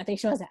something. I think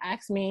she wants to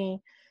ask me.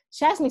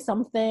 She asked me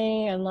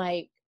something. And,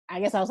 like,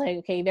 I guess I was like,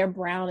 okay, they're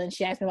brown. And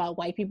she asked me about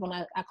white people.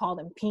 And I called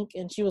them pink.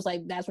 And she was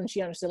like, that's when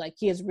she understood, like,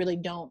 kids really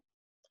don't.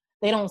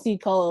 They don't see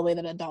color the way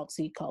that adults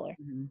see color.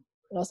 Mm-hmm.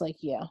 And I was like,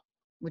 yeah.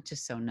 Which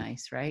is so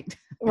nice, right?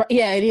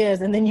 Yeah, it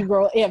is. And then you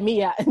grow, and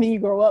then you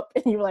grow up,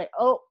 and you're like,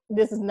 oh,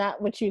 this is not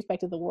what you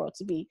expected the world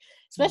to be,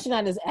 especially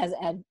not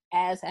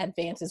as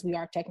advanced as we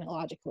are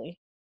technologically.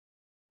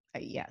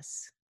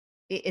 Yes,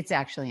 it's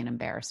actually an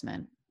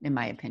embarrassment, in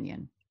my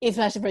opinion.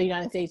 Especially for the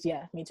United States,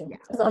 yeah, me too. Yeah.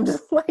 So I'm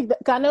just like,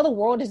 I know the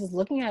world is just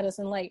looking at us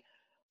and like,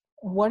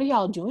 what are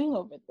y'all doing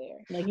over there?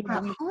 Like,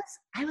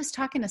 I was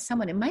talking to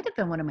someone. It might have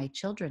been one of my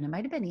children. It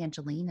might have been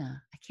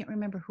Angelina. I can't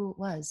remember who it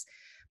was.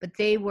 But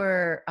they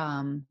were,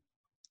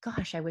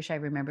 gosh, I wish I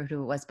remembered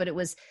who it was. But it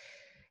was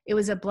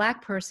a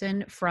Black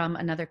person from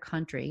another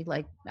country.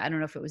 Like, I don't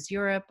know if it was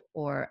Europe,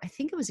 or I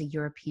think it was a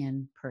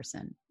European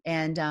person.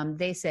 And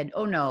they said,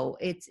 oh, no,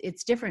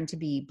 it's different to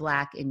be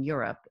Black in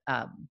Europe.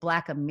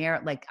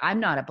 Like, I'm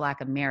not a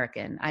Black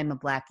American. I'm a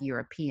Black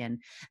European.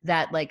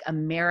 That, like,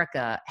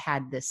 America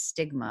had this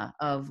stigma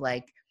of,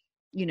 like,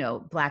 you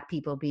know, Black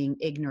people being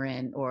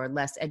ignorant or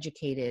less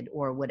educated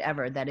or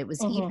whatever, that it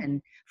was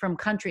even from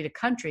country to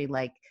country,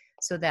 like,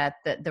 so that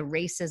the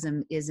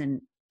racism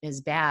isn't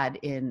as bad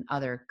in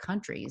other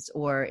countries,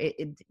 or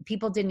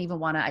people didn't even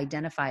want to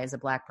identify as a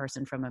Black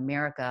person from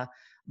America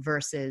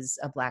versus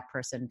a Black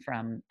person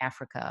from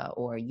Africa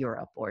or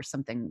Europe or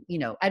something, you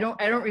know. I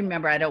don't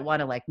remember. I don't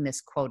want to like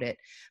misquote it,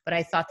 but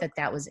I thought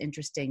that was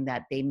interesting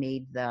that they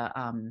made the,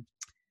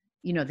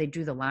 you know, they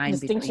drew the line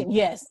distinction. Between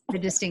yes, the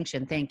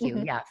distinction. Thank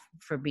you. Yeah.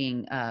 For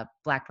being a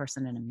Black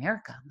person in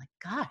America. I'm like,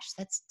 gosh,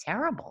 that's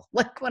terrible.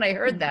 Like when I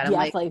heard that, I'm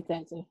like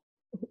that too.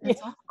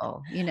 That's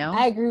awful, you know?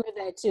 I agree with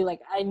that too. Like,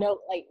 I know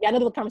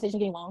the conversation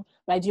getting long,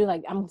 but I do,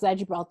 like, I'm glad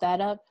you brought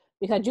that up,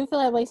 because I do feel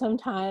that way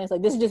sometimes.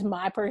 Like, this is just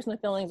my personal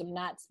feelings. I'm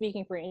not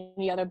speaking for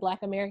any other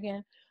Black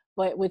American,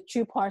 but with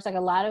True Parts, like a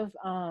lot of,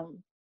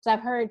 so I've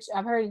heard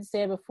it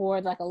said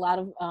before, like a lot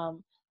of,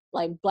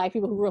 like Black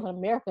people who grew up in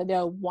America,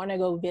 they'll want to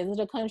go visit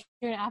a country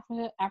in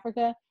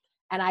Africa.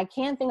 And I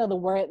can't think of the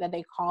word that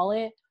they call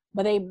it,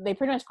 but they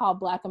pretty much call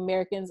Black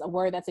Americans a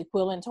word that's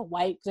equivalent to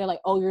white. Because they're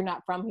like, oh, you're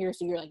not from here,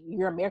 so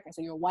you're American,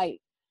 so you're white.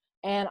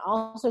 And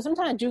also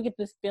sometimes I do get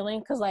this feeling,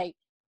 because like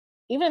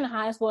even in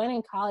high school and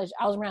in college,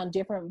 I was around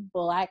different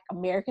Black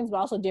Americans, but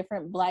also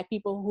different Black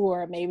people who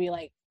are maybe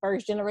like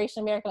first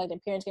generation American, like their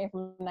parents came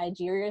from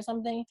Nigeria or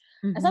something.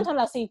 Mm-hmm. And sometimes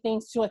I'll see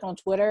things too, like on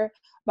Twitter,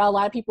 about a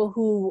lot of people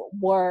who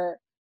are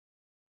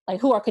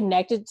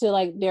connected to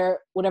like their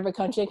whatever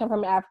country they come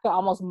from in Africa,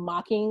 almost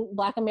mocking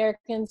Black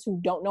Americans who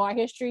don't know our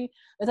history.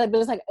 It's like, but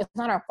it's like, it's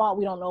not our fault.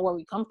 We don't know where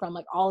we come from.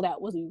 Like, all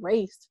that was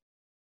erased.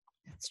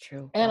 That's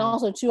true. And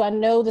also too, I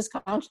know this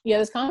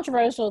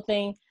controversial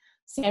thing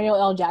Samuel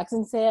L.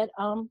 Jackson said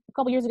a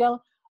couple years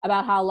ago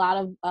about how a lot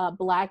of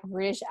Black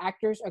British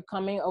actors are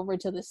coming over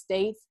to the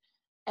States,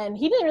 and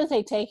he didn't really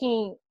say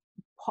taking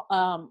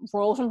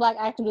roles from Black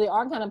actors, but they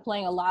are kind of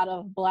playing a lot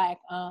of Black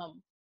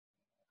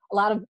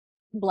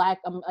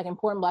like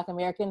important Black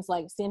Americans,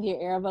 like Cynthia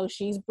Erivo.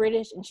 She's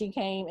British, and she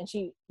came, and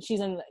she's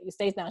in the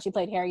States now. She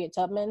played Harriet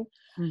Tubman.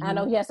 Mm-hmm. I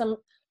know he has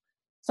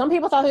some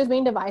people thought he was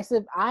being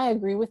divisive. I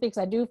agree with it, because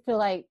I do feel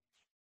like,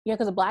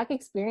 because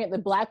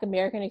the Black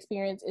American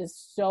experience is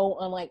so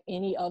unlike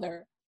any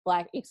other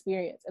Black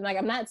experience. And like,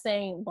 I'm not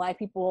saying Black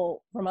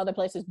people from other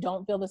places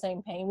don't feel the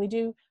same pain we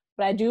do, but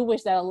But I do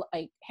wish that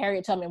like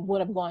Harriet Tubman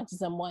would have gone to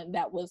someone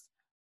that was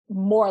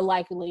more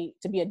likely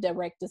to be a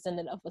direct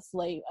descendant of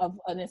of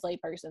an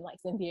enslaved person, like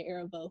Cynthia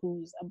Erivo,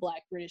 who's a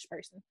Black British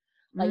person.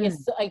 Like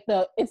it's like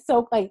it's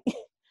so like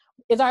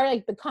it's already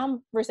like the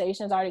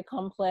conversation is already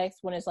complex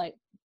when it's like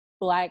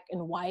Black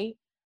and white,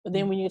 but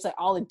then when you it's like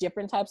all the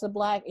different types of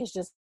Black,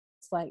 it's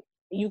like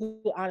you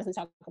could honestly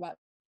talk about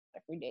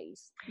it for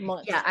days,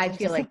 months. Yeah, I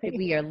feel like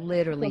we are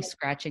literally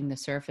scratching the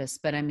surface.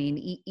 But I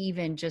mean,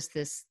 even just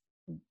this,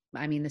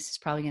 I mean, this is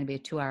probably going to be a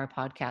 2-hour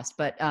podcast,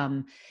 but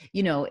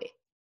you know,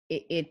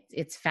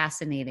 it's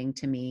fascinating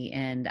to me,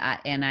 and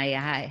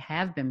I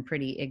have been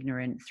pretty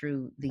ignorant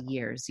through the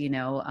years, you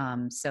know.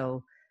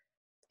 So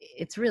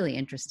it's really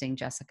interesting,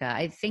 Jessica.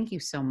 I thank you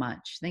so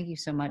much. Thank you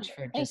so much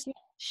for just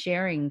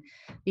sharing,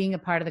 being a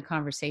part of the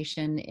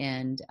conversation,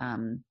 and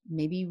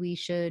maybe we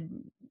should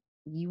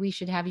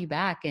have you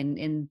back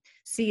and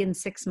see in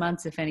 6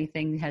 months if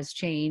anything has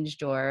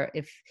changed, or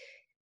if,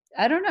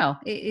 I don't know.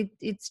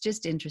 It's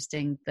just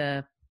interesting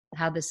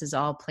how this is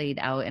all played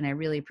out. And I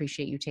really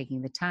appreciate you taking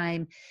the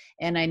time.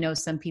 And I know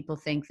some people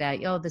think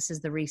that, oh, this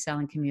is the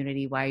reselling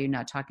community. Why are you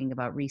not talking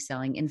about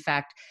reselling? In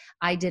fact,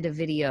 I did a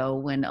video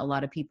when a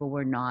lot of people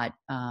were not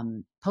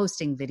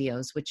posting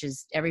videos, which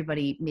is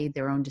everybody made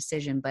their own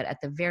decision. But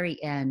at the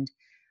very end,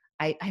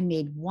 I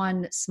made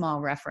one small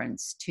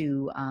reference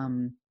to,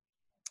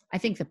 I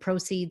think the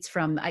proceeds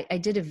from, I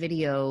did a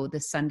video the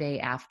Sunday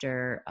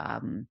after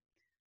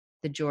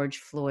the George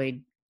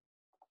Floyd,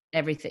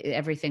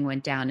 everything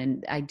went down,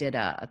 and I did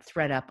a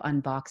ThredUp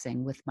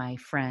unboxing with my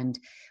friend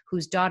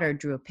whose daughter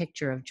drew a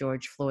picture of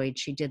George Floyd.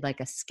 She did like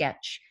a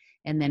sketch,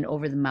 and then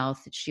over the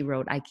mouth she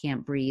wrote, "I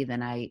can't breathe,"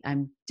 and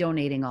I'm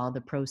donating all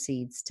the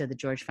proceeds to the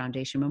George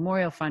Foundation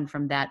Memorial Fund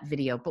from that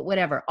video. But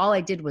whatever, all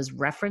I did was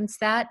reference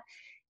that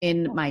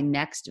in my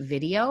next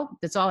video.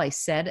 That's all I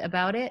said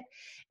about it.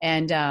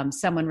 And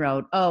someone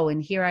wrote, "Oh,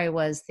 and here I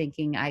was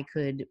thinking I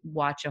could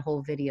watch a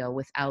whole video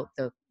without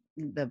the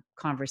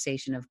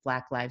conversation of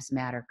Black Lives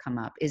Matter come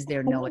up. Is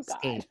there no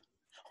escape?"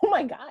 Oh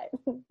my God.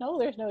 No,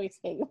 there's no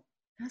escape.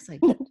 I was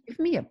like, give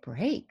me a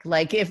break.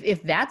 Like,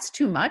 if that's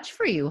too much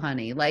for you,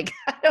 honey, like,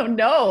 I don't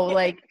know.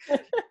 Like,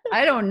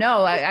 I don't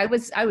know. I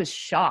was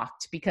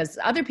shocked because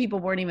other people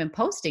weren't even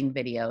posting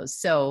videos.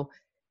 So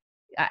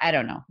I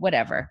don't know,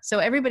 whatever. So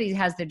everybody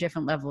has their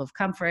different level of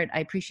comfort. I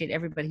appreciate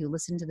everybody who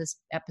listened to this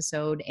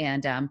episode.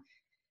 And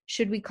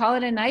should we call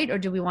it a night, or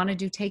do we want to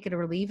do take it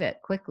or leave it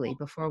quickly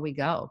before we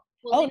go?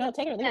 Well, no,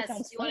 take it or leave it.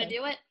 Yes, you want to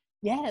do it?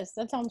 Yes,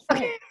 that sounds fun.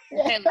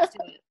 Okay, let's do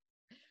it.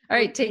 All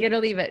right, take it or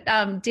leave it.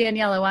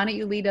 Daniela, why don't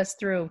you lead us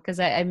through? Because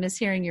I miss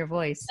hearing your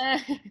voice.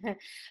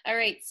 All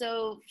right,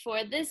 so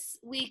for this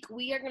week,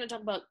 we are going to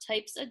talk about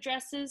types of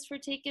dresses for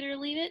take it or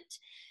leave it.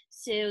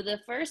 So the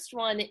first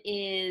one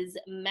is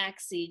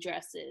maxi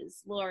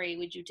dresses. Lori,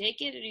 would you take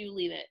it or do you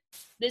leave it?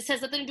 This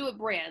has nothing to do with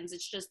brands.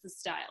 It's just the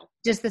style.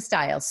 Just the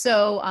style.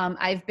 So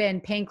I've been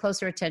paying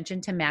closer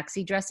attention to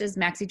maxi dresses.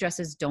 Maxi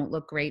dresses don't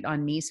look great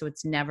on me, so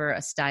it's never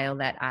a style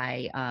that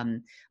I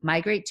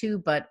migrate to,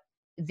 but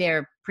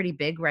they're pretty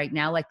big right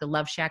now, like the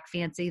Love Shack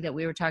Fancy that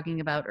we were talking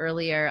about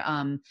earlier.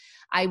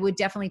 I would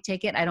definitely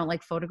take it. I don't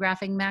like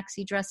photographing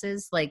maxi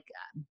dresses,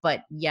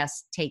 but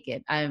yes, take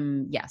it.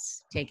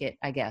 Yes, take it,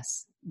 I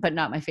guess, but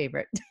not my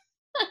favorite.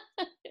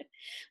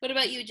 What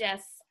about you,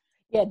 Jess?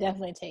 Yeah,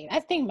 definitely take it. I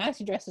think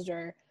maxi dresses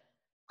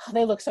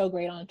they look so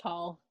great on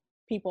tall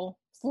people,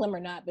 slim or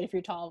not, but if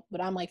you're tall,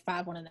 but I'm like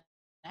 5'1.5",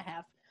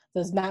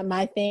 so it's not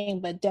my thing,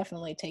 but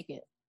definitely take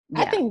it.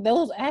 Yeah. I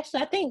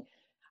think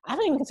I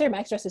don't even consider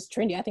maxi dresses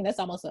trendy. I think that's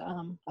almost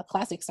a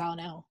classic style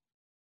now.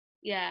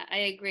 Yeah, I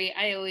agree.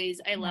 I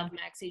love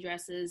maxi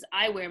dresses.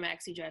 I wear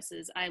maxi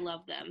dresses. I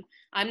love them.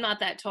 I'm not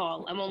that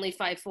tall. I'm only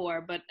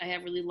 5'4", but I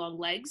have really long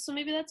legs, so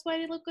maybe that's why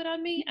they look good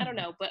on me. I don't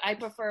know, but I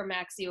prefer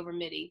maxi over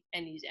midi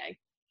any day.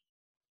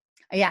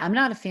 Yeah, I'm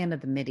not a fan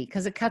of the midi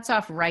because it cuts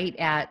off right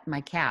at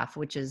my calf,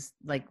 which is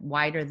like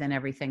wider than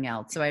everything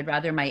else. So I'd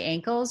rather my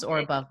ankles or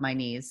above my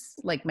knees,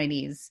 like my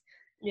knees.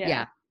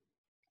 Yeah.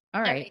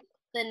 All right.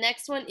 The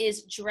next one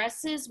is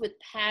dresses with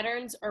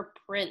patterns or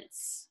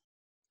prints.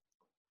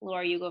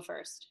 Laura, you go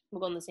first.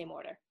 We'll go in the same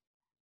order.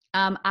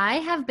 I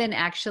have been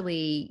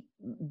actually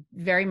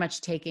very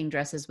much taking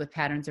dresses with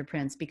patterns or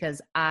prints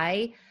because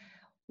I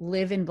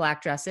live in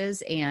black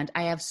dresses and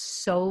I have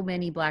so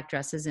many black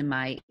dresses in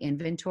my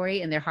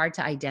inventory and they're hard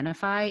to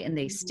identify and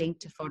they stink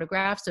to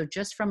photograph. So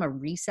just from a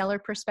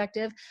reseller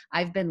perspective,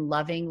 I've been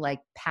loving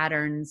like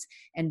patterns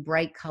and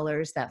bright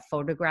colors that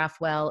photograph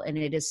well, and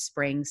it is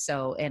spring.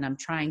 And I'm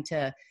trying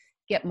to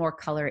get more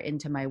color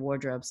into my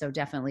wardrobe. So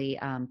definitely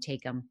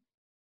take them.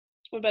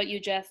 What about you,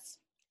 Jess?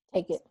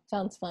 Take it.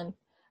 Sounds fun.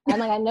 And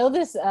like, I know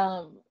this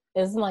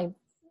isn't like,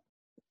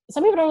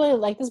 some people don't really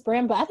like this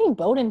brand, but I think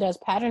Boden does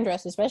pattern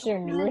dresses, especially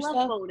their newer stuff. I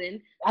love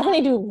Boden. I think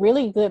they do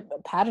really good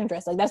pattern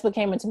dress. Like that's what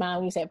came into mind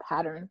when you said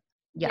pattern.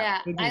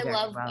 Yeah, I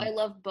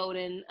love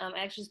Boden. I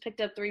actually just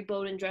picked up 3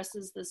 Boden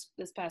dresses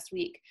this past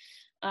week.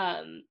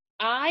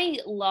 I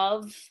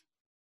love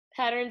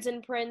patterns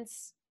and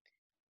prints.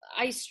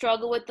 I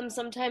struggle with them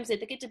sometimes. I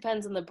think it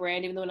depends on the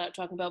brand, even though we're not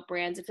talking about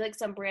brands. I feel like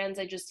some brands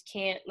I just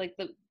can't, like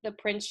the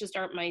prints just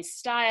aren't my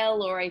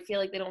style, or I feel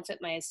like they don't fit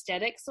my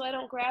aesthetic, so I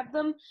don't grab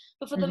them.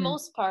 But for the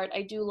most part,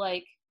 I do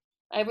like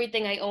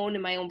everything I own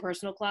in my own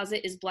personal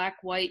closet is black,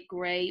 white,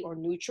 gray, or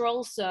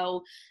neutral.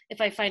 So if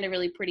I find a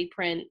really pretty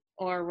print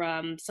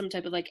or some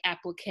type of like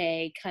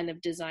applique kind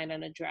of design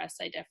on a dress,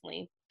 I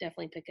definitely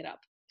pick it up.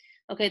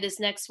 Okay, this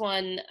next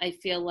one, I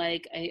feel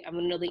like I'm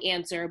gonna know the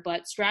answer,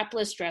 but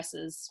strapless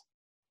dresses.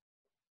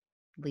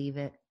 Leave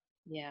it.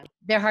 Yeah.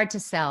 They're hard to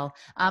sell.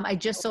 I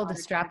just So sold a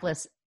hard.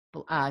 strapless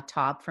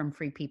top from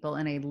Free People,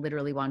 and I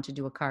literally wanted to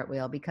do a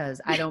cartwheel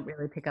because I don't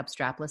really pick up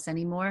strapless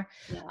anymore.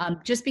 Yeah.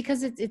 Just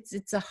because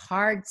it's a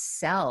hard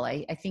sell.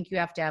 I think you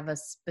have to have a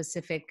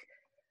specific,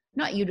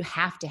 not you'd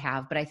have to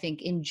have, but I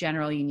think in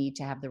general you need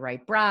to have the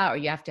right bra, or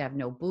you have to have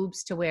no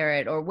boobs to wear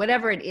it, or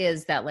whatever it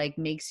is that like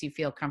makes you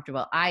feel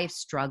comfortable. I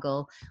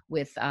struggle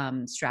with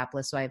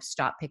strapless, so I've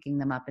stopped picking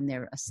them up, and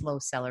they're a slow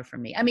seller for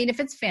me. I mean, if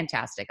it's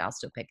fantastic, I'll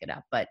still pick it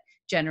up, but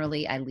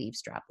generally I leave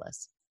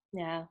strapless.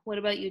 Yeah. What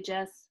about you,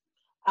 Jess?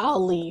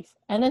 I'll leave.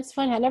 And it's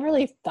funny, I never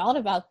really thought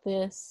about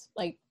this,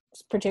 like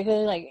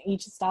particularly like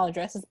each style of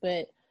dresses,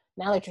 but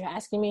now that you're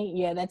asking me,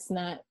 yeah, that's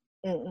not.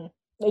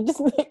 They just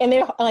and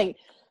they're like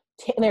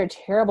they're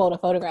terrible to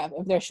photograph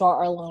if they're short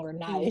or long or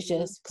not. It's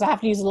just because I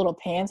have to use a little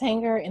pants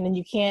hanger, and then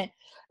you can't.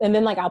 And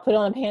then like I'll put it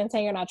on a pants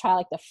hanger and I'll try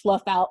like to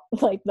fluff out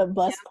like the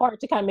bust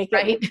part to kind of make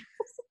Right. it.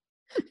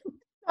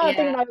 I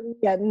think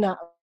about no.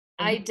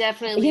 I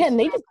definitely Yeah, and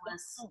they just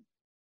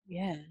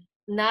yeah.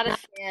 Not a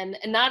fan,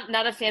 and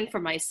not a fan for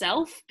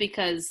myself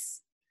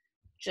because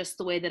just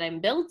the way that I'm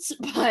built.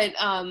 But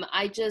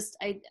I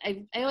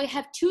only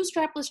have 2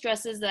 strapless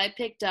dresses that I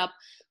picked up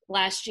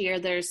last year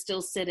that are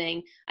still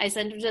sitting. I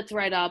sent them to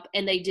ThredUp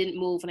and they didn't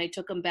move, and I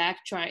took them back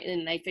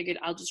and I figured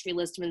I'll just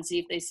relist them and see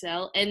if they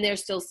sell, and they're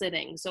still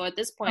sitting. So at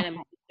this point,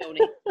 I'm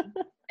donating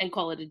and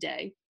call it a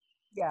day.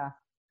 Yeah.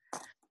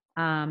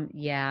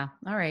 Yeah.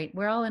 All right.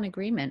 We're all in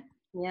agreement.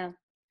 Yeah.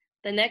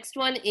 The next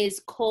one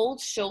is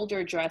cold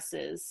shoulder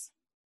dresses.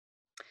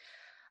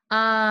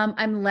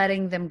 I'm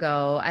letting them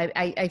go.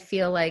 I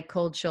feel like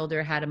Cold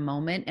Shoulder had a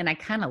moment, and I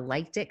kind of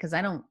liked it because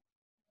I don't.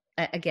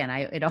 Again,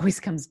 it always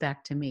comes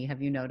back to me.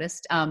 Have you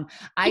noticed?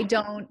 I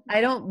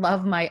don't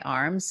love my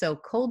arms, so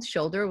Cold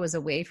Shoulder was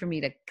a way for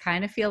me to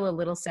kind of feel a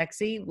little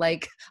sexy,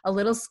 like a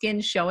little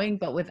skin showing,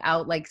 but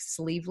without like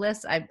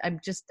sleeveless. I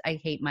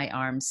hate my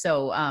arms,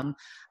 so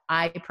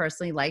I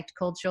personally liked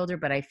Cold Shoulder,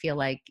 but I feel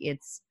like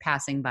it's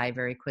passing by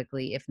very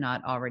quickly, if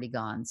not already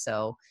gone.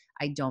 So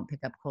I don't pick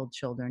up Cold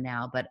Shoulder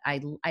now, but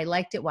I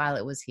liked it while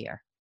it was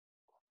here.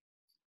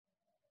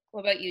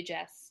 What about you,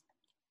 Jess?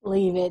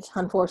 Leave it,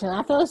 unfortunately.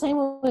 I feel the same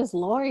way as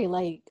Lori.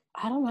 Like,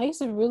 I don't know, I used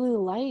to really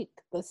like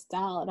the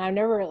style, and I've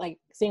never like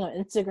seeing on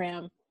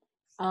Instagram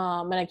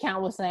an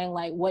account was saying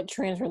like what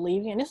trends were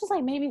leaving, and this was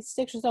like maybe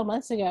 6 or so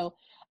months ago.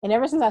 And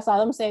ever since I saw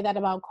them say that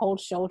about Cold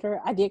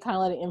Shoulder, I did kind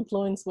of let it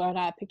influence whether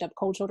I picked up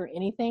Cold Shoulder or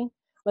anything.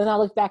 But then I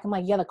look back, I'm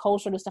like, yeah, the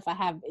Cold Shoulder stuff I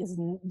have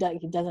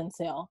it doesn't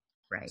sell.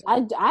 Right.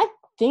 So I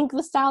think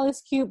the style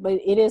is cute, but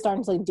it is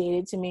starting to look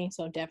dated to me,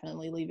 so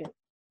definitely leave it.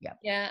 Yep.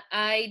 Yeah,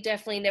 I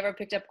definitely never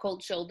picked up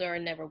Cold Shoulder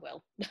and never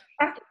will.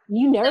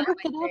 You never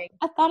picked it up?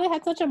 I thought it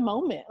had such a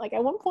moment. Like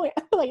at one point,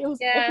 I feel like it was.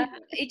 Yeah,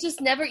 it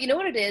just never. You know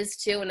what it is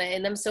too, and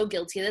I'm so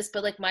guilty of this.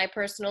 But like my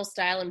personal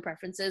style and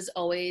preferences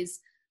always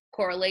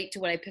correlate to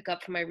what I pick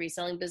up for my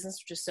reselling business,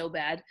 which is so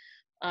bad.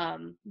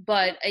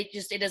 But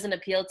it doesn't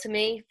appeal to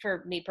me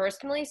for me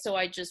personally. So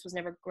I just was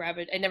never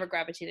I never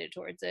gravitated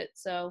towards it.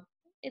 So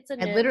it's a.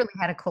 I literally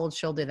had a Cold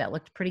Shoulder that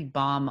looked pretty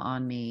bomb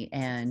on me,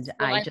 and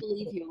I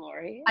believe you,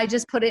 Lori. I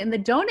just put it in the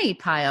donate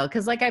pile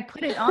because like I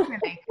put it on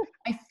and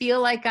I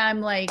feel like I'm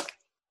like,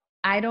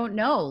 I don't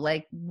know,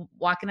 like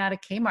walking out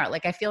of Kmart.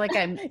 Like I feel like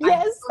I'm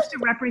supposed to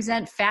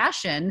represent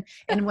fashion,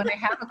 and when I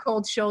have a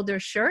Cold Shoulder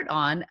shirt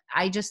on,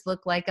 I just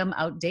look like I'm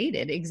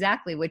outdated.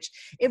 Exactly, which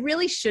it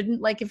really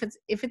shouldn't. Like if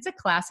it's a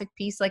classic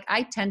piece, like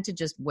I tend to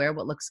just wear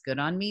what looks good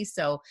on me.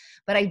 So,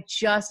 but I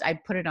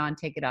put it on,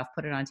 take it off,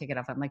 put it on, take it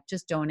off. I'm like,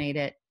 just donate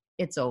it.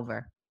 It's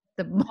over.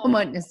 The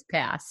moment is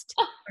past.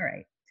 All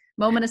right.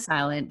 Moment of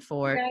silence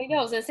for. Yeah, I know.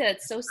 I was gonna say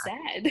that's so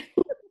sad.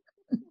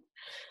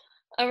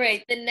 All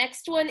right. The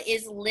next one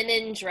is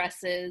linen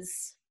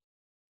dresses.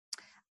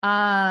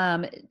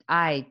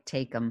 I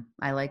take them.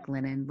 I like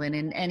linen.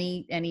 Linen,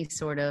 any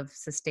sort of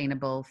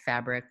sustainable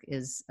fabric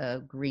is a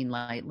green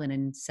light.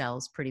 Linen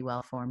sells pretty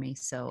well for me,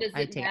 so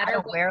I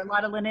don't wear a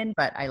lot of linen,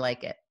 but I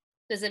like it.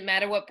 Does it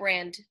matter what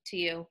brand to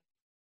you?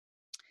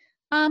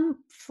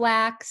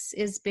 Flax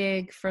is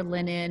big for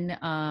linen.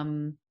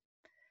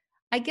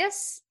 I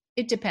guess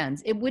it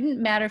depends. It wouldn't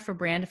matter for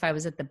brand if I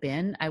was at the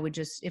bin.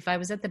 If I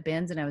was at the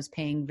bins and I was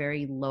paying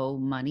very low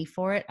money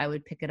for it, I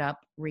would pick it up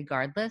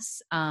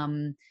regardless.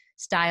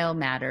 Style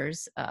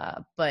matters.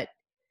 But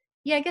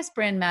yeah, I guess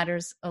brand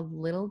matters a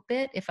little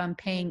bit. If I'm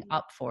paying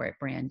up for it,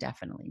 brand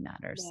definitely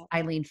matters. Yeah.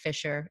 Eileen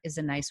Fisher is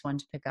a nice one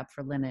to pick up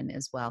for linen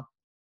as well.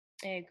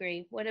 I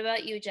agree. What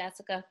about you,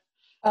 Jessica?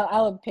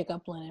 I would pick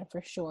up linen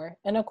for sure.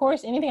 And of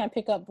course, anything I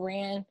pick up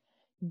brand,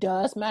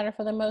 does matter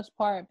for the most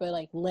part, but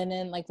like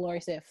linen, like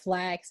Lori said,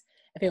 flax.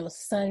 If it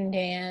was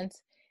Sundance,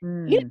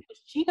 even if it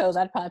was Chico's,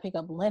 I'd probably pick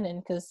up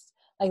linen because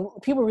like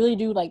people really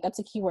do like that's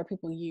a keyword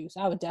people use.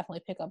 I would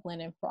definitely pick up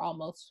linen for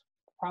almost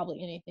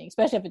probably anything,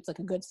 especially if it's like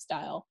a good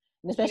style,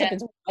 and especially if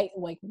it's white,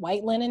 like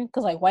white linen,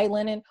 because like white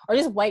linen or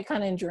just white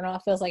kind of in general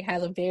feels like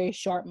has a very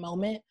sharp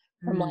moment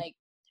from like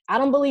I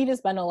don't believe this,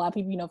 but I know a lot of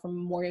people, you know, from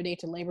Memorial Day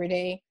to Labor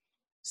Day,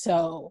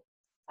 so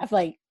I feel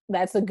like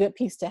that's a good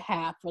piece to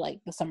have for like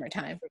the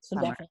summertime. So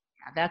definitely.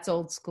 Yeah, that's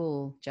old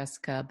school,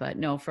 Jessica. But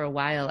no, for a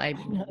while I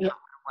Yeah.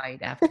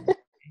 white after.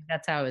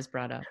 That's how I was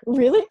brought up.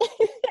 Really?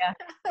 Yeah,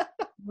 a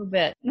little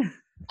bit.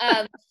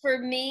 For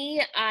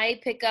me, I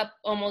pick up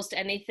almost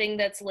anything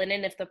that's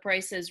linen if the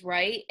price is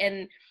right.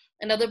 And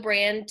another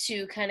brand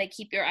to kind of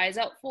keep your eyes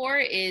out for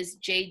is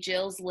J.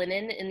 Jill's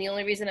linen. And the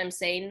only reason I'm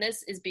saying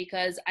this is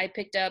because I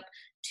picked up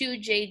 2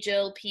 J.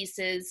 Jill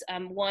pieces.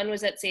 One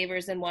was at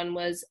Savers and one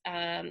was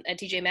at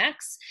TJ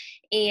Maxx.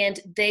 And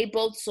they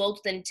both sold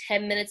within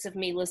 10 minutes of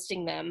me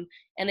listing them.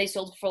 And they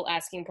sold for full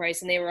asking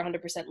price, and they were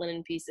 100%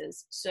 linen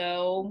pieces.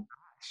 So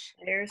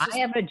I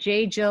have a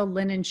J. Jill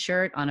linen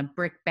shirt on a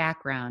brick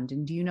background.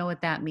 And do you know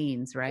what that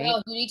means, right?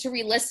 Oh, you need to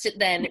relist it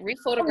then.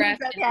 Rephotograph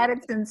it. I've had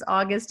it since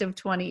August of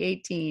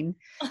 2018.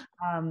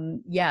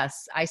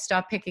 Yes, I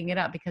stopped picking it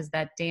up because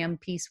that damn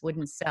piece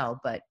wouldn't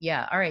sell. But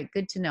yeah, all right,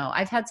 good to know.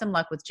 I've had some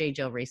luck with J.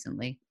 Jill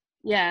recently.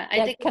 Yeah,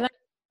 I think. Can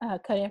I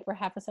cut in for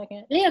half a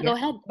second? Yeah, go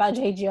ahead. About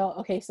J. Jill.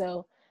 Okay,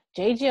 so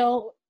J.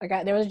 Jill,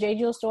 there was a J.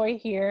 Jill story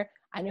here.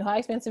 I knew how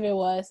expensive it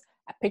was.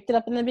 I picked it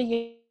up in the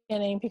beginning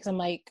because I'm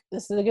like,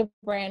 this is a good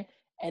brand.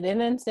 And it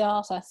didn't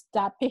sell, so I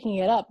stopped picking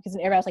it up because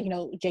everybody was like, you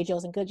know, J.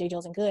 Jill's and good, J.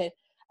 Jill's and good.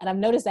 And I've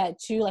noticed that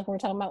too, like when we're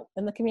talking about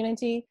in the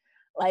community,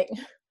 like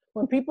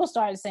when people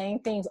start saying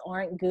things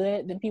aren't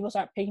good, then people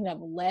start picking up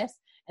less,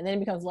 and then it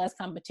becomes less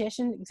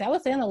competition. Because I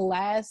would say in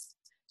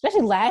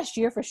especially last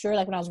year for sure,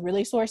 like when I was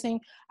really sourcing,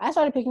 I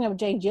started picking up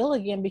J. Jill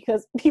again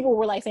because people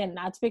were like saying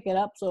not to pick it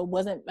up, so it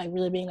wasn't like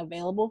really being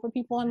available for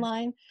people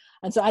online.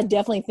 And so I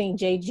definitely think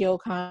J. Jill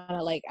kind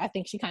of like, I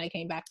think she kind of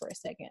came back for a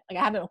second. Like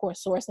I haven't, of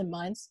course, sourced in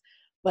months,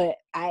 but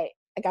I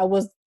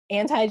was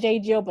anti J.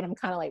 Jill, but I'm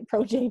kind of like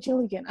pro J.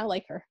 Jill again. I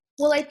like her.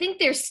 Well, I think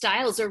their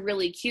styles are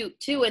really cute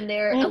too, and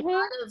they're a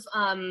lot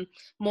of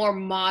more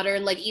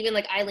modern, like even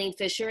like Eileen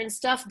Fisher and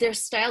stuff. Their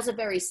styles are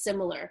very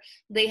similar.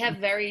 They have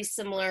very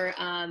similar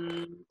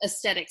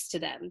aesthetics to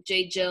them.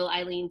 J. Jill,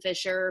 Eileen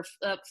Fisher,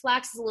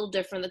 Flax is a little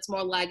different. That's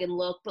more lag and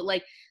look, but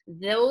like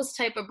those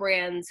type of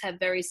brands have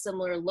very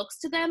similar looks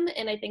to them,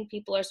 and I think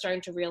people are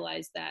starting to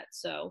realize that.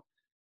 So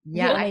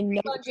yeah, I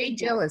know J.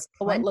 Jill is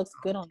what looks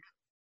good on.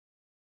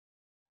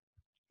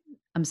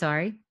 I'm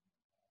sorry.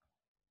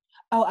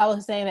 Oh, I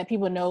was saying that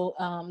people know,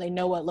 they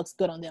know what looks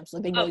good on them, so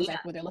they know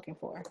exactly what they're looking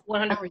for.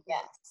 100%.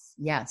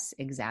 Yes,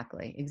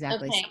 exactly. Okay.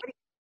 Somebody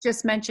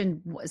just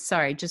mentioned,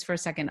 sorry, just for a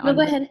second. No,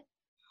 go ahead.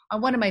 On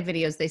one of my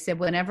videos, they said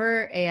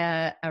whenever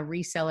a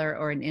reseller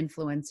or an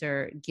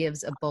influencer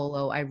gives a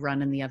bolo, I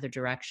run in the other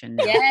direction.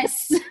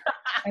 Yes.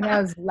 And I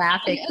was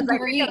laughing.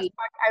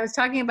 I was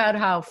talking about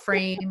how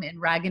Frame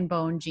and Rag &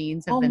 Bone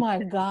jeans have been. Oh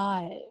my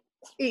God.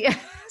 Yeah.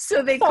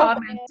 So they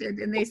commented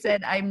and they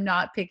said, I'm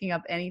not picking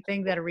up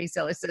anything that a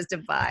reseller says to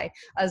buy.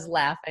 I was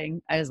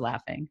laughing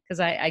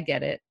because I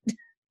get it.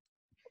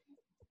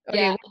 Okay,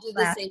 yeah, I do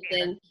the same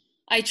thing.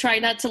 I try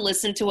not to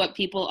listen to what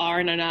people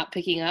are and are not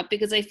picking up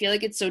because I feel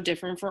like it's so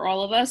different for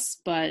all of us.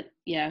 But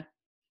yeah,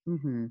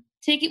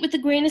 Take it with a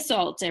grain of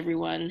salt,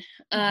 everyone.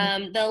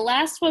 The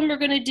last one we're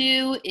going to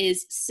do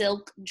is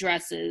silk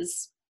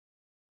dresses.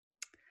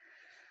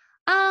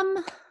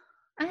 I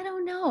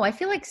don't know. I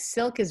feel like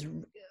silk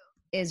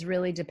is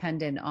really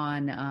dependent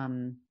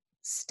on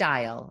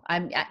style.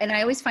 And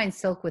I always find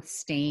silk with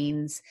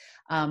stains.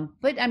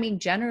 But I mean,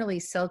 generally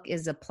silk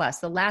is a plus.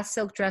 The last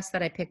silk dress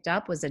that I picked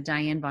up was a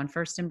Diane von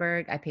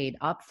Furstenberg. I paid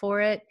up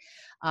for it.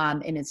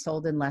 And it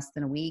sold in less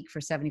than a week for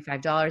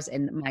 $75.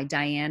 And my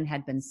Diane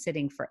had been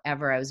sitting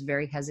forever. I was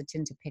very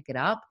hesitant to pick it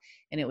up,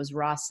 and it was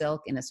raw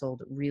silk and it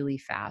sold really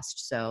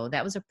fast. So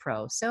that was a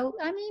pro. So,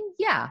 I mean,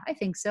 yeah, I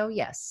think so.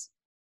 Yes.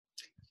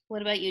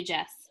 What about you,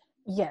 Jess?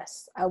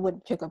 Yes, I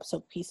would pick up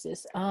silk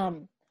pieces.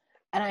 And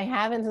I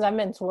haven't, since I've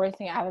been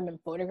sourcing, I haven't been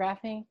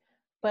photographing,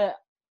 but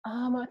I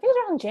think it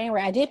was around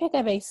January, I did pick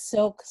up a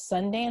silk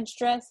Sundance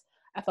dress.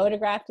 I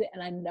photographed it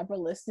and I never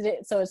listed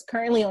it. So it's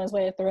currently on its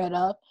way to throw it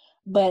up,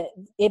 but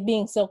it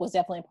being silk was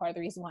definitely part of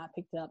the reason why I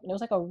picked it up. And it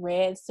was like a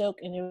red silk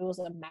and it was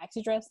a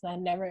maxi dress.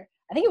 And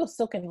I think it was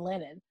silk and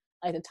linen,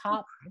 like the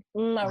top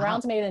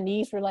around to maybe the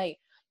knees were like,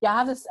 yeah, I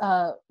have this,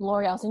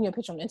 Lori, I'll send you a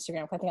picture on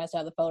Instagram. I think I still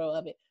have the photo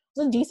of it. It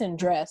was a decent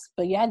dress,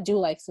 but yeah, I do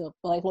like silk,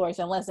 but like Lori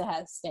said, unless it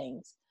has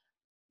stains.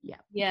 Yeah.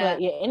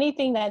 But yeah,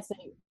 anything that's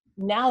like,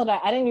 now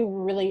that I didn't even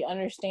really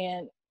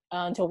understand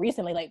until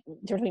recently, like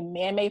there's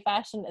man-made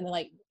fashion and then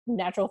like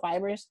natural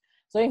fibers.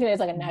 So anything that's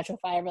like a natural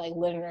fiber, like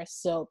linen or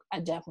silk, I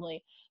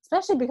definitely,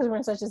 especially because we're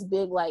in such this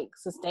big like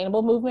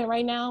sustainable movement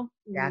right now.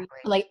 Exactly.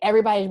 Like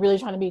everybody's really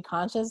trying to be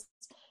conscious.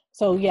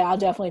 So yeah, I'll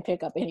definitely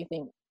pick up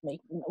anything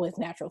like with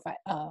natural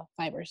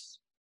fibers.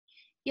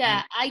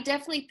 Yeah, I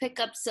definitely pick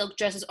up silk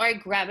dresses, or I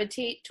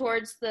gravitate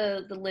towards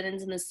the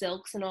linens and the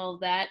silks and all of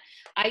that.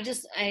 I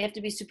have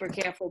to be super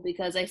careful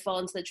because I fall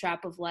into the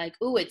trap of like,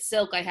 oh, it's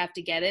silk, I have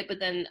to get it, but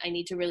then I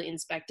need to really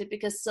inspect it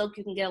because silk,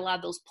 you can get a lot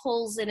of those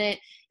pulls in it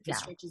if it Yeah.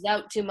 stretches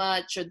out too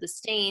much or the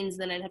stains.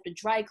 Then I'd have to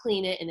dry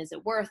clean it, and is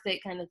it worth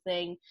it, kind of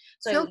thing.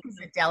 So Silk is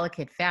a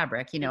delicate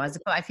fabric,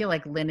 I feel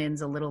like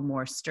linen's a little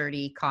more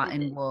sturdy,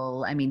 cotton, Mhm.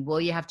 wool. I mean, wool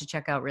you have to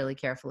check out really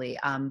carefully.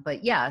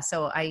 But yeah,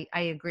 so I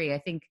agree. I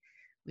think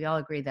we all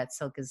agree that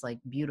silk is like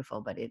beautiful,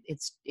 but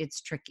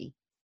it's tricky.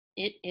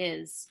 It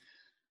is.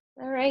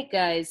 All right,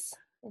 guys,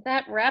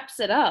 that wraps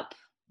it up.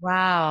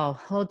 Wow.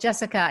 Well,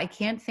 Jessica, I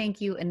can't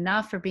thank you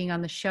enough for being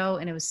on the show.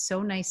 And it was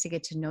so nice to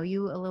get to know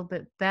you a little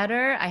bit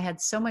better. I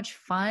had so much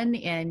fun,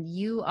 and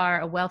you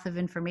are a wealth of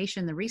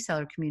information in the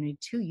reseller community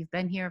too. You've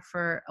been here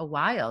for a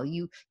while.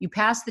 You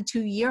passed the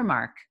 2-year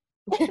mark.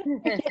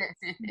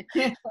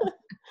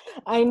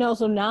 I know.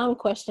 So now I'm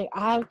questioning.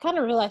 I kind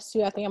of realized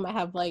too. I think I might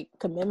have like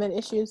commitment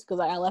issues because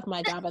I left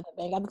my job at the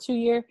bank at the 2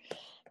 year.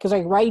 Because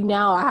like right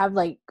now I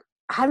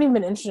haven't even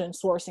been interested in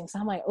sourcing. So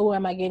I'm like, oh,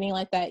 am I getting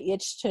like that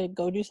itch to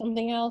go do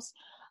something else?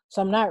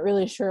 So I'm not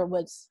really sure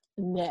what's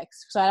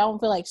next. So I don't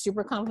feel like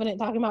super confident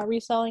talking about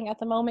reselling at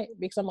the moment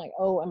because I'm like,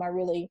 oh, am I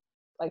really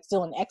like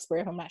still an expert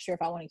if I'm not sure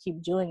if I want to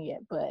keep doing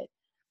it? But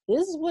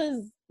this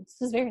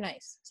is very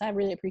nice. So I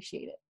really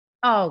appreciate it.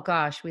 Oh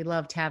gosh, we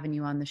loved having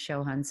you on the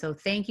show, hun. So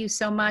thank you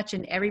so much.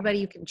 And everybody,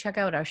 you can check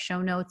out our show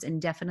notes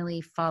and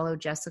definitely follow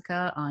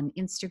Jessica on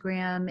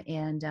Instagram.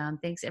 And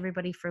thanks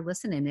everybody for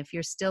listening. If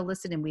you're still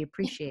listening, we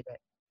appreciate it.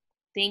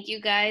 Thank you,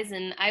 guys,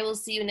 and I will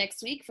see you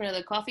next week for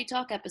another Coffee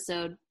Talk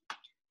episode.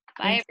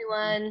 Bye, Thanks.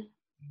 everyone.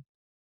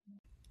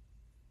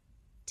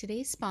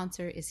 Today's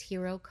sponsor is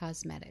Hero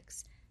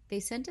Cosmetics. They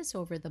sent us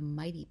over the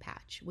Mighty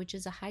Patch, which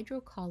is a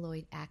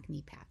hydrocolloid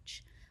acne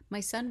patch. My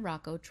son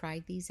Rocco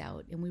tried these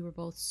out, and we were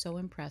both so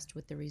impressed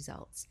with the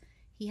results.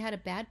 He had a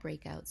bad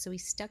breakout, so he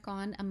stuck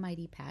on a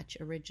Mighty Patch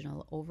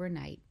Original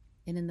overnight,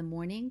 and in the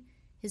morning,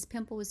 his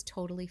pimple was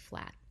totally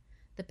flat.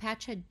 The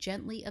patch had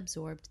gently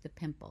absorbed the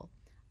pimple.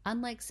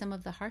 Unlike some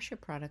of the harsher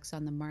products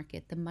on the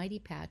market, the Mighty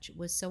Patch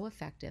was so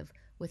effective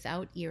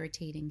without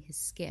irritating his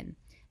skin.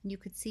 And you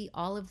could see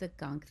all of the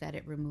gunk that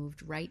it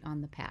removed right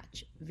on the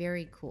patch.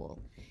 Very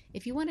cool.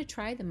 If you want to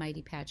try the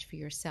Mighty Patch for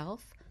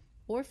yourself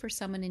or for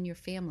someone in your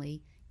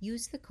family,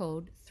 use the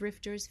code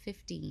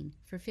THRIFTERS15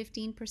 for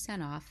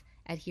 15% off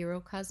at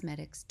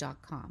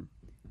herocosmetics.com.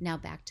 Now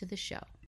back to the show.